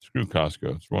 Screw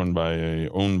Costco. It's owned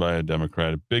by a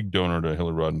Democrat, a big donor to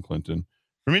Hillary Rodham Clinton.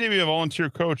 For me to be a volunteer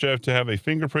coach, I have to have a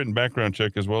fingerprint and background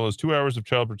check, as well as 2 hours of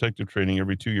child protective training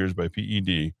every 2 years by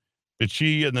PED. Did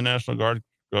she and the National Guard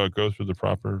go through the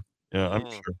proper? Yeah, I'm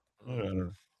sure. I don't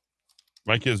know.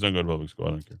 My kids don't go to public school.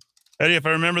 I don't care. Eddie, if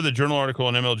I remember the journal article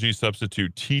on MLG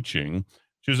substitute teaching,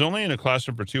 she was only in a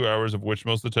classroom for 2 hours, of which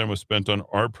most of the time was spent on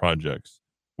art projects.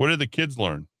 What did the kids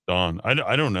learn, Don?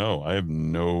 I don't know. I have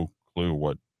no clue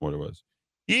what it was.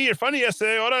 Your funny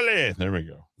essay. Orale. There we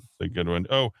go. That's a good one.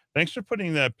 Oh, thanks for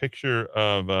putting that picture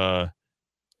of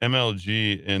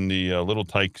MLG in the Little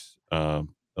Tykes. Little.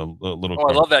 Oh,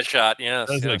 I love that shot. Yes.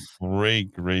 That's a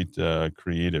great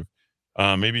creative.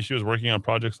 Maybe she was working on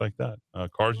projects like that.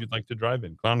 Cars you'd like to drive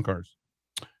in, clown cars.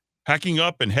 Packing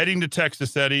up and heading to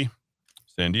Texas, Eddie.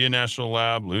 Sandia National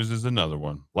Lab loses another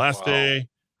one. Last day,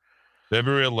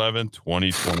 February 11th,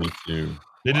 2022.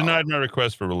 They denied my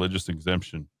request for religious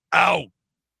exemption. Ow!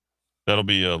 That'll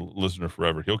be a listener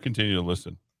forever. He'll continue to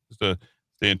listen. Just to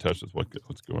stay in touch with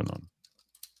what's going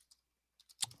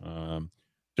on.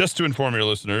 Just to inform your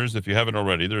listeners, if you haven't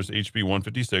already, there's HB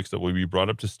 156 that will be brought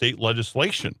up to state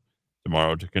legislation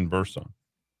tomorrow to converse on.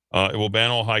 It will ban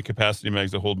all high-capacity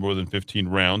mags that hold more than 15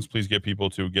 rounds. Please get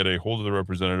people to get a hold of the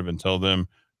representative and tell them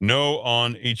no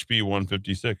on HB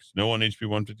 156. No on HB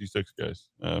 156, guys.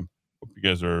 Hope you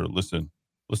guys are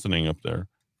listening up there.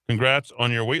 Congrats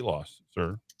on your weight loss,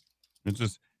 sir. It's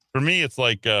just, for me, it's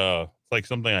like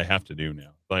something I have to do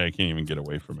now. It's like I can't even get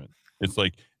away from it. It's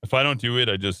like, if I don't do it,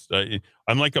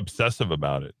 I'm like obsessive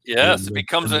about it. Yes, it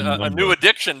becomes a new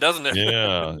addiction, doesn't it?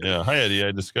 Yeah. Hi, Eddie.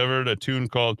 I discovered a tune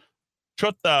called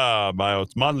Chota by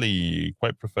Otsmanli,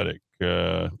 quite prophetic.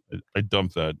 I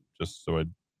dumped that just so I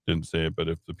didn't say it, but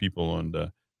if the people on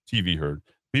the TV heard.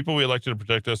 People we elected to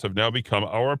protect us have now become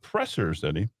our oppressors,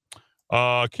 Eddie.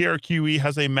 KRQE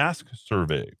has a mask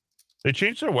survey. They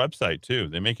changed their website, too.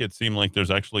 They make it seem like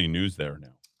there's actually news there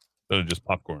now instead of just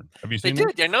popcorn. Have you seen They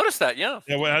did. I noticed that, yeah.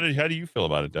 Yeah, well, how do you feel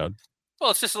about it, Dad?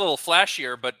 Well, it's just a little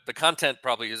flashier, but the content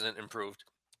probably isn't improved.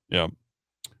 Yeah.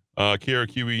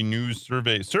 KRQE news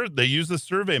survey. Sir, they use the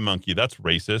Survey Monkey. That's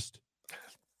racist.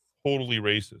 Totally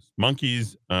racist.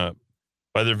 Monkeys, by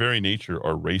their very nature,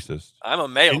 are racist. I'm a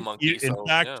male monkey. In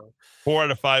fact, 4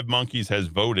 out of 5 monkeys has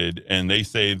voted, and they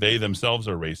say they themselves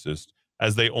are racist,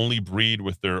 as they only breed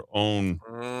with their own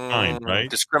kind, right?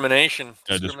 Discrimination.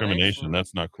 Discrimination.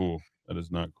 That's not cool. That is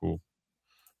not cool.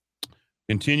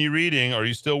 Continue reading. Are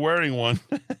you still wearing one?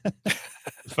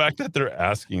 The fact that they're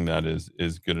asking that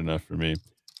is good enough for me.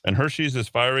 And Hershey's is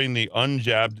firing the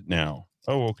unjabbed now.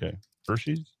 Oh, okay.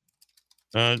 Hershey's?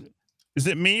 Is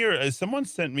it me, or has someone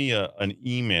sent me an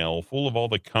email full of all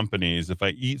the companies? If I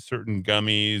eat certain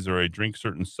gummies, or I drink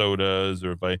certain sodas,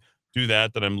 or if I do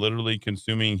that I'm literally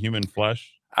consuming human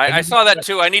flesh? I saw that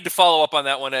too. I need to follow up on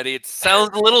that one, Eddie. It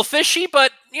sounds a little fishy,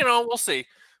 but we'll see.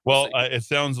 Well, it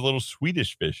sounds a little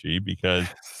Swedish fishy, because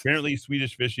apparently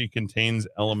Swedish fishy contains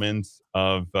elements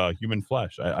of human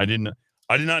flesh. I did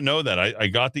not know that. I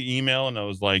got the email and I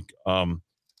was like,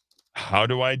 how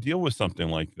do I deal with something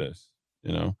like this?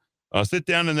 Sit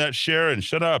down in that chair and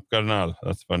shut up. Got an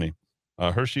That's funny.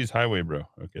 Hershey's Highway Bro.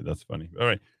 Okay, that's funny. All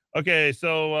right. Okay,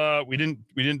 so we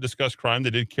didn't discuss crime. They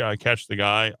did catch the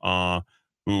guy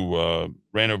who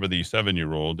ran over the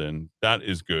 7-year-old, and that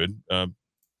is good.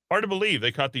 Hard to believe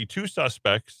they caught the 2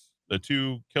 suspects, the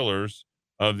 2 killers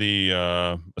of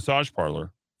the massage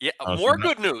parlor. Yeah, more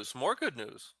good news. More good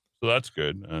news. So that's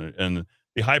good, and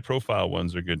the high-profile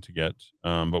ones are good to get,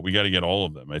 but we got to get all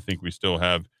of them. I think we still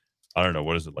have, I don't know,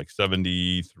 what is it, like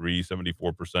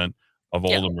 74% of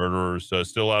all the murderers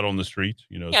still out on the street?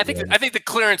 I think the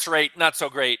clearance rate not so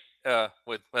great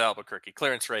with Albuquerque.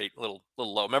 Clearance rate little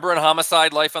low. Remember in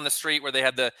Homicide: Life on the Street where they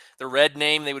had the red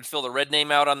name? They would fill the red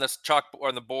name out on the chalk or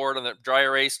on the board on the dry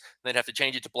erase, and they'd have to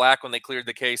change it to black when they cleared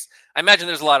the case. I imagine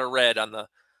there's a lot of red on the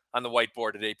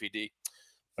whiteboard at APD.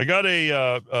 I got a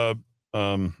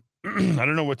I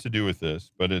don't know what to do with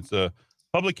this, but it's a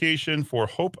publication for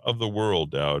Hope of the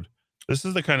World, Dowd. This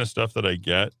is the kind of stuff that I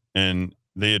get, and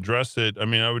they address it. I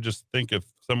mean, I would just think if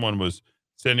someone was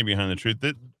standing behind the truth,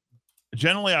 that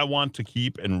generally I want to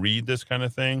keep and read this kind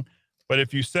of thing. But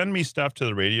if you send me stuff to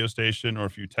the radio station, or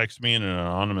if you text me in an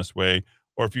anonymous way,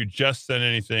 or if you just send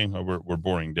anything, we're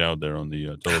boring Dowd there on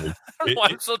the television.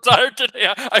 I'm so tired today.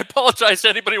 I apologize to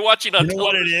anybody watching on you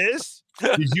know television. What it is?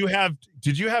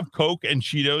 Did you have Coke and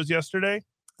Cheetos yesterday?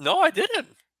 No, I didn't.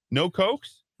 No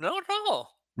Cokes? No, no.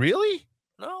 Really?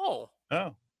 No.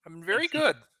 Oh. I'm very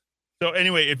good. So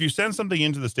anyway, if you send something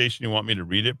into the station, you want me to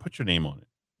read it, put your name on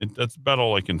it. That's about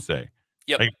all I can say.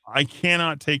 Yep. Like, I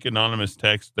cannot take anonymous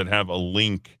texts that have a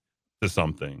link to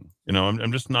something. You know,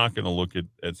 I'm just not going to look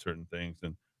at certain things,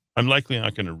 and I'm likely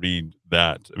not going to read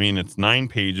that. I mean, it's 9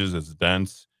 pages. It's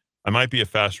dense. I might be a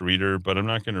fast reader, but I'm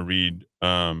not going to read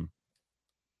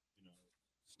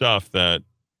stuff that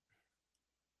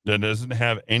doesn't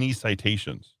have any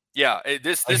citations. Yeah,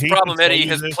 this problem, Eddie,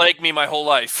 has plagued me my whole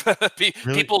life.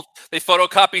 People, they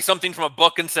photocopy something from a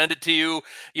book and send it to you.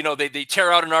 You know, they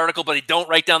tear out an article, but they don't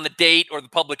write down the date or the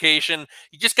publication.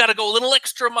 You just got to go a little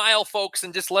extra mile, folks,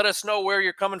 and just let us know where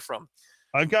you're coming from.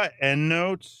 I've got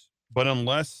endnotes, but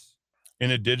unless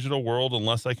in a digital world,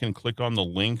 unless I can click on the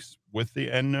links with the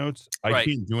endnotes, I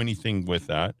can't do anything with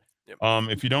that. Yep.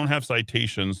 If you don't have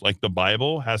citations, like the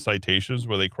Bible has citations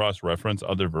where they cross-reference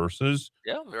other verses.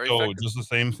 Yeah, very so effective. just the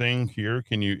same thing here.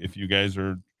 Can you, if you guys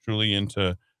are truly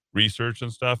into research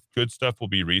and stuff, good stuff will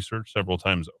be researched several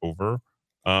times over.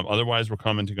 Otherwise, we're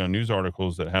commenting on news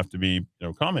articles that have to be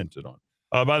commented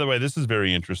on. By the way, this is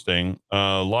very interesting.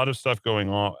 A lot of stuff going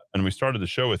on, and we started the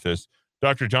show with this.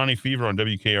 Dr. Johnny Fever on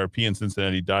WKRP in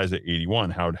Cincinnati dies at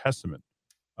 81. Howard Hesseman.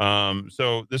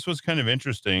 So this was kind of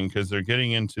interesting because they're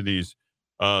getting into these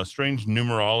strange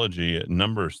numerology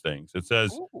numbers things. It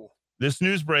says, this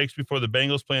news breaks before the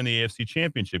Bengals play in the AFC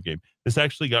Championship game. This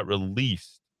actually got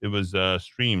released. It was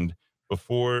streamed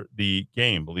before the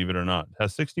game, believe it or not. It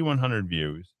has 6,100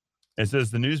 views. And it says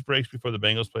the news breaks before the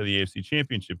Bengals play the AFC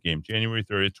Championship game, January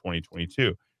 30th,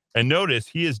 2022. And notice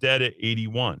he is dead at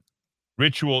 81.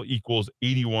 Ritual equals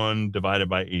 81 divided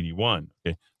by 81.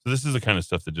 Okay, so this is the kind of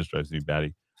stuff that just drives me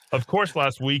batty. Of course,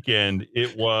 last weekend,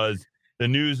 it was the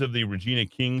news of the Regina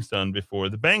King son before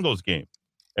the Bengals game.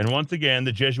 And once again,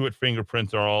 the Jesuit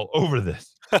fingerprints are all over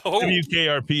this.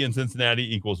 WKRP in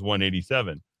Cincinnati equals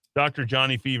 187. Dr.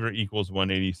 Johnny Fever equals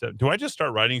 187. Do I just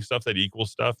start writing stuff that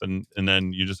equals stuff and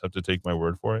then you just have to take my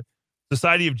word for it?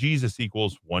 Society of Jesus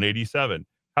equals 187.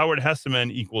 Howard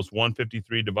Hesseman equals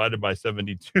 153 divided by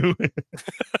 72.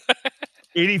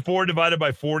 84 divided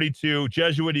by 42.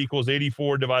 Jesuit equals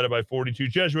 84 divided by 42.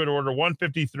 Jesuit order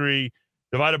 153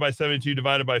 divided by 72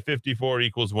 divided by 54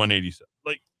 equals 187.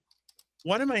 Like,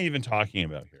 what am I even talking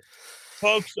about here?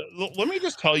 Folks, let me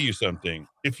just tell you something.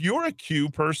 If you're a Q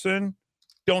person,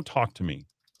 don't talk to me.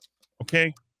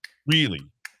 Okay? Really.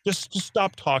 Just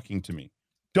stop talking to me.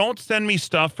 Don't send me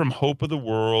stuff from Hope of the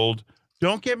World.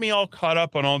 Don't get me all caught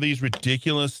up on all these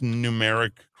ridiculous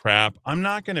numeric crap. I'm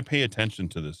not going to pay attention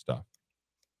to this stuff.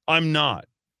 I'm not.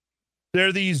 There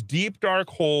are these deep, dark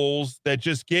holes that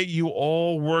just get you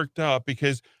all worked up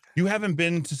because you haven't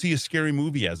been to see a scary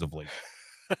movie as of late.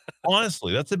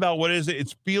 Honestly, that's about what it is.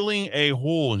 It's feeling a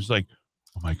hole. And it's like,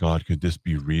 oh my God, could this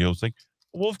be real? It's like,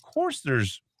 well, of course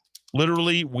there's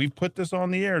literally, we've put this on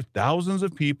the air. Thousands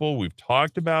of people. We've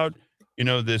talked about,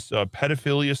 this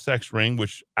pedophilia sex ring,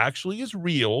 which actually is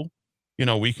real.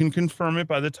 We can confirm it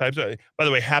by the types. By the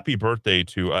way, happy birthday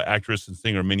to actress and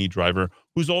singer Minnie Driver,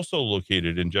 who's also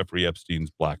located in Jeffrey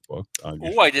Epstein's Black Book.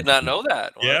 I did not know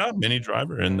that. Yeah, Minnie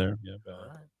Driver in there.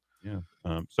 Yeah,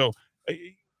 so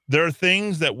there are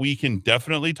things that we can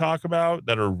definitely talk about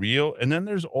that are real, and then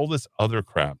there's all this other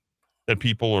crap that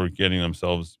people are getting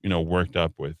themselves, worked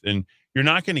up with, and you're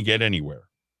not going to get anywhere.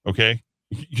 Okay,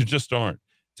 you just aren't.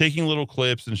 Taking little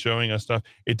clips and showing us stuff,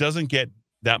 it doesn't get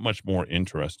that much more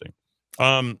interesting.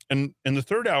 And in the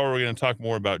third hour, we're going to talk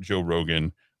more about Joe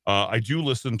Rogan. I do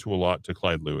listen to a lot to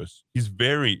Clyde Lewis. He's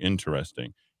very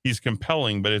interesting. He's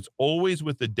compelling, but it's always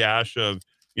with the dash of,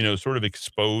 sort of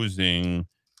exposing,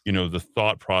 the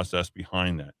thought process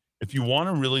behind that. If you want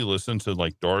to really listen to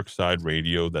like Dark Side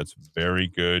Radio, that's very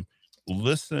good.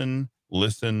 Listen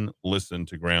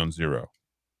to Ground Zero.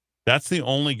 That's the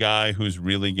only guy who's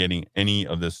really getting any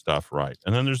of this stuff right.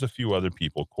 And then there's a few other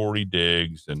people, Corey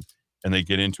Diggs and and they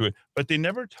get into it, but they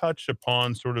never touch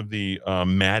upon sort of the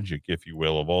magic, if you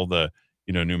will, of all the,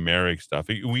 numeric stuff.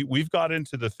 We've got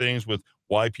into the things with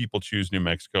why people choose New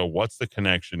Mexico. What's the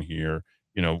connection here,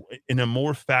 in a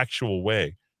more factual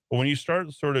way. But when you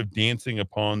start sort of dancing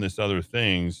upon this other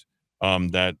things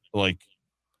that like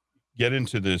get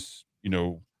into this,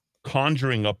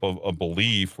 conjuring up of a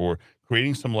belief or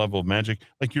creating some level of magic,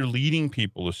 like you're leading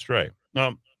people astray.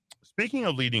 Now, speaking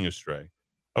of leading astray,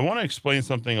 I want to explain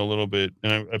something a little bit,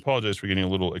 and I apologize for getting a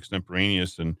little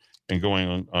extemporaneous and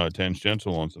going on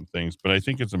tangential on some things, but I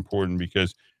think it's important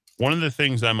because one of the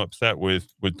things I'm upset with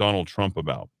Donald Trump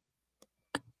about,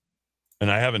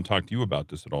 and I haven't talked to you about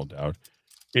this at all, Dowd,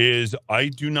 is I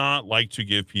do not like to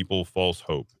give people false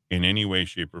hope in any way,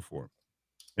 shape, or form.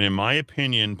 And in my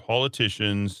opinion,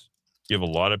 politicians give a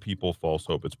lot of people false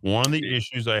hope. It's one of the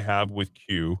issues I have with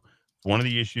Q. One of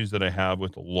the issues that I have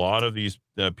with a lot of these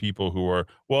people who are,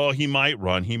 well, he might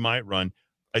run.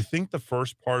 I think the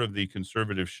first part of the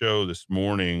conservative show this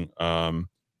morning on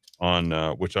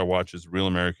which I watch is Real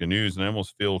American News, and I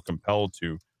almost feel compelled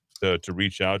to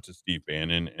reach out to Steve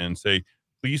Bannon and say,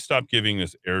 please stop giving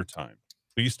this airtime.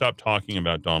 Please stop talking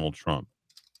about Donald Trump.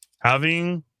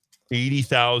 Having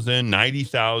 80,000,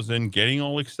 90,000, getting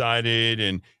all excited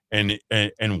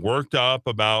and worked up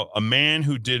about a man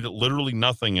who did literally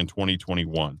nothing in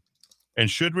 2021 and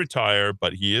should retire,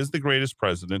 but he is the greatest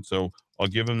president, so I'll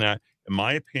give him that. In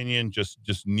my opinion, just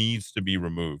needs to be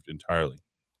removed entirely.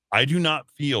 I do not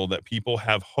feel that people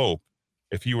have hope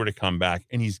if he were to come back,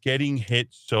 and he's getting hit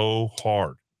so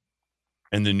hard.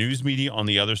 And the news media on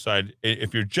the other side,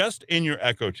 if you're just in your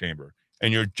echo chamber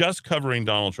and you're just covering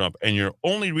Donald Trump and you're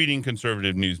only reading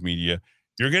conservative news media,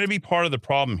 you're going to be part of the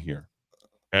problem here.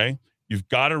 Okay. You've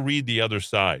got to read the other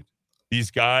side. These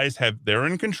guys they're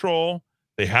in control.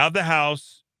 They have the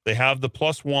House. They have the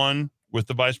 +1 with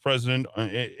the vice president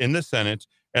in the Senate,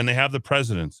 and they have the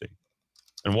presidency.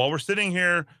 And while we're sitting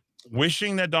here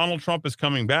wishing that Donald Trump is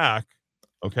coming back,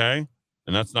 okay,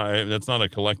 and that's not a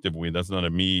collective we, that's not a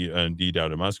me and D.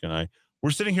 Dowd and Musk and I.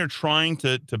 We're sitting here trying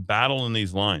to battle in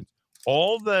these lines.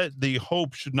 All the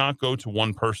hope should not go to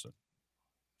one person.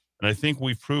 And I think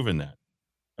we've proven that.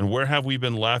 And where have we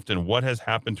been left, and what has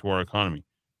happened to our economy?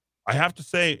 I have to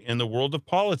say, in the world of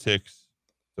politics,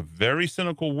 it's a very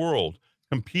cynical world.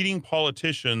 Competing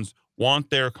politicians want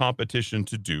their competition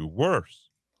to do worse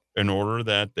in order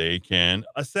that they can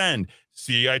ascend.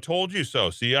 See, I told you so.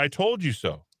 See, I told you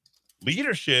so.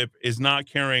 Leadership is not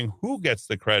caring who gets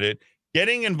the credit,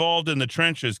 getting involved in the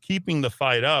trenches, keeping the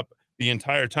fight up the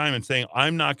entire time and saying,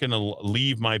 I'm not going to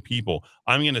leave my people.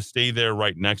 I'm going to stay there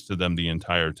right next to them the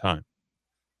entire time.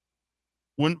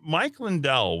 When Mike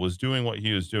Lindell was doing what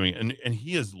he was doing, and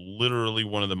he is literally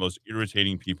one of the most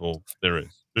irritating people there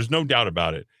is. There's no doubt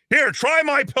about it. Here, try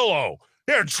my pillow.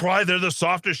 Here, they're the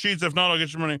softest sheets. If not, I'll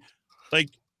get your money. Like,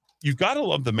 you've got to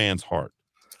love the man's heart.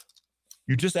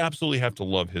 You just absolutely have to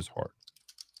love his heart.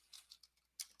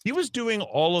 He was doing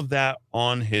all of that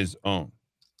on his own.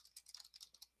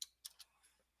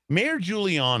 Mayor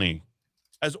Giuliani,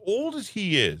 as old as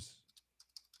he is,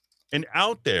 and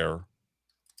out there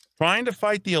trying to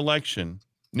fight the election,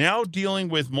 now dealing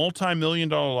with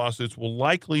multi-million-dollar lawsuits, will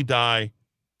likely die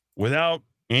without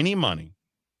any money.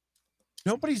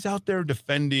 Nobody's out there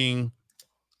defending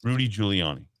Rudy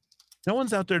Giuliani. No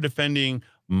one's out there defending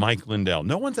Mike Lindell.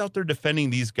 No one's out there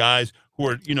defending these guys who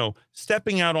are,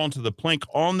 stepping out onto the plank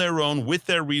on their own with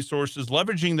their resources,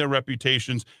 leveraging their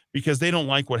reputations because they don't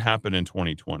like what happened in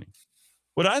 2020.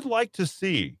 What I'd like to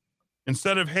see,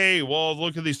 instead of, hey, well,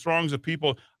 look at these throngs of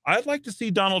people, I'd like to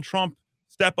see Donald Trump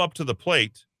step up to the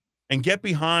plate and get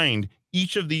behind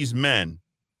each of these men,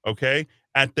 okay,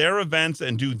 at their events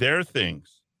and do their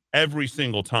things every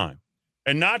single time.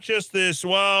 And not just this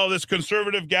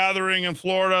conservative gathering in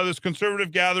Florida, this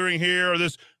conservative gathering here, or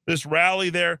this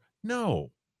rally there. No,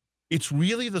 it's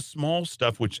really the small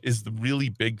stuff, which is the really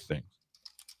big things.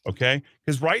 Okay?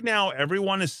 Because right now,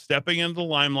 everyone is stepping into the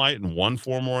limelight in one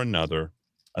form or another.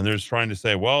 And they're just trying to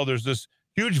say, well, there's this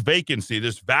huge vacancy,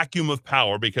 this vacuum of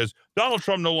power, because Donald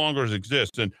Trump no longer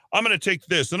exists. And I'm going to take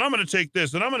this, and I'm going to take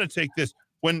this, and I'm going to take this.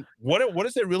 When what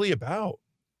is it really about?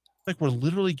 Like, we're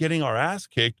literally getting our ass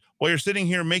kicked while you're sitting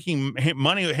here making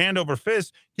money hand over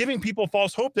fist, giving people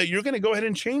false hope that you're going to go ahead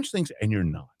and change things. And you're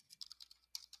not.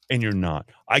 And you're not.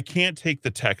 I can't take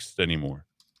the texts anymore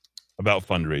about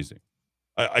fundraising.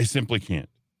 I simply can't.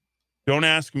 Don't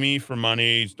ask me for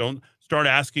money. Don't start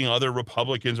asking other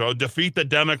Republicans, defeat the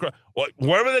Democrat. When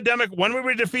were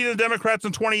we defeated the Democrats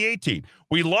in 2018?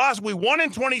 We won in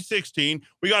 2016.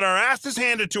 We got our asses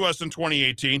handed to us in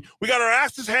 2018. We got our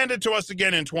asses handed to us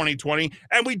again in 2020.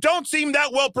 And we don't seem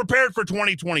that well prepared for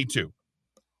 2022.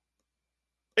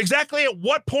 Exactly at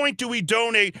what point do we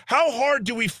donate? How hard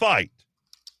do we fight?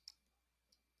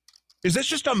 Is this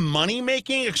just a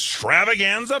money-making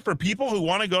extravaganza for people who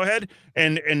want to go ahead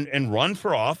and run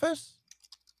for office?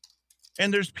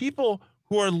 And there's people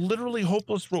who are literally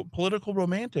hopeless political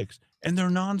romantics, and they're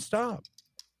nonstop.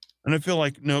 And I feel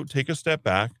like, no, take a step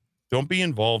back. Don't be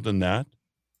involved in that.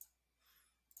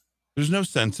 There's no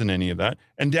sense in any of that.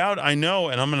 And Dowd, I know,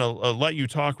 and I'm going to let you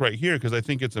talk right here because I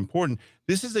think it's important.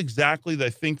 This is exactly, I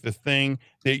think, the thing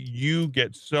that you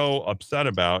get so upset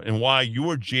about and why you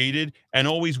are jaded and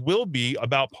always will be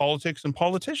about politics and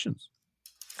politicians.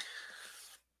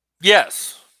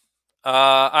 Yes,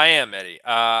 I am, Eddie.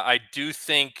 I do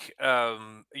think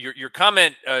your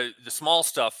comment, the small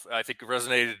stuff, I think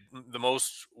resonated the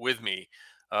most with me.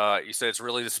 You said it's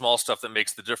really the small stuff that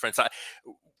makes the difference.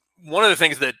 One of the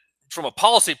things that, from a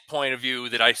policy point of view,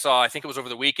 that I saw, I think it was over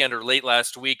the weekend or late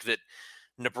last week, that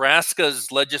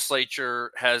Nebraska's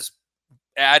legislature has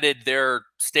added their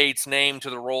state's name to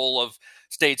the role of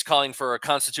states calling for a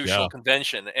constitutional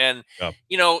convention. And,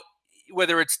 you know,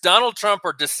 whether it's Donald Trump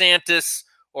or DeSantis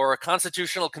or a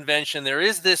constitutional convention, there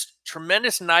is this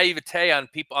tremendous naivete on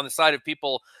the side of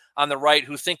people on the right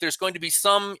who think there's going to be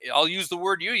some, I'll use the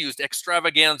word you used,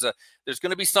 extravaganza. There's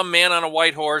going to be some man on a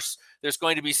white horse. There's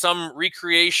going to be some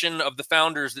recreation of the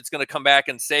founders that's going to come back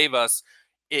and save us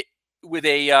with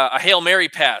a Hail Mary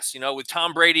pass, you know, with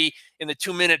Tom Brady in the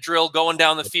 2-minute drill going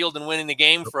down the field and winning the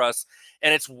game for us.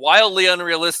 And it's wildly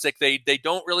unrealistic. They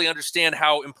don't really understand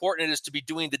how important it is to be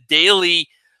doing the daily,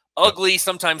 ugly,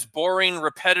 sometimes boring,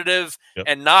 repetitive,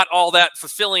 and not all that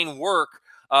fulfilling work,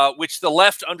 which the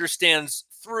left understands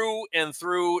through and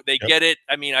through. They get it.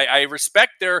 I mean, I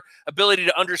respect their ability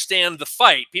to understand the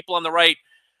fight. People on the right,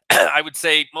 I would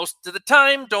say most of the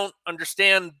time, don't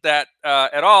understand that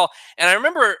at all. And I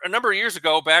remember a number of years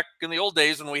ago, back in the old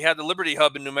days when we had the Liberty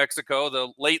Hub in New Mexico,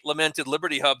 the late lamented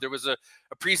Liberty Hub, there was a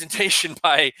presentation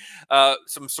by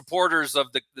some supporters of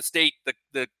the state,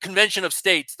 the Convention of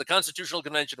States, the Constitutional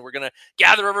Convention. We're going to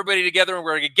gather everybody together and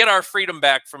we're going to get our freedom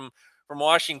back from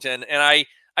Washington. And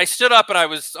I stood up and I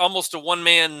was almost a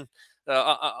man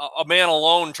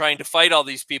alone trying to fight all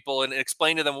these people and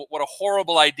explain to them what a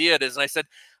horrible idea it is. And I said,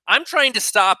 I'm trying to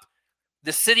stop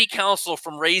the city council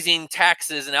from raising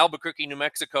taxes in Albuquerque, New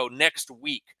Mexico next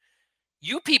week.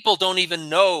 You people don't even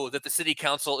know that the city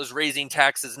council is raising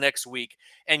taxes next week.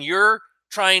 And you're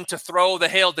trying to throw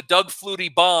the Doug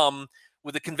Flutie bomb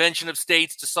with the Convention of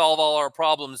States to solve all our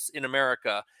problems in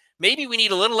America. Maybe we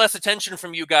need a little less attention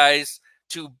from you guys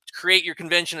to create your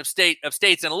Convention of States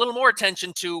and a little more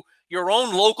attention to your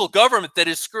own local government that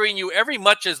is screwing you every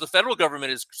much as the federal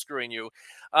government is screwing you.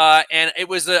 And it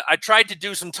was I tried to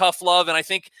do some tough love, and I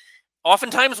think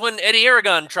oftentimes when Eddie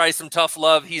Aragon tries some tough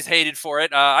love, he's hated for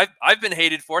it. I've been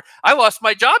hated for it. I lost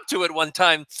my job to it one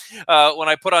time when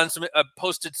I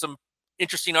posted some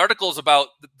interesting articles about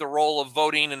the role of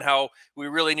voting and how we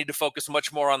really need to focus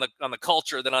much more on the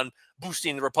culture than on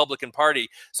boosting the Republican Party.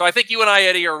 So I think you and I,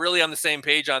 Eddie, are really on the same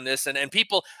page on this. And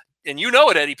people, and you know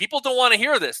it, Eddie, people don't want to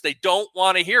hear this. They don't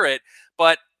want to hear it.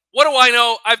 But what do I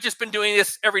know? I've just been doing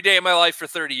this every day of my life for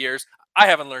 30 years. I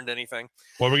haven't learned anything.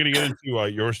 Well, we're going to get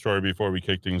into your story before we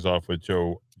kick things off with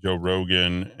Joe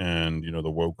Rogan and, you know, the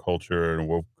woke culture and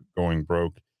woke going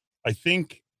broke. I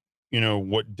think, you know,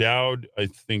 what Dowd, I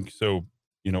think so,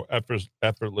 you know,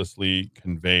 effortlessly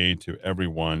convey to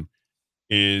everyone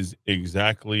is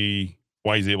exactly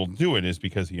why he's able to do it, is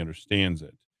because he understands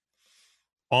it.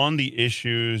 On the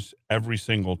issues every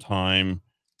single time,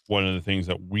 one of the things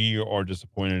that we are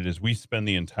disappointed is we spend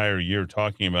the entire year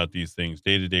talking about these things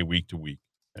day to day, week to week.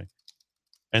 Okay?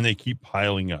 And they keep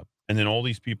piling up. And then all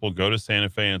these people go to Santa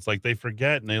Fe and it's like they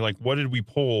forget and they're like, what did we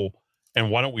pull? And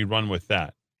why don't we run with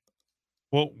that?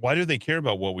 Well, why do they care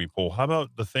about what we pull? How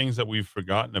about the things that we've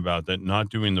forgotten about, that not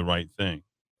doing the right thing?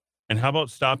 And how about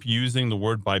stop using the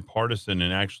word bipartisan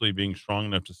and actually being strong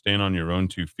enough to stand on your own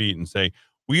 2 feet and say,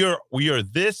 we are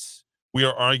this, we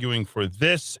are arguing for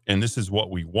this, and this is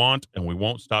what we want, and we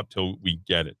won't stop till we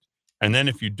get it. And then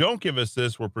if you don't give us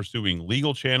this, we're pursuing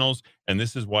legal channels, and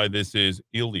this is why this is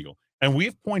illegal. And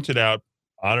we've pointed out,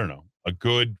 I don't know, a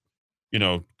good, you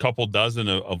know, couple dozen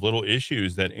of little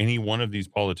issues that any one of these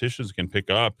politicians can pick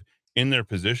up in their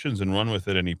positions and run with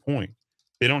at any point.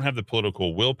 They don't have the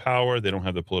political willpower. They don't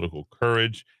have the political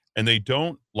courage, and they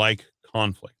don't like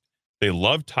conflict. They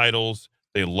love titles.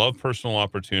 They love personal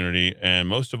opportunity. And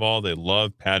most of all, they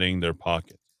love padding their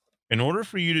pockets. In order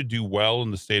for you to do well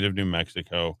in the state of New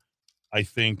Mexico, I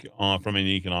think from an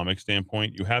economic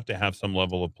standpoint, you have to have some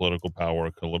level of political power,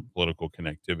 political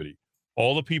connectivity.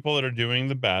 All the people that are doing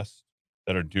the best,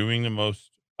 that are doing the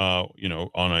most,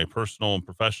 on a personal and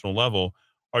professional level,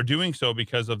 are doing so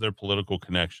because of their political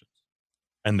connections.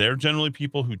 And they're generally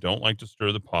people who don't like to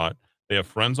stir the pot. They have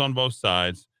friends on both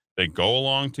sides. They go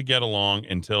along to get along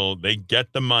until they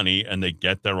get the money and they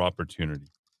get their opportunity.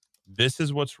 This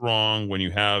is what's wrong when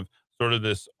you have sort of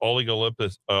this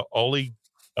oligopoly,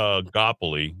 the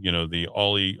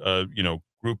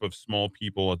group of small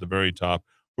people at the very top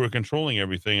who are controlling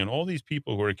everything, and all these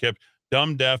people who are kept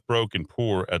dumb, deaf, broke, and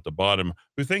poor at the bottom,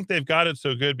 who think they've got it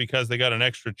so good because they got an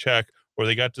extra check, or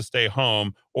they got to stay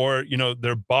home, or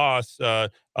their boss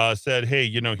said, hey,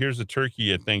 here's a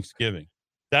turkey at Thanksgiving.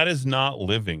 That is not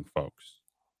living, folks.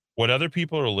 What other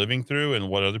people are living through and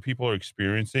what other people are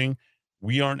experiencing,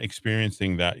 we aren't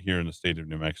experiencing that here in the state of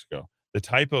New Mexico. The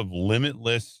type of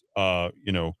limitless,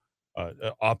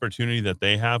 opportunity that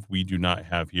they have, we do not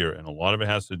have here. And a lot of it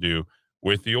has to do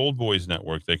with the old boys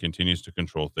network that continues to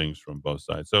control things from both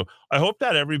sides. So I hope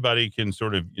that everybody can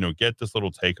sort of, get this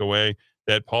little takeaway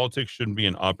that politics shouldn't be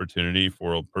an opportunity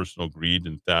for personal greed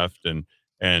and theft and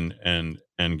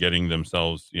getting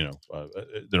themselves,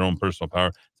 their own personal power.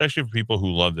 It's actually for people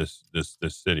who love this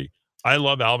city. I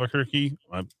love Albuquerque.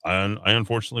 I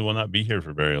unfortunately will not be here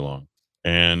for very long.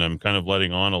 And I'm kind of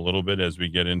letting on a little bit as we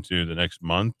get into the next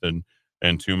month and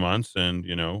 2 months. And,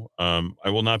 I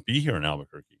will not be here in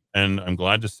Albuquerque. And I'm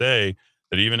glad to say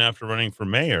that even after running for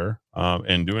mayor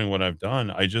and doing what I've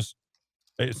done, it's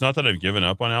not that I've given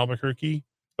up on Albuquerque,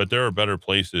 but there are better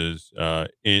places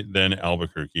than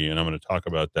Albuquerque. And I'm going to talk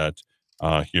about that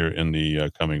here in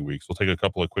the coming weeks. We'll take a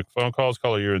couple of quick phone calls.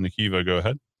 Caller, you're in the Kiva. Go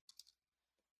ahead.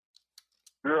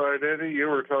 You're right, Eddie. You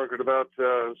were talking about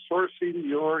sourcing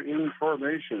your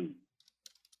information.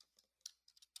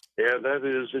 Yeah, that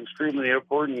is extremely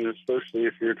important, especially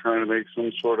if you're trying to make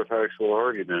some sort of factual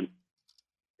argument.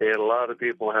 And a lot of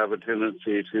people have a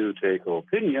tendency to take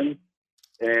opinion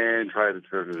and try to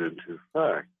turn it into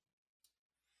fact.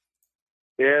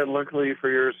 And luckily for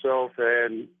yourself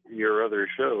and your other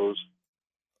shows,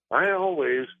 I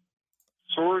always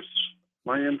source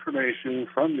my information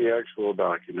from the actual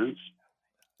documents.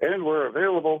 And where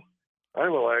available, I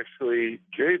will actually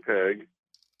JPEG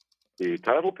the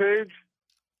title page,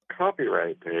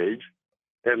 copyright page,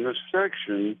 and the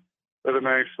section that I'm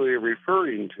actually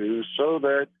referring to so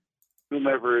that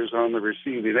whomever is on the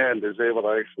receiving end is able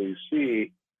to actually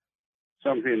see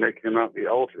something that cannot be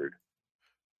altered.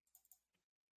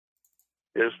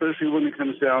 Especially when it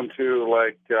comes down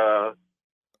to, the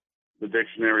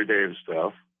Dictionary Dave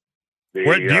stuff.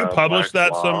 Where do you publish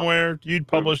that somewhere? Do you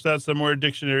publish that somewhere,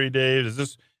 Dictionary Dave? Is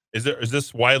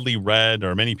this widely read?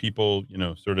 Or many people,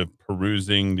 sort of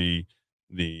perusing the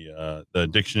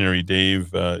Dictionary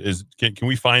Dave? Can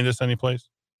we find this anyplace?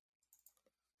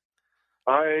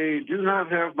 I do not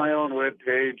have my own web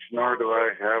page, nor do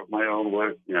I have my own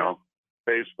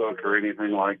Facebook or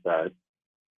anything like that.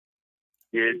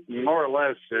 It more or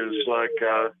less is like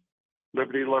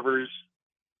Liberty Lovers.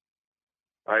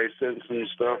 I sent some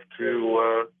stuff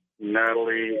to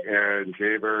Natalie and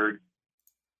Jaybird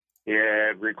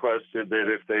and requested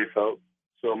that if they felt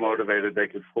so motivated, they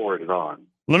could forward it on.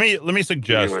 Let me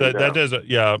suggest that does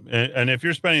and if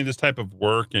you're spending this type of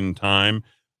work and time,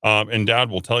 and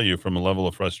Dad will tell you from a level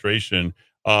of frustration,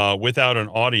 without an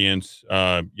audience,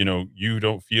 you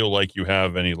don't feel like you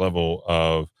have any level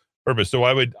of purpose. So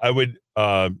I would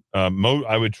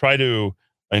try to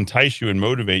entice you and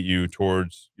motivate you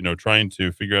towards, trying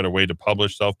to figure out a way to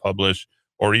self-publish,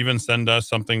 or even send us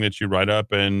something that you write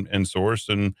up and source,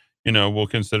 and, we'll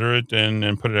consider it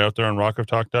and put it out there on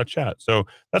rockoftalk.chat. So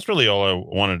that's really all I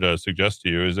wanted to suggest to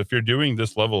you, is if you're doing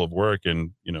this level of work,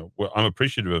 and, I'm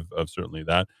appreciative of certainly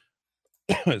that,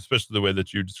 especially the way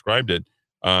that you described it,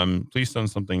 please send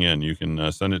something in. You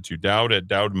can send it to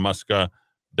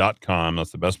Dowd@dowdmuska.com.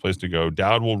 That's the best place to go.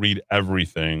 Dowd will read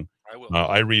everything.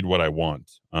 I read what I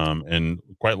want. And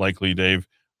quite likely, Dave,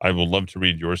 I will love to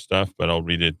read your stuff, but I'll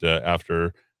read it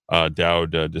after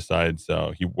Dowd decides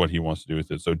what he wants to do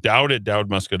with it. So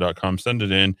Dowd@dowdmuska.com. Send it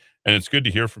in. And it's good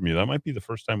to hear from you. That might be the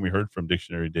first time we heard from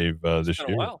Dictionary Dave this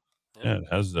year. Yeah, it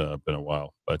has been a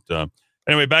while. But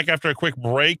anyway, back after a quick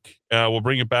break. We'll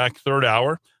bring it back, third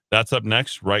hour. That's up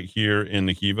next right here in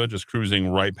the Kiva, just cruising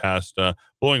right past,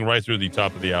 blowing right through the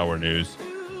top of the hour news.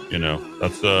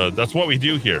 That's what we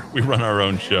do here. We run our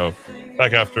own show.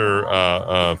 Back after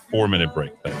a 4-minute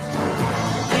break. Thanks.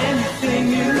 Anything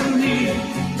you need,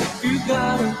 you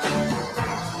got it.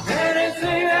 Anything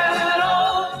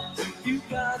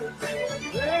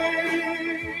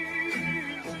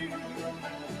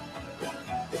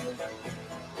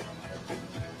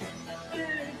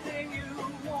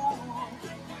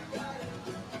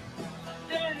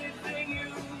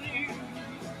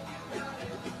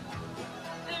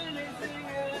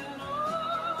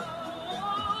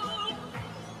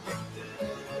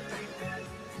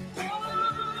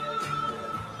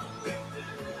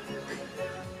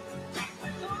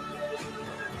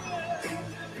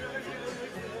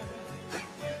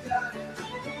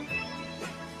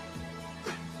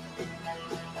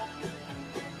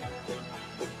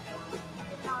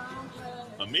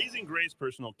Amazing Grace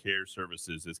Personal Care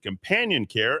Services is companion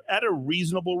care at a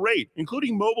reasonable rate,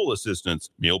 including mobile assistance,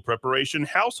 meal preparation,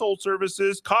 household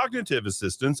services, cognitive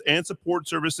assistance, and support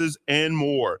services, and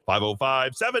more.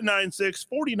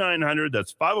 505-796-4900.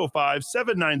 That's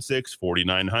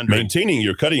 505-796-4900. Maintaining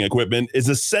your cutting equipment is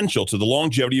essential to the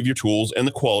longevity of your tools and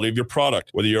the quality of your product.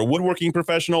 Whether you're a woodworking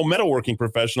professional, metalworking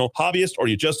professional, hobbyist, or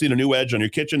you just need a new edge on your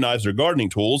kitchen knives or gardening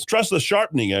tools, trust the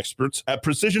sharpening experts at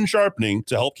Precision Sharpening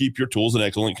to help keep your tools in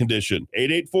excellent condition.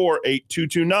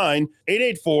 884-8229,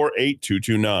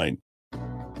 884-8229.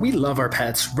 We love our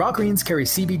pets. Raw Greens carry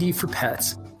CBD for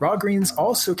pets. Raw Greens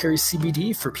also carry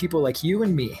CBD for people like you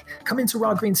and me. Come into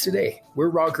Raw Greens today. We're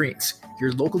Raw Greens,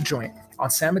 your local joint on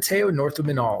San Mateo, north of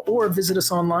Manal, or visit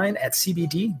us online at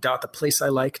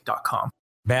cbd.theplaceilike.com.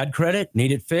 Bad credit?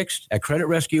 Need it fixed? At Credit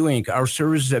Rescue Inc., our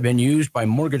services have been used by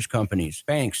mortgage companies,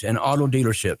 banks, and auto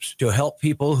dealerships to help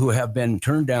people who have been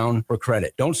turned down for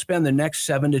credit. Don't spend the next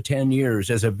 7 to 10 years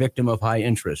as a victim of high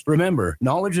interest. Remember,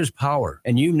 knowledge is power,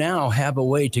 and you now have a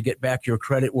way to get back your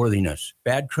credit worthiness.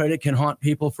 Bad credit can haunt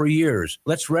people for years.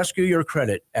 Let's rescue your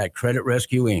credit at Credit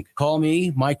Rescue Inc. Call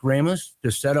me, Mike Ramos, to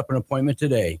set up an appointment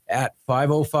today at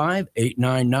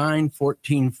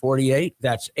 505-899-1448.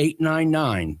 That's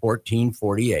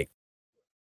 899-1448.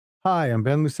 Hi, I'm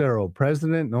Ben Lucero,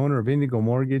 president and owner of Indigo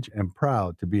Mortgage, and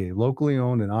proud to be a locally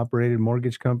owned and operated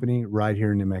mortgage company right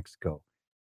here in New Mexico.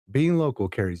 Being local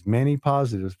carries many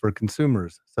positives for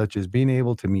consumers, such as being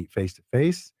able to meet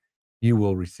face-to-face. You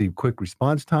will receive quick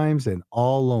response times, and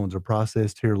all loans are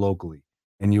processed here locally.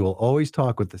 And you will always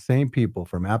talk with the same people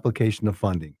from application to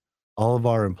funding. All of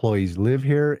our employees live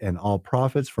here, and all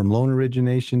profits from loan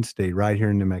origination stay right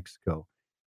here in New Mexico.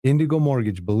 Indigo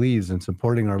Mortgage believes in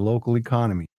supporting our local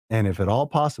economy, and if at all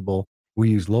possible, we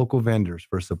use local vendors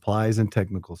for supplies and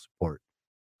technical support.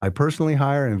 I personally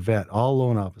hire and vet all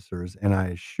loan officers, and I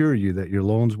assure you that your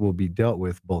loans will be dealt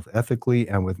with both ethically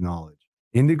and with knowledge.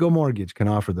 Indigo Mortgage can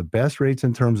offer the best rates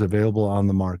and terms available on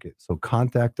the market, so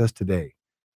contact us today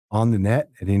on the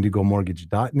net at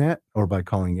indigomortgage.net or by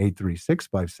calling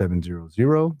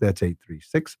 836-5700. That's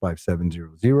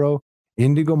 836-5700.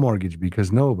 Indigo Mortgage,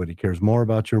 because nobody cares more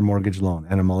about your mortgage loan.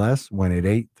 NMLS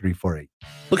 188348.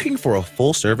 Looking for a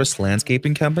full-service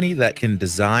landscaping company that can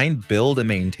design, build, and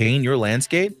maintain your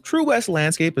landscape? True West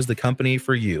Landscape is the company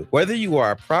for you. Whether you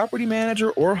are a property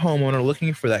manager or homeowner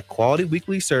looking for that quality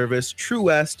weekly service, True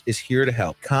West is here to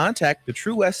help. Contact the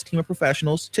True West team of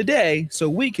professionals today so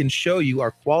we can show you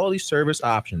our quality service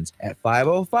options at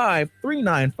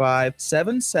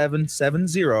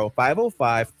 505-395-7770,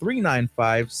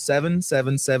 505-395-7770,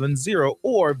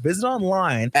 or visit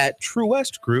online at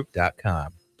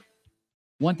truewestgroup.com.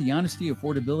 Want the honesty,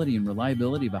 affordability, and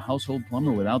reliability of a household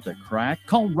plumber without the crack?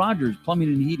 Call Rogers Plumbing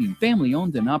and Heating, family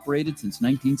owned and operated since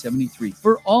 1973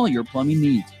 for all your plumbing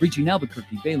needs. Reaching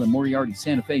Albuquerque, Bala, Moriarty,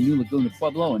 Santa Fe, New Laguna,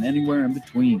 Pueblo, and anywhere in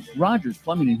between. Rogers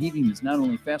Plumbing and Heating is not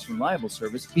only fast and reliable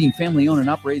service, being family owned and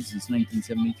operated since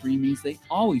 1973 means they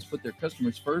always put their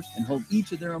customers first and hold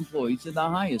each of their employees to the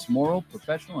highest moral,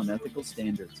 professional, and ethical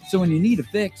standards. So when you need a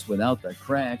fix without the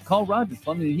crack, call Rogers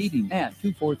Plumbing and Heating at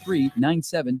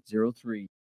 243-9703.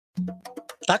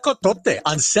 Taco Tote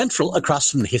on Central across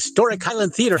from the historic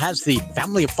Highland Theater has the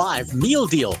Family of 5 meal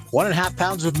deal. 1.5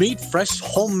 pounds of meat, fresh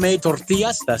homemade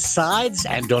tortillas, the sides,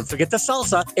 and don't forget the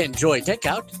salsa. Enjoy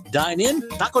takeout, dine in,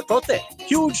 Taco Tote,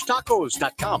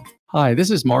 hugetacos.com. Hi,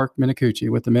 this is Mark Minicucci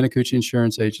with the Minicucci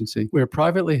Insurance Agency. We are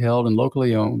privately held and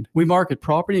locally owned. We market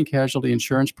property and casualty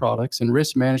insurance products and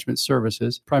risk management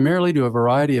services primarily to a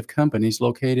variety of companies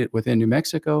located within New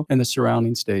Mexico and the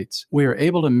surrounding states. We are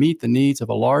able to meet the needs of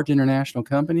a large international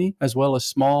company as well as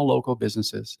small local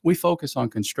businesses. We focus on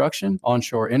construction,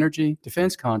 onshore energy,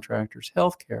 defense contractors,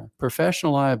 healthcare,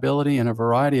 professional liability, and a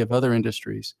variety of other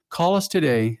industries. Call us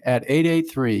today at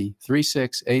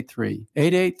 883-3683,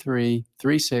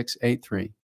 883-3683.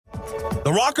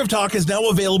 The Rock of Talk is now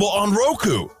available on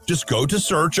Roku. Just go to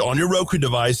search on your Roku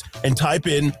device and type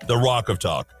in The Rock of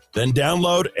Talk. Then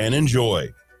download and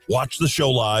enjoy. Watch the show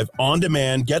live, on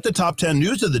demand, get the top 10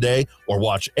 news of the day, or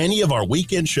watch any of our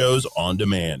weekend shows on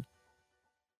demand.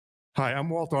 Hi, I'm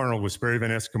Walt Arnold with Sperry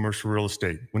Van Ness Commercial Real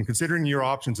Estate. When considering your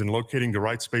options and locating the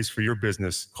right space for your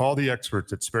business, call the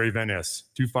experts at Sperry Van Ness,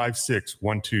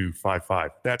 256-1255.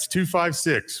 That's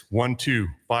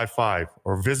 256-1255,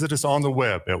 or visit us on the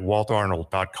web at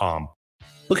waltarnold.com.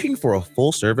 Looking for a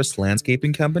full-service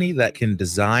landscaping company that can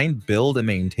design, build, and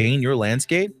maintain your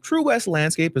landscape? True West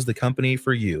Landscape is the company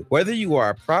for you. Whether you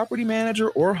are a property manager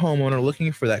or homeowner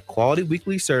looking for that quality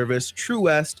weekly service, True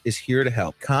West is here to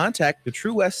help. Contact the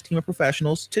True West team of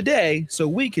professionals today so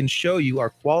we can show you our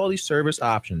quality service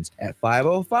options at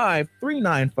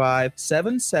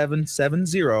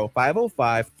 505-395-7770,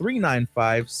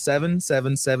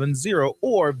 505-395-7770,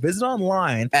 or visit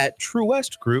online at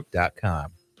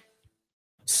truewestgroup.com.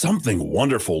 Something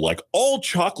wonderful like all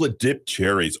chocolate dipped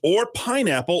cherries or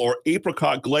pineapple or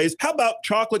apricot glaze. How about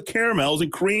chocolate caramels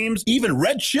and creams, even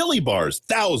red chili bars?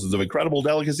 Thousands of incredible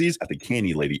delicacies at the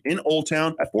Candy Lady in Old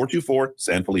Town at 424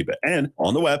 San Felipe and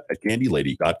on the web at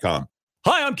candylady.com.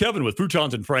 Hi, I'm Kevin with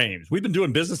Futons and Frames. We've been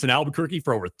doing business in Albuquerque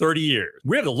for over 30 years.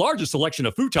 We have the largest selection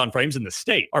of futon frames in the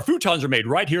state. Our futons are made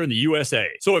right here in the USA.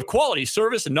 So if quality,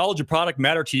 service, and knowledge of product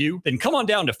matter to you, then come on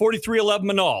down to 4311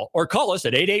 Manal or call us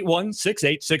at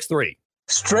 881-6863.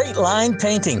 Straight Line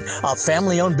Painting, a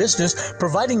family-owned business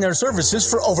providing their services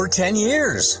for over 10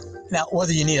 years. Now,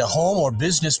 whether you need a home or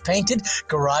business painted,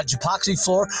 garage epoxy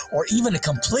floor, or even a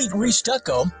complete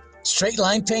restucco, Straight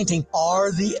Line Painting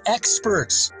are the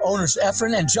experts. Owners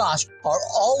Efren and Josh are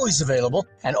always available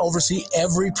and oversee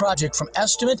every project from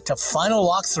estimate to final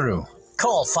walkthrough.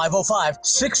 Call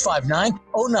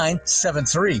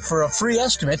 505-659-0973 for a free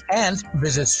estimate and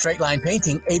visit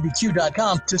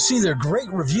straightlinepaintingabq.com to see their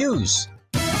great reviews.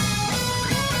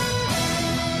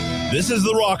 This is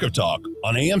the Rock of Talk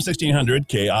on AM 1600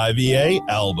 KIVA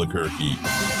Albuquerque.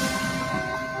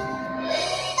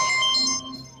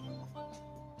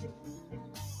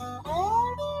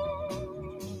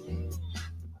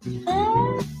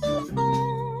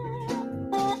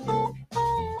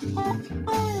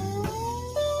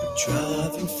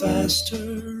 Driving faster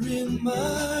in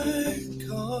my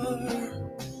car,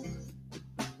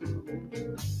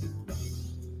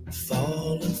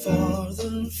 falling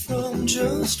farther from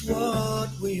just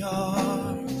what we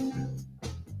are.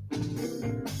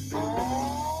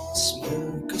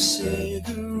 Smoke a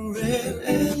cigarette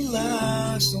and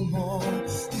lie some more.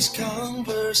 These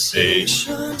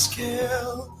conversations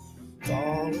kill.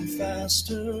 Falling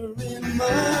faster in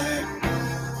my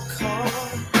car.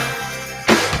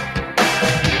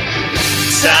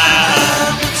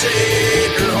 Time to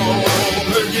take her home.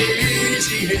 Her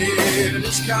daisy hair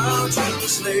is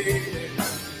contemplated.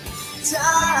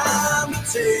 Time to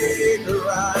take her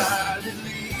ride and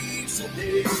leave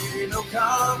today. No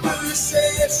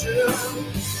conversation.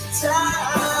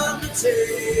 Time to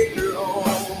take her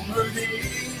home. Her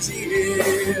daisy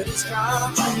hair is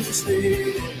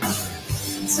contemplated.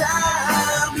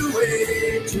 Time to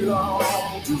wait too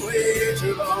long. To wait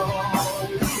too long.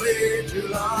 To wait too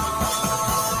long.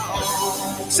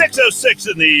 606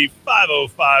 in the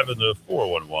 505 and the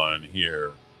 411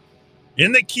 here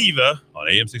in the Kiva on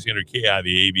AM 600 KIVA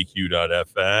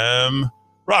ABQ.FM,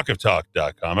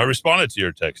 rockoftalk.com. I responded to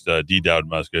your text, D. Dowd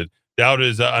Musket. Dowd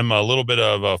is, I'm a little bit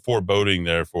of foreboding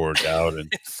there for Dowd. And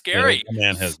it's scary. The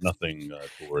man has nothing to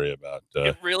worry about.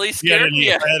 It really scared me.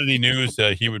 If he had any news,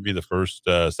 he would be the first,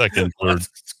 second, third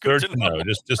to know.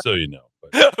 Just so you know.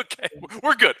 But, okay,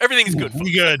 we're good. Everything's good.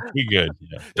 We good. Yeah.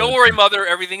 Don't worry, Mother.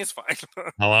 Everything is fine.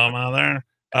 Hello, Mother.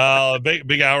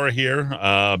 Big hour here.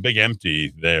 Big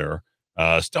empty there.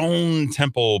 Stone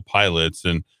Temple Pilots.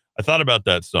 And I thought about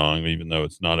that song, even though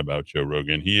it's not about Joe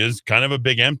Rogan. He is kind of a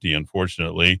big empty,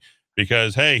 unfortunately,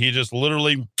 because, hey, he just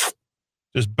literally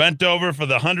just bent over for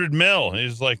the $100 million.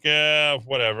 He's like, yeah,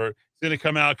 whatever. It's going to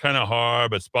come out kind of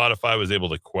hard, but Spotify was able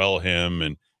to quell him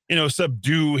and,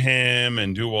 subdue him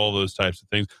and do all those types of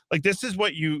things. Like, this is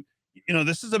what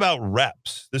this is about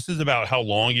reps. This is about how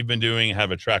long you've been doing,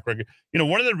 have a track record.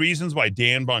 One of the reasons why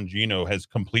Dan Bongino has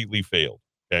completely failed,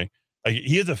 okay? Like,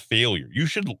 he is a failure. You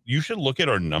should look at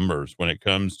our numbers when it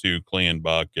comes to Clay and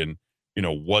Buck and,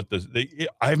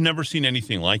 I've never seen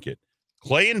anything like it.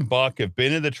 Clay and Buck have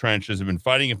been in the trenches, have been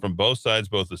fighting it from both sides,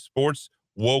 both the sports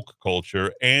woke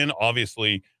culture and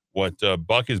obviously what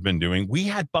Buck has been doing. We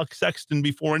had Buck Sexton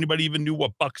before anybody even knew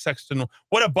what a Buck Sexton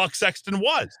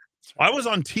was. I was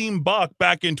on Team Buck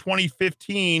back in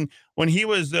 2015 when he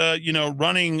was,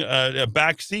 running a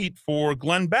back seat for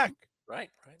Glenn Beck. Right.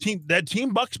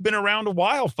 Team Buck's been around a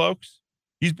while, folks.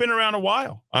 He's been around a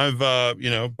while. I've,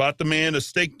 bought the man a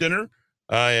steak dinner.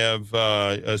 I have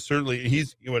certainly.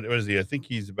 What is he? I think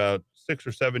he's about 6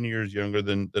 or 7 years younger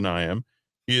than I am.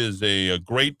 He is a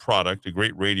great product, a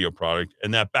great radio product,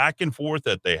 and that back and forth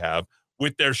that they have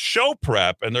with their show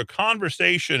prep and their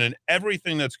conversation and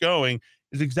everything that's going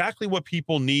is exactly what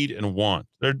people need and want.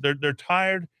 They're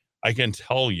tired. I can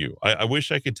tell you. I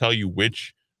wish I could tell you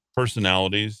which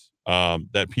personalities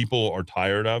that people are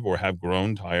tired of or have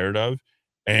grown tired of,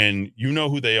 and you know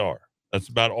who they are. That's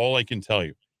about all I can tell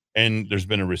you. And there's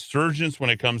been a resurgence when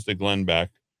it comes to Glenn Beck.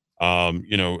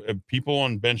 People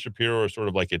on Ben Shapiro are sort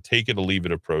of like a take it or leave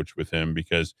it approach with him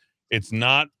because it's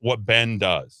not what Ben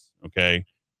does. Okay.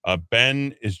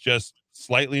 Ben is just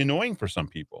slightly annoying for some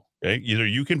people. Okay. Either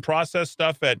you can process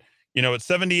stuff at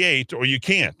 78 or you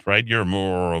can't, right? You're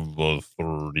more of a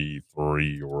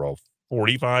 33 or a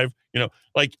 45,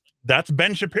 like that's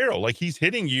Ben Shapiro. Like he's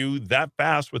hitting you that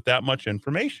fast with that much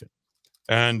information.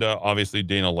 And obviously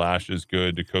Dana Lash is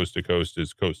good. To coast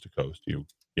is coast to coast. You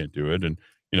can't do it. And,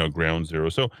 ground zero.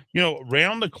 So,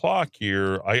 round the clock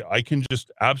here, I can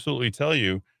just absolutely tell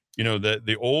you, that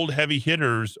the old heavy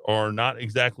hitters are not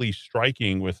exactly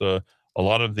striking with a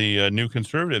lot of the new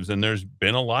conservatives. And there's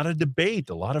been a lot of debate,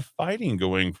 a lot of fighting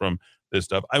going from this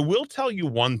stuff. I will tell you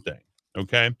one thing,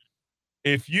 okay?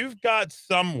 If you've got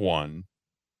someone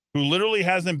who literally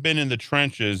hasn't been in the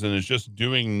trenches and is just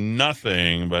doing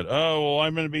nothing but,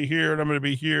 I'm going to be here and I'm going to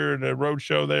be here and a road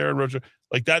show there and road show,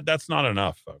 like that's not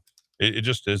enough, folks. It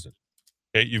just isn't.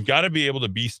 Okay? You've got to be able to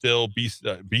be still,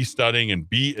 be studying and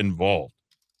be involved.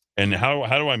 And how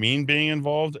do I mean being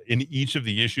involved in each of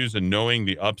the issues and knowing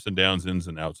the ups and downs, ins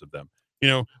and outs of them?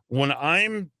 When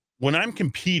I'm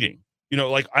competing,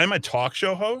 like I'm a talk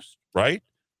show host, right?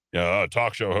 Yeah,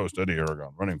 talk show host Eddie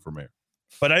Aragon running for mayor.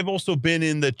 But I've also been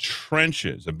in the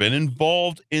trenches. I've been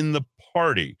involved in the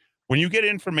party. When you get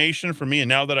information from me, and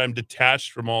now that I'm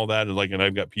detached from all that, and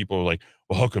I've got people like,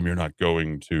 well, how come you're not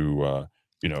going to,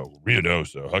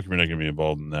 Ruidoso? How come you're not going to be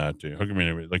involved in that? How come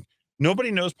you're not,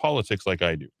 nobody knows politics like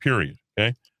I do, period,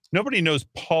 okay? Nobody knows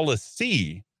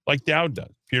policy like Dowd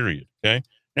does, period, okay?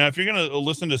 Now, if you're going to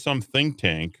listen to some think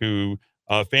tank who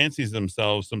fancies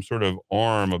themselves some sort of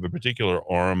arm of a particular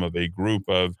arm of a group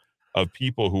of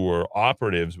people who are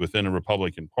operatives within a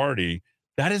Republican Party,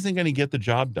 that isn't going to get the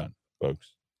job done,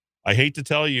 folks. I hate to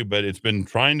tell you, but it's been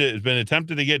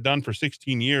attempted to get done for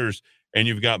 16 years, and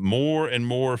you've got more and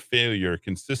more failure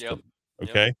consistently. Yep.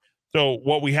 Okay. Yep. So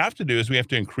what we have to do is we have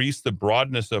to increase the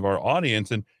broadness of our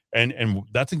audience. And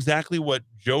that's exactly what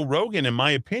Joe Rogan, in my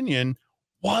opinion,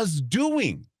 was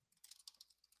doing.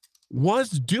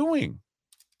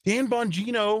 Dan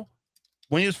Bongino,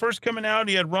 when he was first coming out,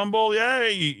 he had Rumble. Yeah,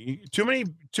 too many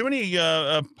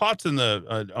pots in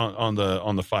the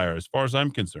on the fire, as far as I'm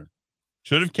concerned.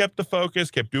 Should have kept the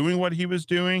focus, kept doing what he was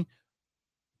doing.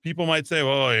 People might say,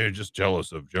 "Well, you're just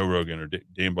jealous of Joe Rogan or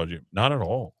Dan Bongino." Not at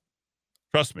all.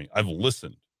 Trust me, I've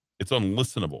listened. It's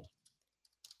unlistenable,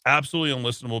 absolutely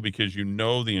unlistenable, because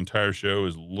the entire show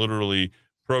is literally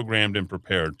programmed and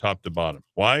prepared, top to bottom.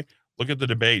 Why? Look at the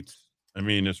debates. I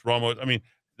mean, it's Ramos. I mean,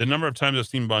 the number of times I've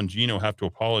seen Bongino have to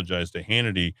apologize to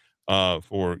Hannity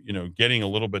for getting a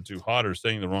little bit too hot or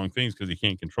saying the wrong things because he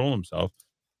can't control himself.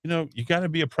 You got to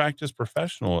be a practiced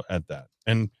professional at that.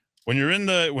 And when you're in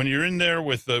there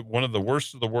with one of the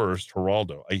worst of the worst,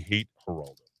 Geraldo. I hate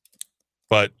Geraldo,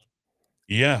 but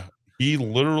yeah, he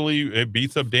literally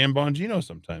beats up Dan Bongino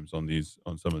sometimes on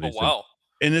some of these. Oh, wow. Things.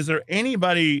 And is there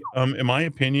anybody, in my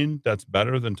opinion, that's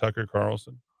better than Tucker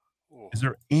Carlson? Ooh. Is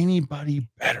there anybody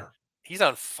better? He's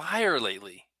on fire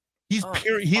lately. He's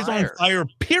on fire,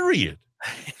 period.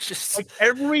 Just like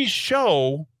every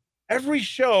show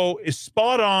is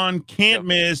spot on, can't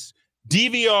miss,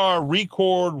 DVR,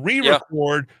 record,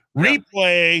 re-record,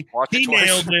 replay. He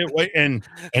nailed it. And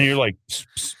you're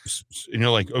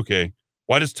like, okay,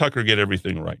 why does Tucker get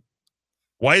everything right?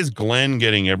 Why is Glenn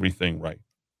getting everything right?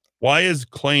 Why is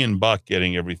Clay and Buck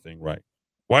getting everything right?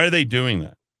 Why are they doing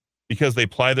that? Because they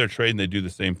ply their trade and they do the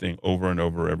same thing over and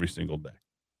over every single day.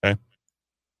 Okay.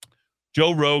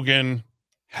 Joe Rogan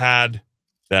had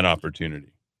that opportunity.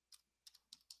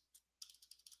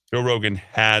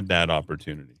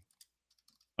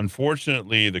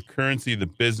 Unfortunately, the currency, the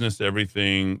business,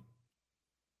 everything,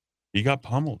 he got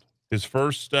pummeled. His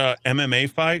first MMA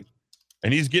fight,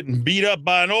 and he's getting beat up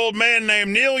by an old man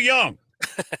named Neil Young.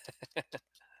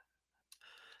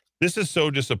 This is so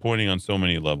disappointing on so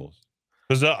many levels.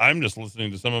 Because I'm just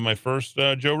listening to some of my first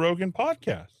Joe Rogan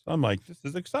podcasts. I'm like, this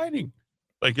is exciting.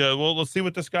 Like, well, let's see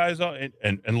what this guy's on.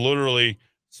 And literally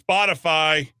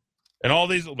Spotify and all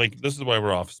these, like, this is why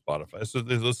we're off Spotify. So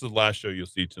this is the last show you'll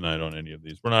see tonight on any of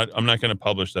these. I'm not going to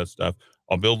publish that stuff.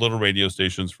 I'll build little radio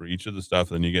stations for each of the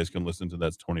stuff, and you guys can listen to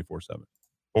that 24/7.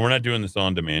 But we're not doing this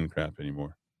on-demand crap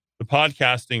anymore. The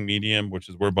podcasting medium, which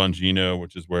is where Bongino,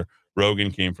 which is where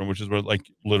Rogan came from, which is where, like,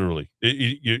 literally,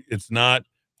 it's not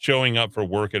showing up for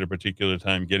work at a particular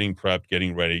time, getting prepped,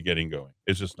 getting ready, getting going.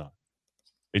 It's just not.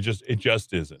 It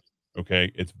just isn't.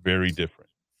 Okay. It's very different.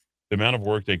 The amount of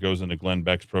work that goes into Glenn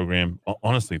Beck's program,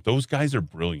 honestly, those guys are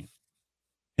brilliant.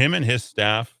 Him and his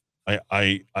staff,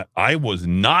 I was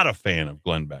not a fan of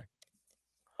Glenn Beck.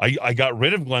 I got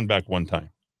rid of Glenn Beck one time,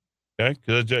 okay,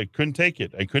 because I couldn't take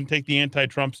it. I couldn't take the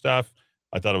anti-Trump stuff.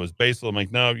 I thought it was baseless. I'm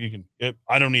like, no,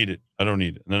 I don't need it. I don't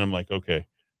need it. And then I'm like, okay,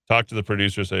 talk to the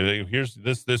producer, say, here's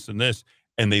this, and this.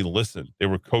 And they listened. They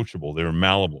were coachable. They were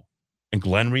malleable. And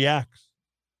Glenn reacts.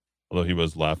 Although he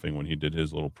was laughing when he did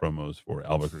his little promos for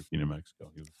Albuquerque, New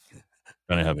Mexico. He was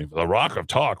kind of having the Rock of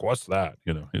Talk. What's that?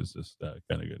 You know, he's just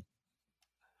kind of good.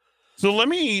 So let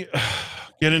me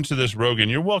get into this, Rogan.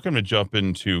 You're welcome to jump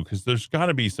in too, because there's got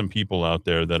to be some people out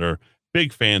there that are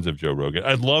big fans of Joe Rogan.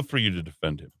 I'd love for you to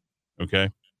defend him.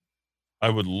 Okay? I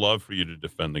would love for you to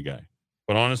defend the guy.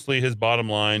 But honestly, his bottom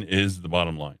line is the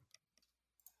bottom line.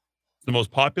 It's the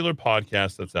most popular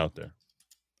podcast that's out there.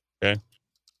 Okay?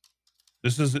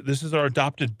 This is our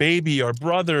adopted baby, our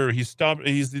brother. He's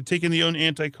taking the own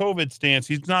anti-COVID stance.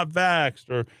 He's not vaxxed,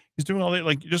 or he's doing all that.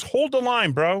 Like, just hold the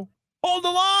line, bro. Hold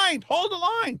the line. Hold the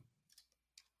line.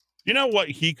 You know what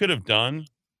he could have done?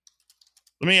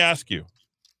 Let me ask you.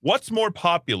 What's more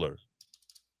popular?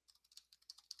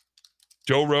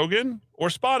 Joe Rogan or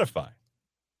Spotify?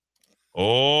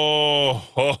 Oh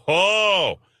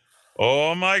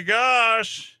my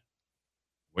gosh.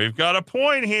 We've got a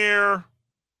point here.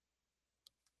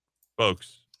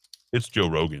 Folks, it's Joe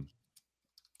Rogan.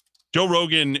 Joe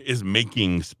Rogan is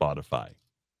making Spotify.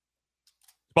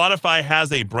 Spotify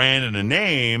has a brand and a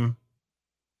name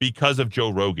because of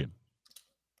Joe Rogan.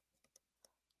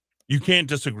 You can't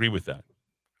disagree with that.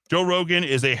 Joe Rogan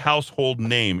is a household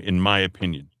name, in my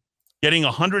opinion. Getting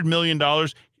 $100 million.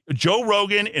 Joe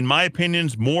Rogan, in my opinion,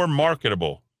 is more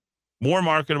marketable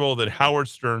than Howard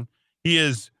Stern. He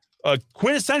is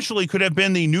quintessentially could have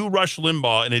been the new Rush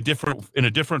Limbaugh in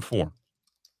a different form.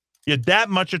 He had that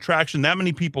much attraction, that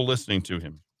many people listening to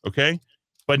him. Okay,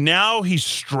 but now he's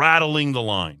straddling the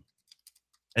line,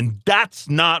 and that's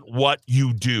not what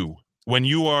you do when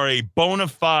you are a bona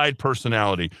fide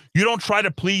personality. You don't try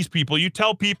to please people. You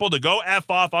tell people to go F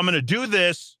off. I'm going to do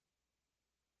this.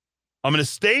 I'm going to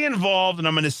stay involved, and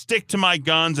I'm going to stick to my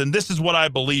guns, and this is what I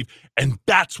believe. And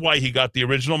that's why he got the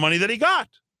original money that he got.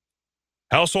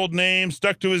 Household name,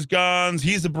 stuck to his guns.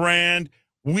 He's a brand.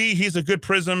 He's a good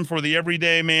prism for the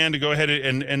everyday man to go ahead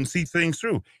and see things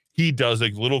through. He does a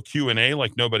little Q&A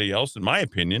like nobody else, in my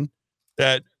opinion,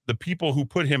 that the people who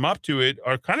put him up to it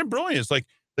are kind of brilliant. It's like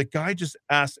the guy just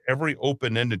asks every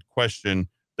open-ended question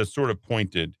that's sort of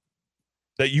pointed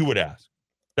that you would ask.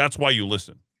 That's why you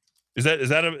listen.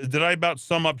 Did I about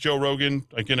sum up Joe Rogan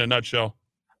like in a nutshell?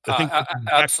 I think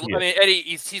absolutely. I mean, Eddie,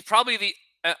 he's probably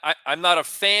I'm not a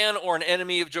fan or an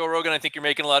enemy of Joe Rogan. I think you're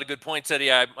making a lot of good points,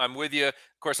 Eddie. I'm with you.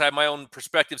 Of course, I have my own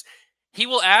perspectives. He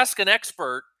will ask an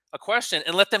expert a question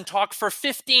and let them talk for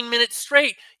 15 minutes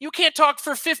straight. You can't talk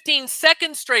for 15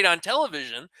 seconds straight on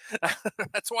television.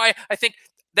 That's why I think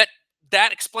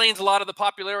that explains a lot of the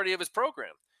popularity of his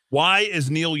program. Why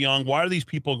is Neil Young? Why are these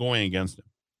people going against him?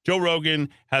 Joe Rogan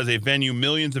has a venue,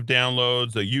 millions of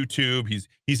downloads, a YouTube.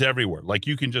 He's everywhere. Like,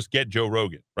 you can just get Joe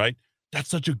Rogan, right? That's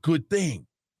such a good thing.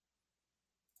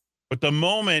 But the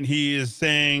moment he is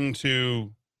saying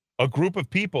to a group of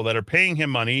people that are paying him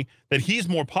money that he's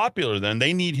more popular than,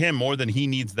 they need him more than he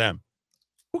needs them.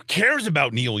 Who cares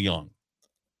about Neil Young?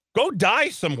 Go die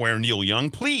somewhere, Neil Young,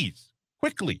 please,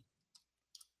 quickly.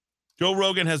 Joe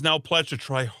Rogan has now pledged to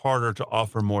try harder to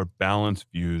offer more balanced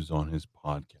views on his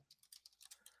podcast.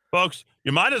 Folks,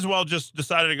 you might as well just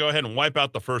decide to go ahead and wipe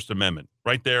out the First Amendment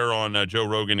right there on Joe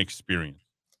Rogan Experience.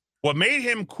 What made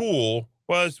him cool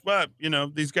was, well,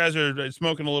 these guys are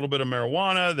smoking a little bit of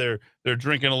marijuana. They're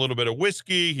drinking a little bit of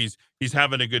whiskey. He's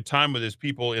having a good time with his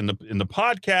people in the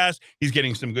podcast. He's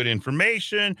getting some good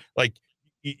information. Like,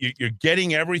 you're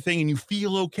getting everything and you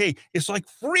feel okay. It's like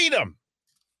freedom,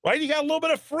 right? You got a little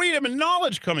bit of freedom and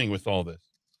knowledge coming with all this.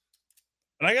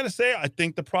 And I got to say, I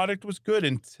think the product was good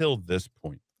until this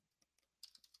point.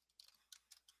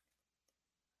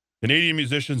 Canadian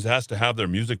musicians has to have their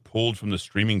music pulled from the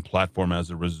streaming platform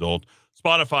as a result.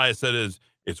 Spotify has said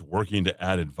it's working to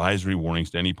add advisory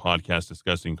warnings to any podcast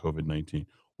discussing COVID-19.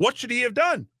 What should he have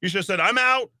done? He should have said, I'm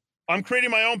out. I'm creating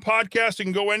my own podcast and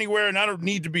can go anywhere, and I don't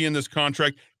need to be in this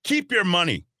contract. Keep your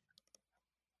money.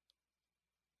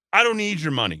 I don't need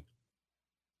your money.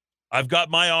 I've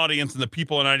got my audience and the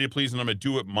people and I need to please, and I'm going to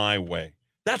do it my way.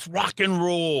 That's rock and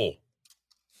roll.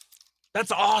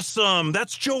 That's awesome.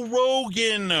 That's Joe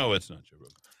Rogan. No, it's not Joe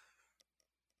Rogan.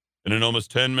 In an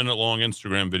almost 10-minute-long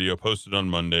Instagram video posted on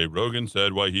Monday, Rogan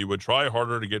said why he would try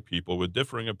harder to get people with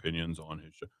differing opinions on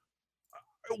his show.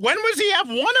 When was he have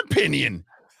one opinion?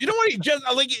 You know what? He just,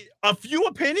 like, a few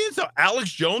opinions. So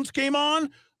Alex Jones came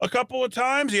on. a couple of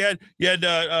times. You had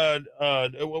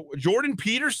Jordan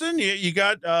Peterson. You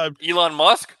got Elon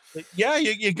Musk. Yeah,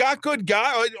 you got good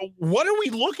guy. What are we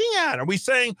looking at? Are we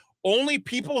saying only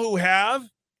people who have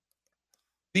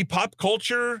the pop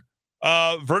culture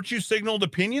virtue signaled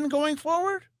opinion going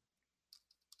forward?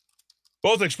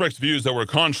 Both expressed views that were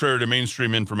contrary to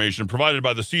mainstream information provided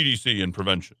by the CDC in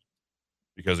prevention.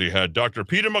 Because he had Dr.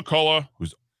 Peter McCullough,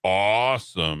 who's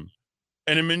awesome,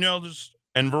 and immunologist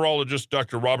and virologist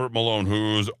Dr. Robert Malone,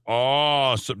 who's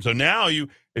awesome. So now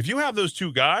if you have those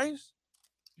two guys,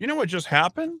 you know what just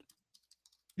happened?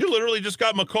 You literally just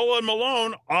got McCullough and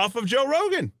Malone off of Joe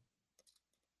Rogan.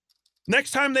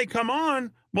 Next time they come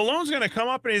on, Malone's going to come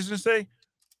up and he's going to say,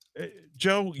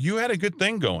 Joe, you had a good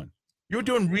thing going. You were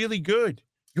doing really good.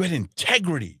 You had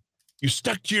integrity. You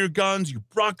stuck to your guns. You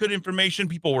brought good information.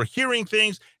 People were hearing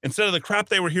things instead of the crap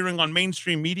they were hearing on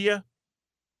mainstream media.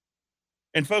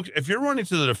 And folks, if you're running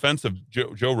to the defense of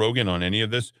Joe Rogan on any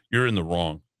of this, you're in the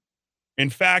wrong. In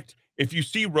fact, if you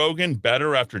see Rogan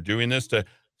better after doing this to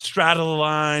straddle the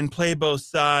line, play both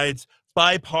sides,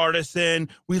 bipartisan,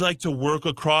 we like to work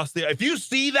across if you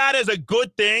see that as a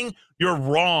good thing, you're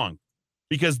wrong.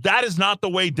 Because that is not the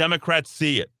way Democrats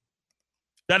see it.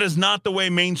 That is not the way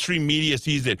mainstream media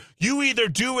sees it. You either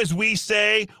do as we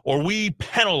say or we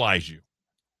penalize you.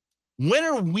 When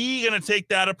are we going to take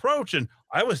that approach? And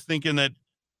I was thinking that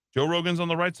Joe Rogan's on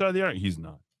the right side of the argument. He's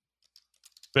not.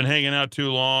 Been hanging out too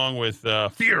long with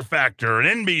Fear Factor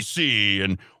and NBC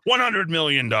and $100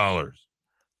 million.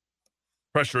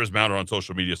 Pressure is mounted on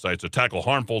social media sites to tackle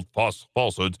harmful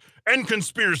falsehoods and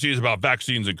conspiracies about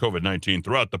vaccines and COVID-19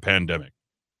 throughout the pandemic.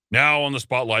 Now on the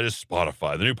spotlight is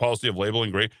Spotify, the new policy of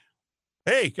labeling great.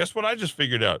 Hey, guess what I just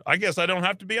figured out? I guess I don't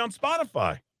have to be on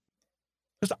Spotify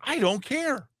because I don't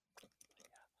care.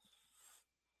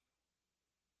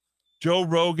 Joe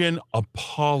Rogan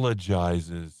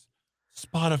apologizes.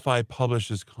 Spotify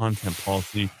publishes content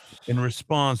policy in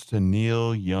response to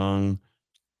Neil Young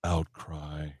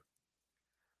outcry.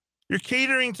 You're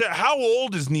catering to, how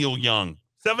old is Neil Young?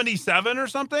 77 or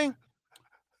something?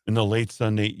 In the late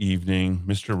Sunday evening,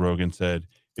 Mr. Rogan said,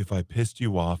 "If I pissed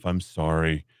you off, I'm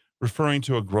sorry," referring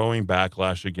to a growing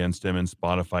backlash against him and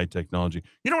Spotify technology.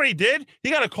 You know what he did? He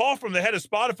got a call from the head of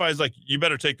Spotify. He's like, "You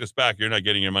better take this back. You're not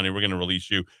getting your money. We're going to release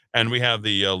you." And we have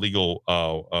the legal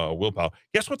willpower.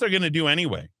 Guess what they're going to do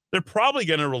anyway? They're probably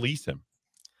going to release him.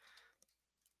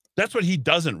 That's what he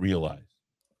doesn't realize.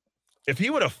 If he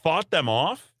would have fought them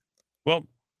off, well,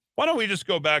 why don't we just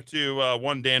go back to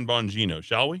one Dan Bongino,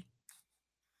 shall we?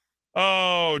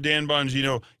 Oh, Dan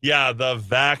Bongino. Yeah, the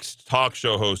vaxxed talk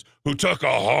show host who took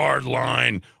a hard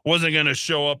line, wasn't going to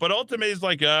show up, but ultimately he's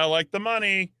like, I like the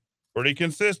money. Pretty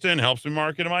consistent. Helps me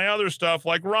market my other stuff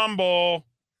like Rumble.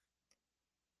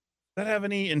 Does that have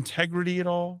any integrity at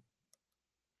all?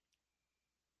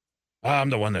 I'm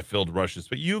the one that filled Rush's,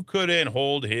 but you couldn't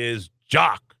hold his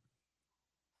jock.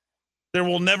 There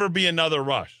will never be another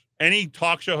Rush. Any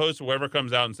talk show host, whoever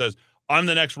comes out and says, I'm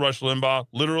the next Rush Limbaugh,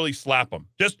 literally slap him.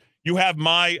 You have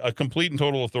my complete and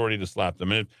total authority to slap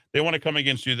them. And if they want to come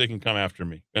against you, they can come after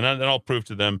me. And then I'll prove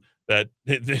to them that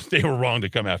they were wrong to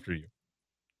come after you.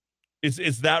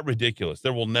 It's that ridiculous.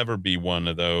 There will never be one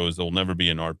of those. There will never be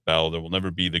an Art Bell. There will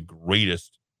never be the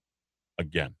greatest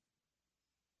again.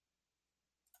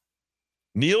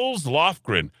 Niels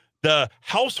Lofgren, the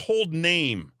household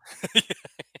name.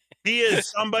 He is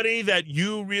somebody that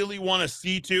you really want to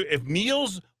see to. If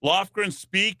Niels Lofgren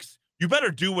speaks, you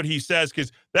better do what he says,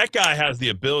 because that guy has the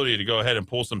ability to go ahead and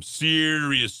pull some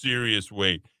serious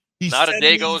weight. Not a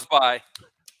day goes by.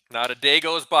 Not a day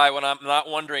goes by when I'm not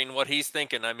wondering what he's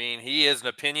thinking. I mean, he is an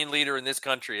opinion leader in this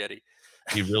country, Eddie.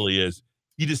 He really is.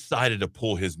 He decided to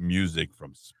pull his music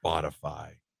from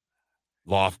Spotify.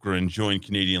 Lofgren joined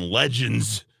Canadian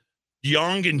legends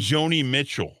Young and Joni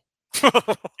Mitchell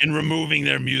in removing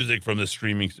their music from the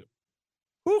streaming.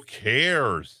 Who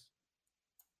cares?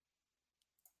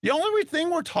 The only thing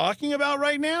we're talking about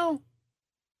right now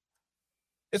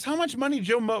is how much money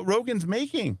Joe Rogan's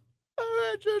making.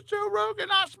 Just Joe Rogan,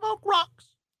 I smoke rocks.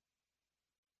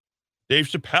 Dave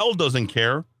Chappelle doesn't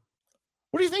care.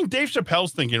 What do you think Dave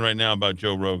Chappelle's thinking right now about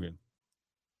Joe Rogan?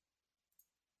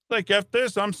 Like, F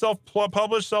this, I'm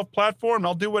self-published, self-platformed.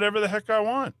 I'll do whatever the heck I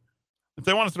want. If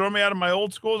they want to throw me out of my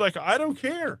old school, like, I don't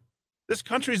care. This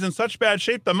country's in such bad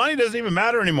shape, the money doesn't even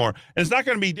matter anymore. And it's not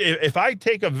going to be, if I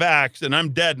take a vax and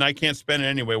I'm dead and I can't spend it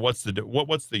anyway, what's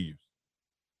the use?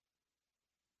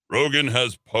 Rogan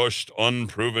has pushed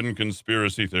unproven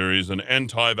conspiracy theories and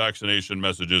anti-vaccination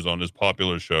messages on his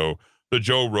popular show, The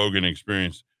Joe Rogan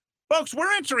Experience. Folks,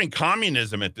 we're entering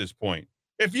communism at this point.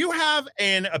 If you have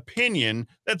an opinion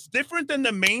that's different than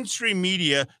the mainstream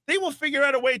media, they will figure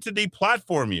out a way to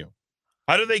deplatform you.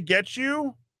 How do they get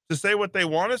you to say what they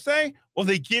want to say? Well,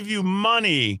 they give you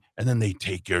money and then they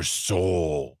take your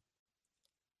soul.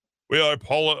 We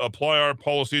apply our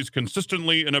policies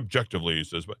consistently and objectively, he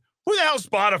says. But who the hell is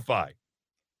Spotify?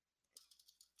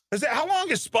 How long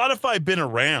has Spotify been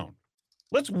around?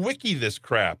 Let's wiki this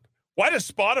crap. Why does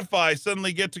Spotify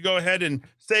suddenly get to go ahead and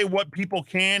say what people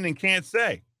can and can't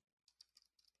say?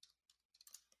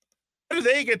 How do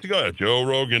they get to go? Joe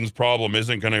Rogan's problem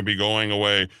isn't going to be going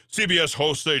away. CBS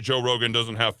hosts say Joe Rogan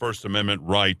doesn't have First Amendment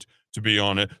right to be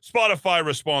on it. Spotify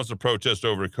responds to protest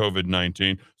over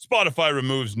COVID-19. Spotify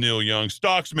removes Neil Young.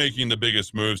 Stocks making the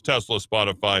biggest moves. Tesla,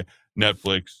 Spotify,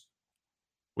 Netflix.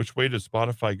 Which way does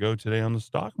Spotify go today on the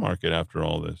stock market after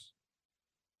all this?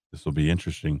 This will be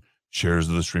interesting. Shares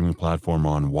of the streaming platform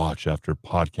on watch after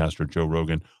podcaster Joe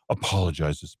Rogan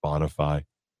apologized to Spotify.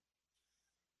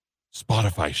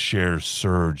 Spotify shares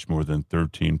surged more than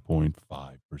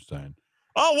 13.5%.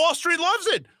 Oh, Wall Street loves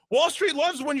it. Wall Street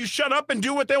loves when you shut up and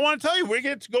do what they want to tell you. We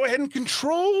get to go ahead and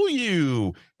control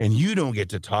you. And you don't get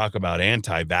to talk about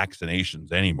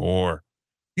anti-vaccinations anymore.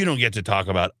 You don't get to talk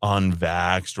about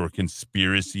unvaxxed or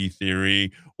conspiracy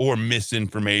theory or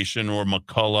misinformation or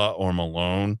McCullough or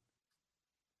Malone.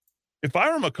 If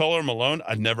I were McCullough or Malone,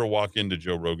 I'd never walk into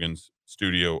Joe Rogan's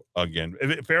studio again.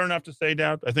 Fair enough to say,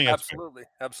 Dowd? I think that's absolutely,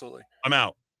 fair. Absolutely. I'm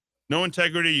out. No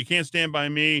integrity. You can't stand by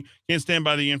me. Can't stand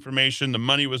by the information. The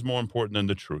money was more important than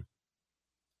the truth.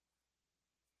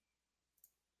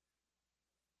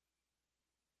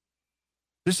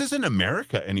 This isn't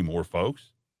America anymore,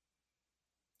 folks.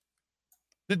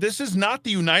 This is not the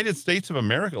United States of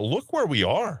America. Look where we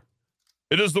are.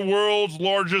 It is the world's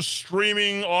largest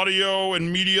streaming audio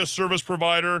and media service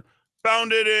provider,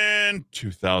 founded in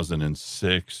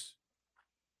 2006.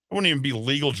 It wouldn't even be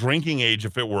legal drinking age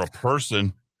if it were a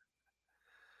person.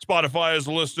 Spotify is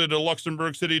listed a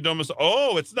Luxembourg City domicile.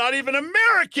 Oh, it's not even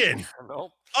American.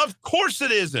 Nope. Of course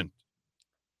it isn't.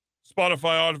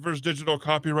 Spotify offers digital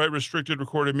copyright restricted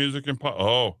recorded music and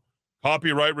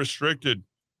copyright restricted.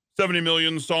 70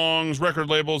 million songs, record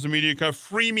labels, and media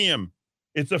freemium.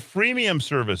 It's a freemium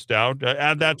service, Dowd.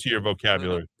 Add that to your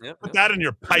vocabulary. Put that in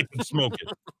your pipe and smoke it.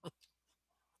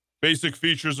 Basic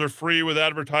features are free with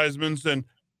advertisements. And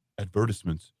that's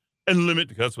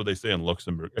what they say in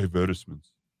Luxembourg,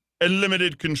 advertisements. And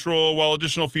limited control, while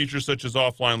additional features such as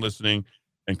offline listening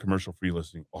and commercial-free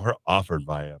listening are offered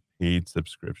via paid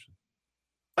subscription.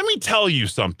 Let me tell you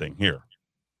something here.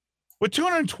 With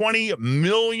 220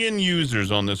 million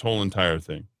users on this whole entire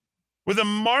thing, with a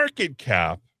market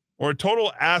cap or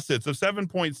total assets of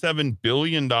 $7.7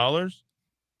 billion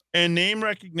and name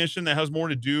recognition that has more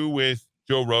to do with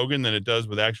Joe Rogan than it does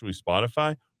with actually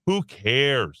Spotify, who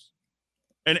cares?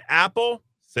 And Apple,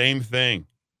 same thing.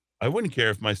 I wouldn't care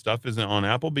if my stuff isn't on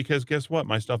Apple because guess what?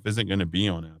 My stuff isn't going to be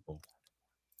on Apple.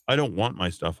 I don't want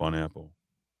my stuff on Apple.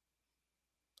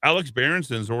 Alex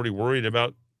Berenson's already worried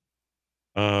about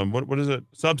what is it?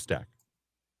 Substack.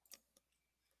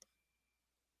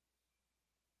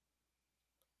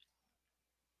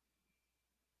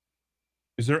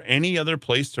 Is there any other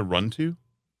place to run to?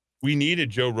 We needed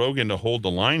Joe Rogan to hold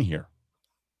the line here.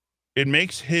 It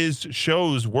makes his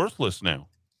shows worthless now.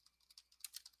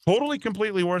 Totally,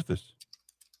 completely worthless.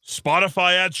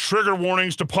 Spotify adds trigger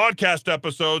warnings to podcast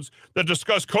episodes that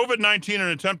discuss COVID-19 in an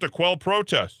attempt to quell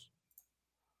protests.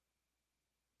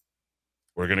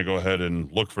 We're going to go ahead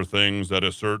and look for things that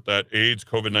assert that AIDS,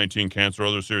 COVID-19, cancer,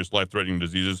 other serious life-threatening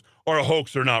diseases are a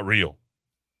hoax or not real.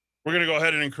 We're going to go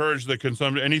ahead and encourage the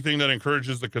consumption, anything that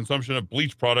encourages the consumption of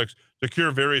bleach products to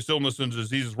cure various illnesses and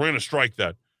diseases. We're going to strike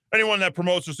that. Anyone that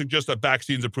promotes or suggests that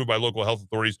vaccines approved by local health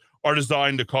authorities are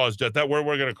designed to cause death, that we're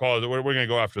going to cause it. We're going to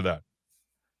go after that.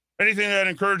 Anything that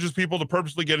encourages people to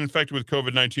purposely get infected with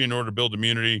COVID-19 in order to build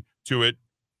immunity to it,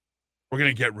 we're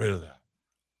going to get rid of that.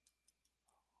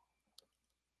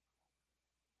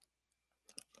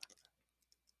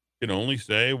 You can only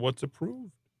say what's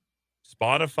approved.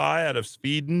 Spotify out of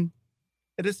Sweden.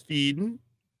 It is Sweden.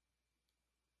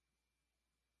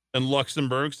 And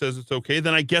Luxembourg says it's okay,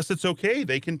 then I guess it's okay.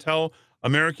 They can tell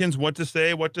Americans what to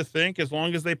say, what to think, as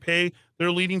long as they pay their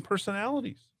leading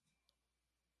personalities.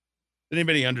 Does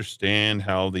anybody understand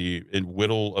how the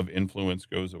whittle of influence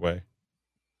goes away?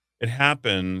 It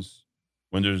happens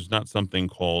when there's not something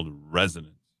called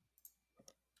resonance.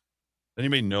 Does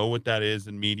anybody know what that is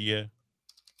in media?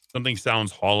 Something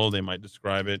sounds hollow, they might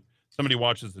describe it. Somebody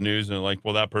watches the news and they're like,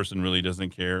 well, that person really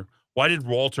doesn't care. Why did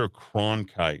Walter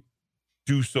Cronkite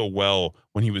do so well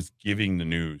when he was giving the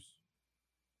news?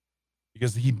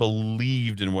 because he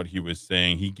believed in what he was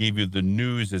saying. He gave you the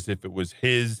news as if it was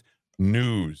his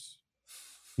news.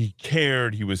 He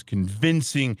cared. He was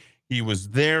convincing. He was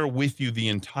there with you the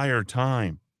entire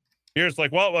time. Here's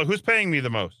like, well, who's paying me the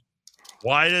most?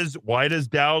 Why does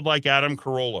Dowd like Adam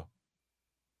Carolla?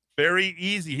 Very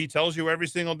easy. He tells you every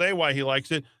single day why he likes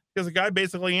it, because the guy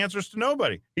basically answers to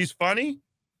nobody. He's funny.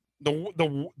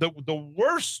 The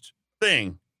worst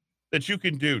thing that you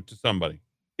can do to somebody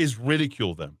is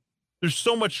ridicule them. There's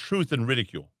so much truth in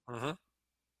ridicule. Mm-hmm.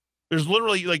 There's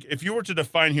literally, like, if you were to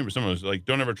define humor, someone was like,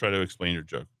 don't ever try to explain your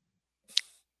joke.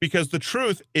 Because the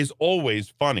truth is always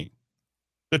funny.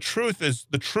 The truth is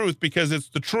the truth because it's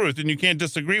the truth, and you can't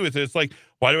disagree with it. It's like,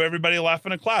 why do everybody laugh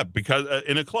in a club? Because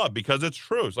it's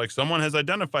true. It's like someone has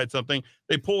identified something,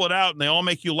 they pull it out, and they all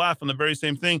make you laugh on the very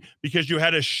same thing because you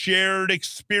had a shared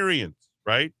experience,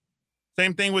 right?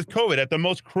 Same thing with COVID. At the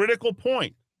most critical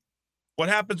point, what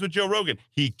happens with Joe Rogan?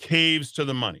 He caves to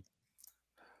the money.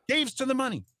 Caves to the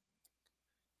money.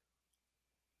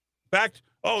 In fact,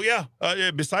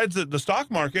 besides the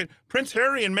stock market, Prince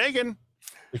Harry and Meghan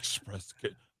express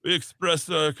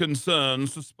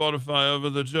concerns to Spotify over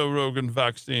the Joe Rogan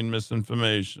vaccine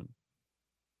misinformation.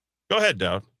 Go ahead,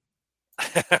 Dowd.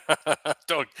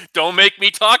 Don't make me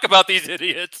talk about these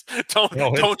idiots.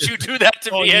 Don't you do that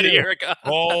to me, Eddie Erica.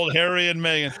 Old Harry and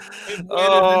Meghan. They've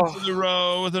waded into the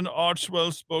row with an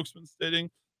Archwell spokesman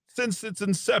stating, since its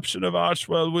inception of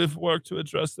Archwell, we've worked to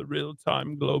address the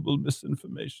real-time global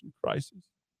misinformation crisis.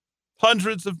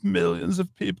 Hundreds of millions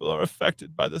of people are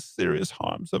affected by the serious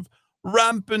harms of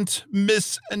rampant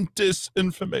mis- and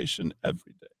disinformation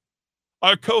every day.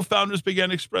 Our co-founders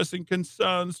began expressing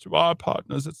concerns to our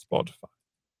partners at Spotify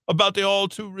about the all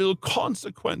too real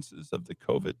consequences of the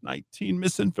COVID-19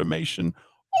 misinformation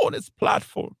on its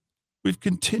platform. We've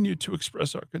continued to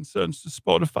express our concerns to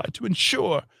Spotify to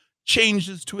ensure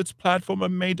changes to its platform are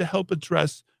made to help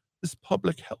address this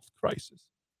public health crisis.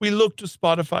 We look to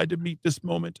Spotify to meet this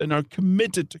moment and are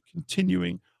committed to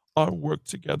continuing our work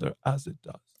together as it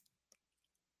does.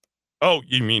 Oh,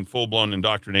 you mean full-blown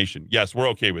indoctrination? Yes, we're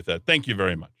okay with that. Thank you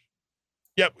very much.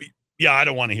 I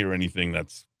don't want to hear anything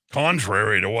that's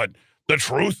contrary to what the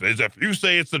truth is. If you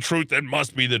say it's the truth, it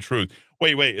must be the truth.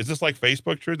 Wait, is this like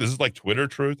Facebook truth? Is this like Twitter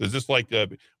truth? Is this like,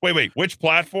 which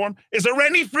platform? Is there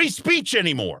any free speech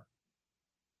anymore?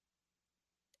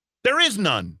 There is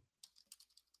none.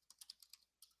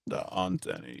 There aren't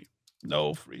any.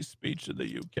 No free speech in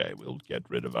the UK. We'll get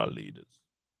rid of our leaders.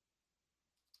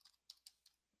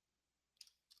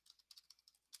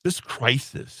 This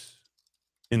crisis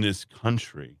in this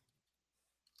country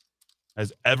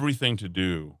has everything to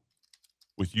do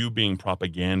with you being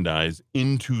propagandized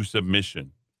into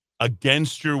submission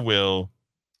against your will,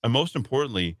 and most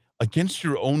importantly, against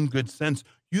your own good sense.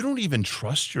 You don't even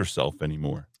trust yourself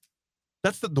anymore.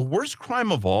 That's the worst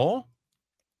crime of all.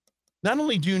 Not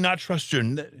only do you not trust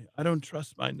I don't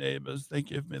trust my neighbors. They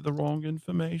give me the wrong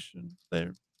information.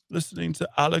 They're listening to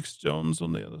Alex Jones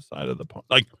on the other side of the pond.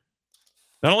 Like,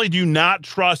 not only do you not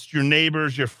trust your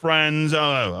neighbors, your friends,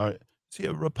 is he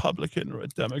a Republican or a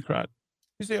Democrat?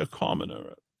 Is he a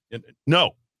commoner?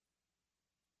 No.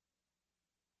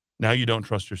 Now you don't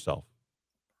trust yourself.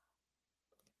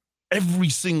 Every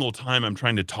single time I'm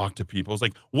trying to talk to people, it's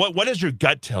like, what does your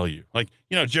gut tell you? Like,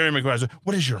 Jerry Maguire said,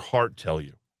 what does your heart tell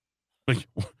you? Like,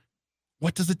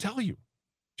 what does it tell you?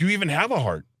 Do you even have a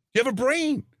heart? Do you have a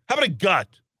brain? How about a gut?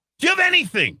 Do you have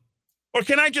anything? Or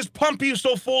can I just pump you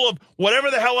so full of whatever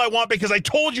the hell I want because I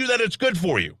told you that it's good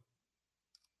for you?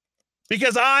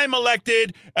 Because I'm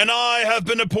elected and I have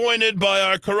been appointed by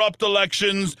our corrupt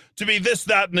elections to be this,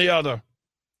 that, and the other.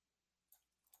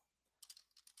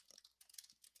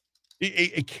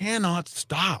 It cannot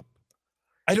stop.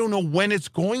 I don't know when it's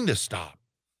going to stop.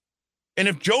 And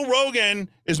if Joe Rogan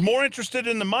is more interested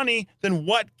in the money, then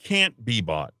what can't be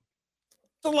bought?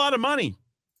 It's a lot of money.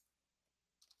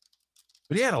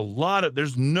 But he had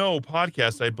there's no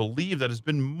podcast, I believe, that has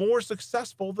been more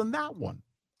successful than that one.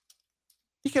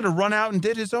 He could have run out and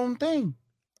did his own thing.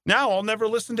 Now I'll never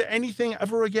listen to anything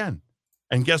ever again.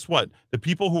 And guess what? The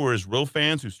people who were his real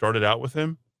fans who started out with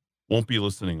him won't be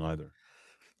listening either.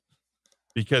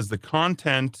 Because the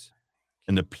content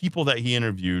and the people that he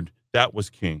interviewed, that was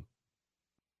king.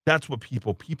 That's what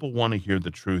people want to hear the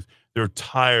truth. They're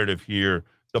tired of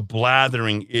the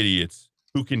blathering idiots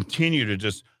who continue to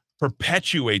just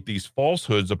perpetuate these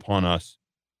falsehoods upon us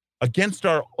against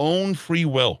our own free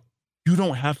will. You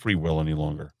don't have free will any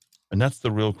longer. And that's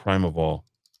the real crime of all.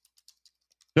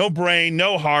 No brain,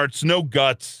 no hearts, no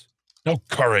guts, no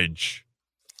courage.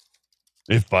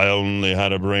 If I only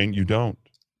had a brain, you don't.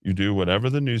 You do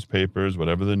whatever the newspapers,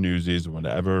 whatever the newsies,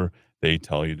 whatever they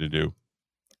tell you to do.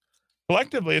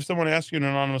 collectively, if someone asks you in an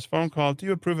anonymous phone call, do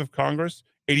you approve of Congress?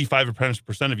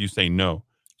 85% of you say no.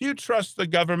 Do you trust the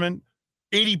government?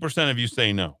 80% of you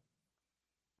say no.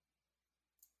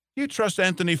 Do you trust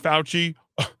Anthony Fauci?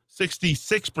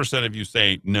 66% of you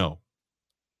say no.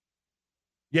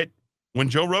 Yet when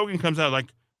Joe Rogan comes out,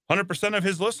 like 100% of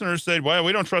his listeners said, well,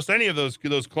 we don't trust any of those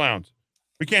clowns.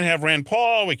 We can't have Rand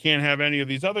Paul. We can't have any of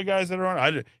these other guys that are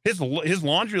on. His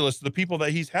laundry list of the people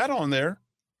that he's had on there,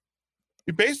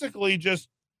 he basically just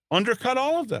undercut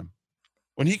all of them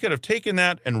when he could have taken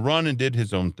that and run and did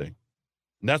his own thing.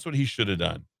 And that's what he should have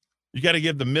done. You got to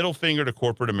give the middle finger to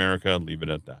corporate America and leave it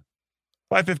at that.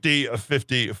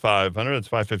 550-5500. That's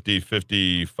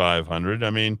 550-5500.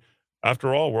 I mean,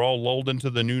 after all, we're all lulled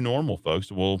into the new normal,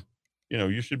 folks. Well,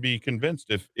 you should be convinced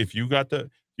if you have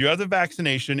the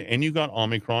vaccination and you got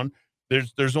Omicron,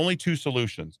 there's only two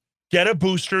solutions. Get a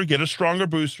booster, get a stronger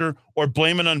booster, or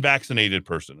blame an unvaccinated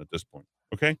person at this point.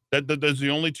 Okay? That's the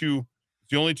only two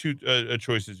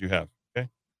choices you have. Okay?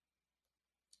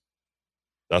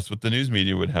 That's what the news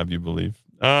media would have you believe.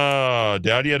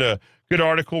 Dad, you had a good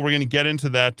article. We're going to get into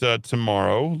that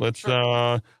tomorrow. Let's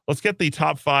get the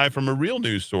top 5 from a real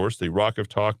news source, the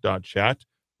rockoftalk.chat.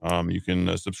 You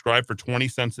can subscribe for 20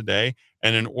 cents a day.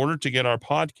 And in order to get our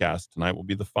podcast, tonight will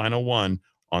be the final one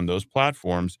on those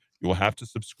platforms. You will have to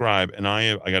subscribe. And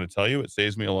I got to tell you, it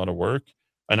saves me a lot of work.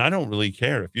 And I don't really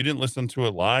care. If you didn't listen to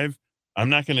it live, I'm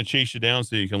not going to chase you down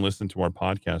so you can listen to our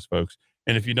podcast, folks.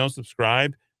 And if you don't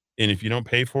subscribe and if you don't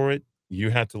pay for it, you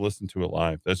have to listen to it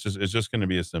live. It's just going to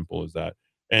be as simple as that.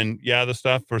 And yeah, the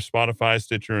stuff for Spotify,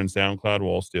 Stitcher, and SoundCloud will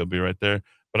all still be right there.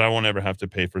 But I won't ever have to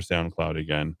pay for SoundCloud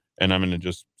again. And I'm going to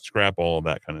just scrap all of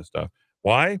that kind of stuff.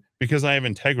 Why? Because I have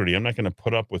integrity. I'm not going to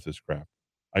put up with this crap.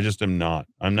 I just am not.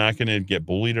 I'm not going to get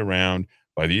bullied around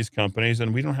by these companies.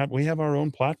 And we have our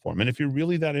own platform. And if you're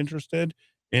really that interested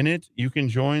in it, you can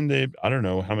join I don't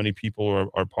know how many people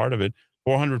are part of it,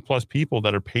 400 plus people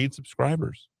that are paid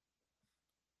subscribers.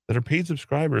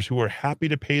 Who are happy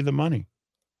to pay the money.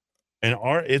 And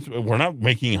we're not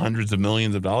making hundreds of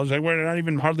millions of dollars. We're not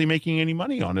even hardly making any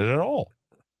money on it at all.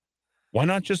 Why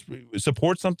not just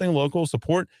support something local,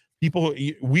 support people?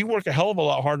 We work a hell of a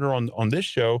lot harder on this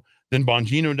show than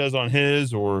Bongino does on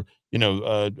his, or,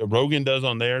 Rogan does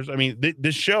on theirs. I mean,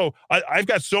 this show, I've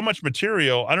got so much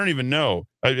material. I don't even know.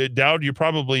 Dowd, you're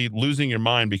probably losing your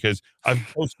mind because I've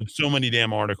posted so many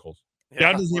damn articles. Yeah.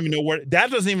 Dad doesn't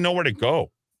even know where to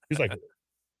go. He's like,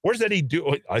 where's Eddie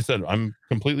do? I said, I'm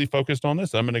completely focused on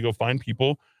this. I'm going to go find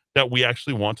people that we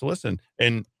actually want to listen.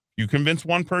 And you convince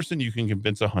one person, you can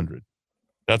convince 100.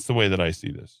 That's the way that I see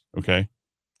this. Okay.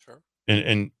 Sure.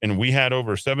 And we had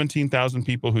over 17,000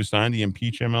 people who signed the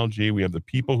Impeach MLG. We have the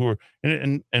people who are,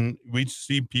 and we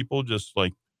see people just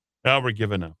like, we're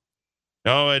giving up.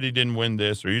 No, Eddie didn't win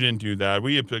this, or you didn't do that.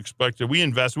 We expected, we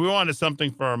wanted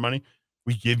something for our money.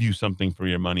 We give you something for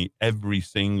your money every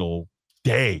single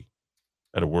day.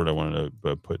 Had a word I wanted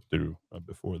to put through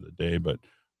before the day, but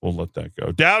we'll let that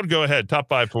go. Dowd, go ahead. Top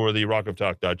 5 for the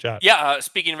rockoftalk.chat. Yeah,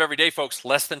 speaking of everyday folks,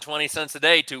 less than 20 cents a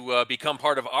day to become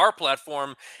part of our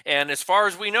platform. And as far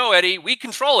as we know, Eddie, we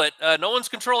control it. No one's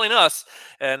controlling us.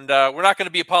 And we're not going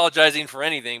to be apologizing for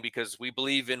anything because we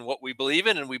believe in what we believe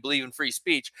in, and we believe in free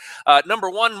speech. Number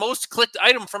 1 most clicked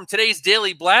item from today's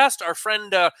Daily Blast, our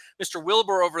friend Mr.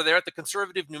 Wilbur over there at the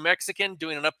Conservative New Mexican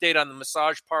doing an update on the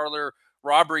massage parlor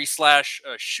robbery /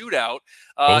 shootout.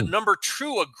 Number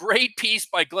 2, a great piece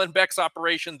by Glenn Beck's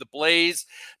operation, The Blaze.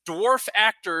 Dwarf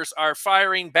actors are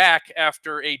firing back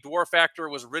after a dwarf actor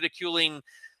was ridiculing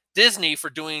Disney for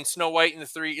doing Snow White and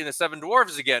the Seven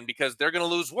Dwarfs again, because they're going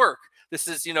to lose work. This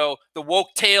is, the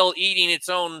woke tail eating its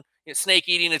own snake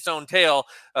eating its own tail.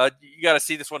 You got to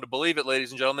see this one to believe it, ladies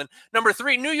and gentlemen. Number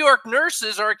 3, New York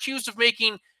nurses are accused of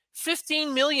making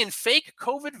 15 million fake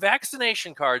COVID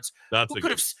vaccination cards.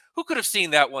 Who could have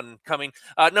seen that one coming?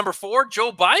 Number 4,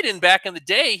 Joe Biden, back in the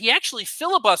day, he actually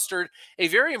filibustered a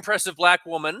very impressive black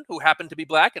woman who happened to be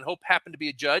black and happened to be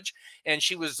a judge, and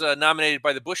she was nominated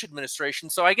by the Bush administration.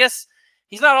 So I guess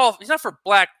he's not for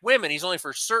black women. He's only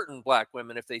for certain black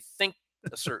women if they think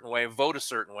a certain way and vote a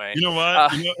certain way. You know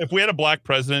what? If we had a black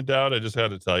president, Dowd, I just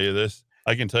had to tell you this.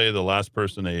 I can tell you the last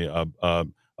person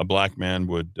a black man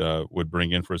would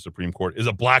bring in for a Supreme Court is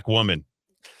a black woman.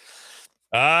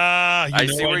 I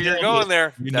see where you're going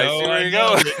there. I see where you're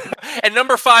going. And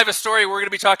number 5, a story we're going to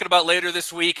be talking about later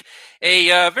this week.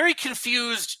 A very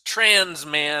confused trans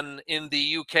man in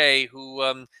the UK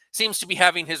who seems to be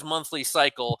having his monthly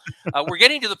cycle. We're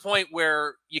getting to the point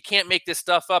where you can't make this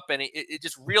stuff up, and it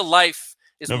just real life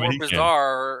is more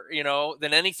bizarre,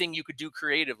 than anything you could do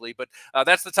creatively. But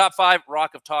that's the top 5,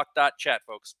 rockoftalk.chat,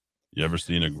 folks. You ever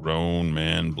seen a grown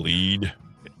man bleed?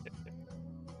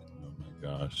 Oh my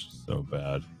gosh, so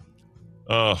bad.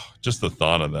 Oh, just the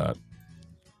thought of that.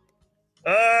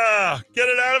 Get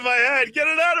it out of my head. Get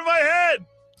it out of my head.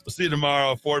 We'll see you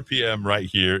tomorrow, 4 p.m. right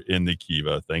here in the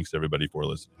Kiva. Thanks, everybody, for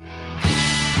listening.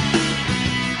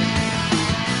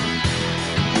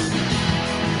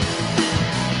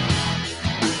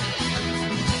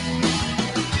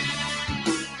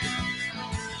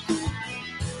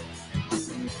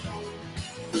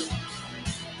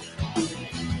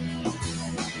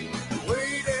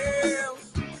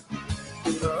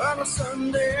 On a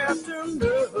Sunday afternoon,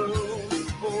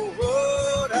 oh,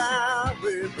 what I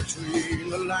read between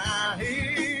the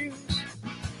lines,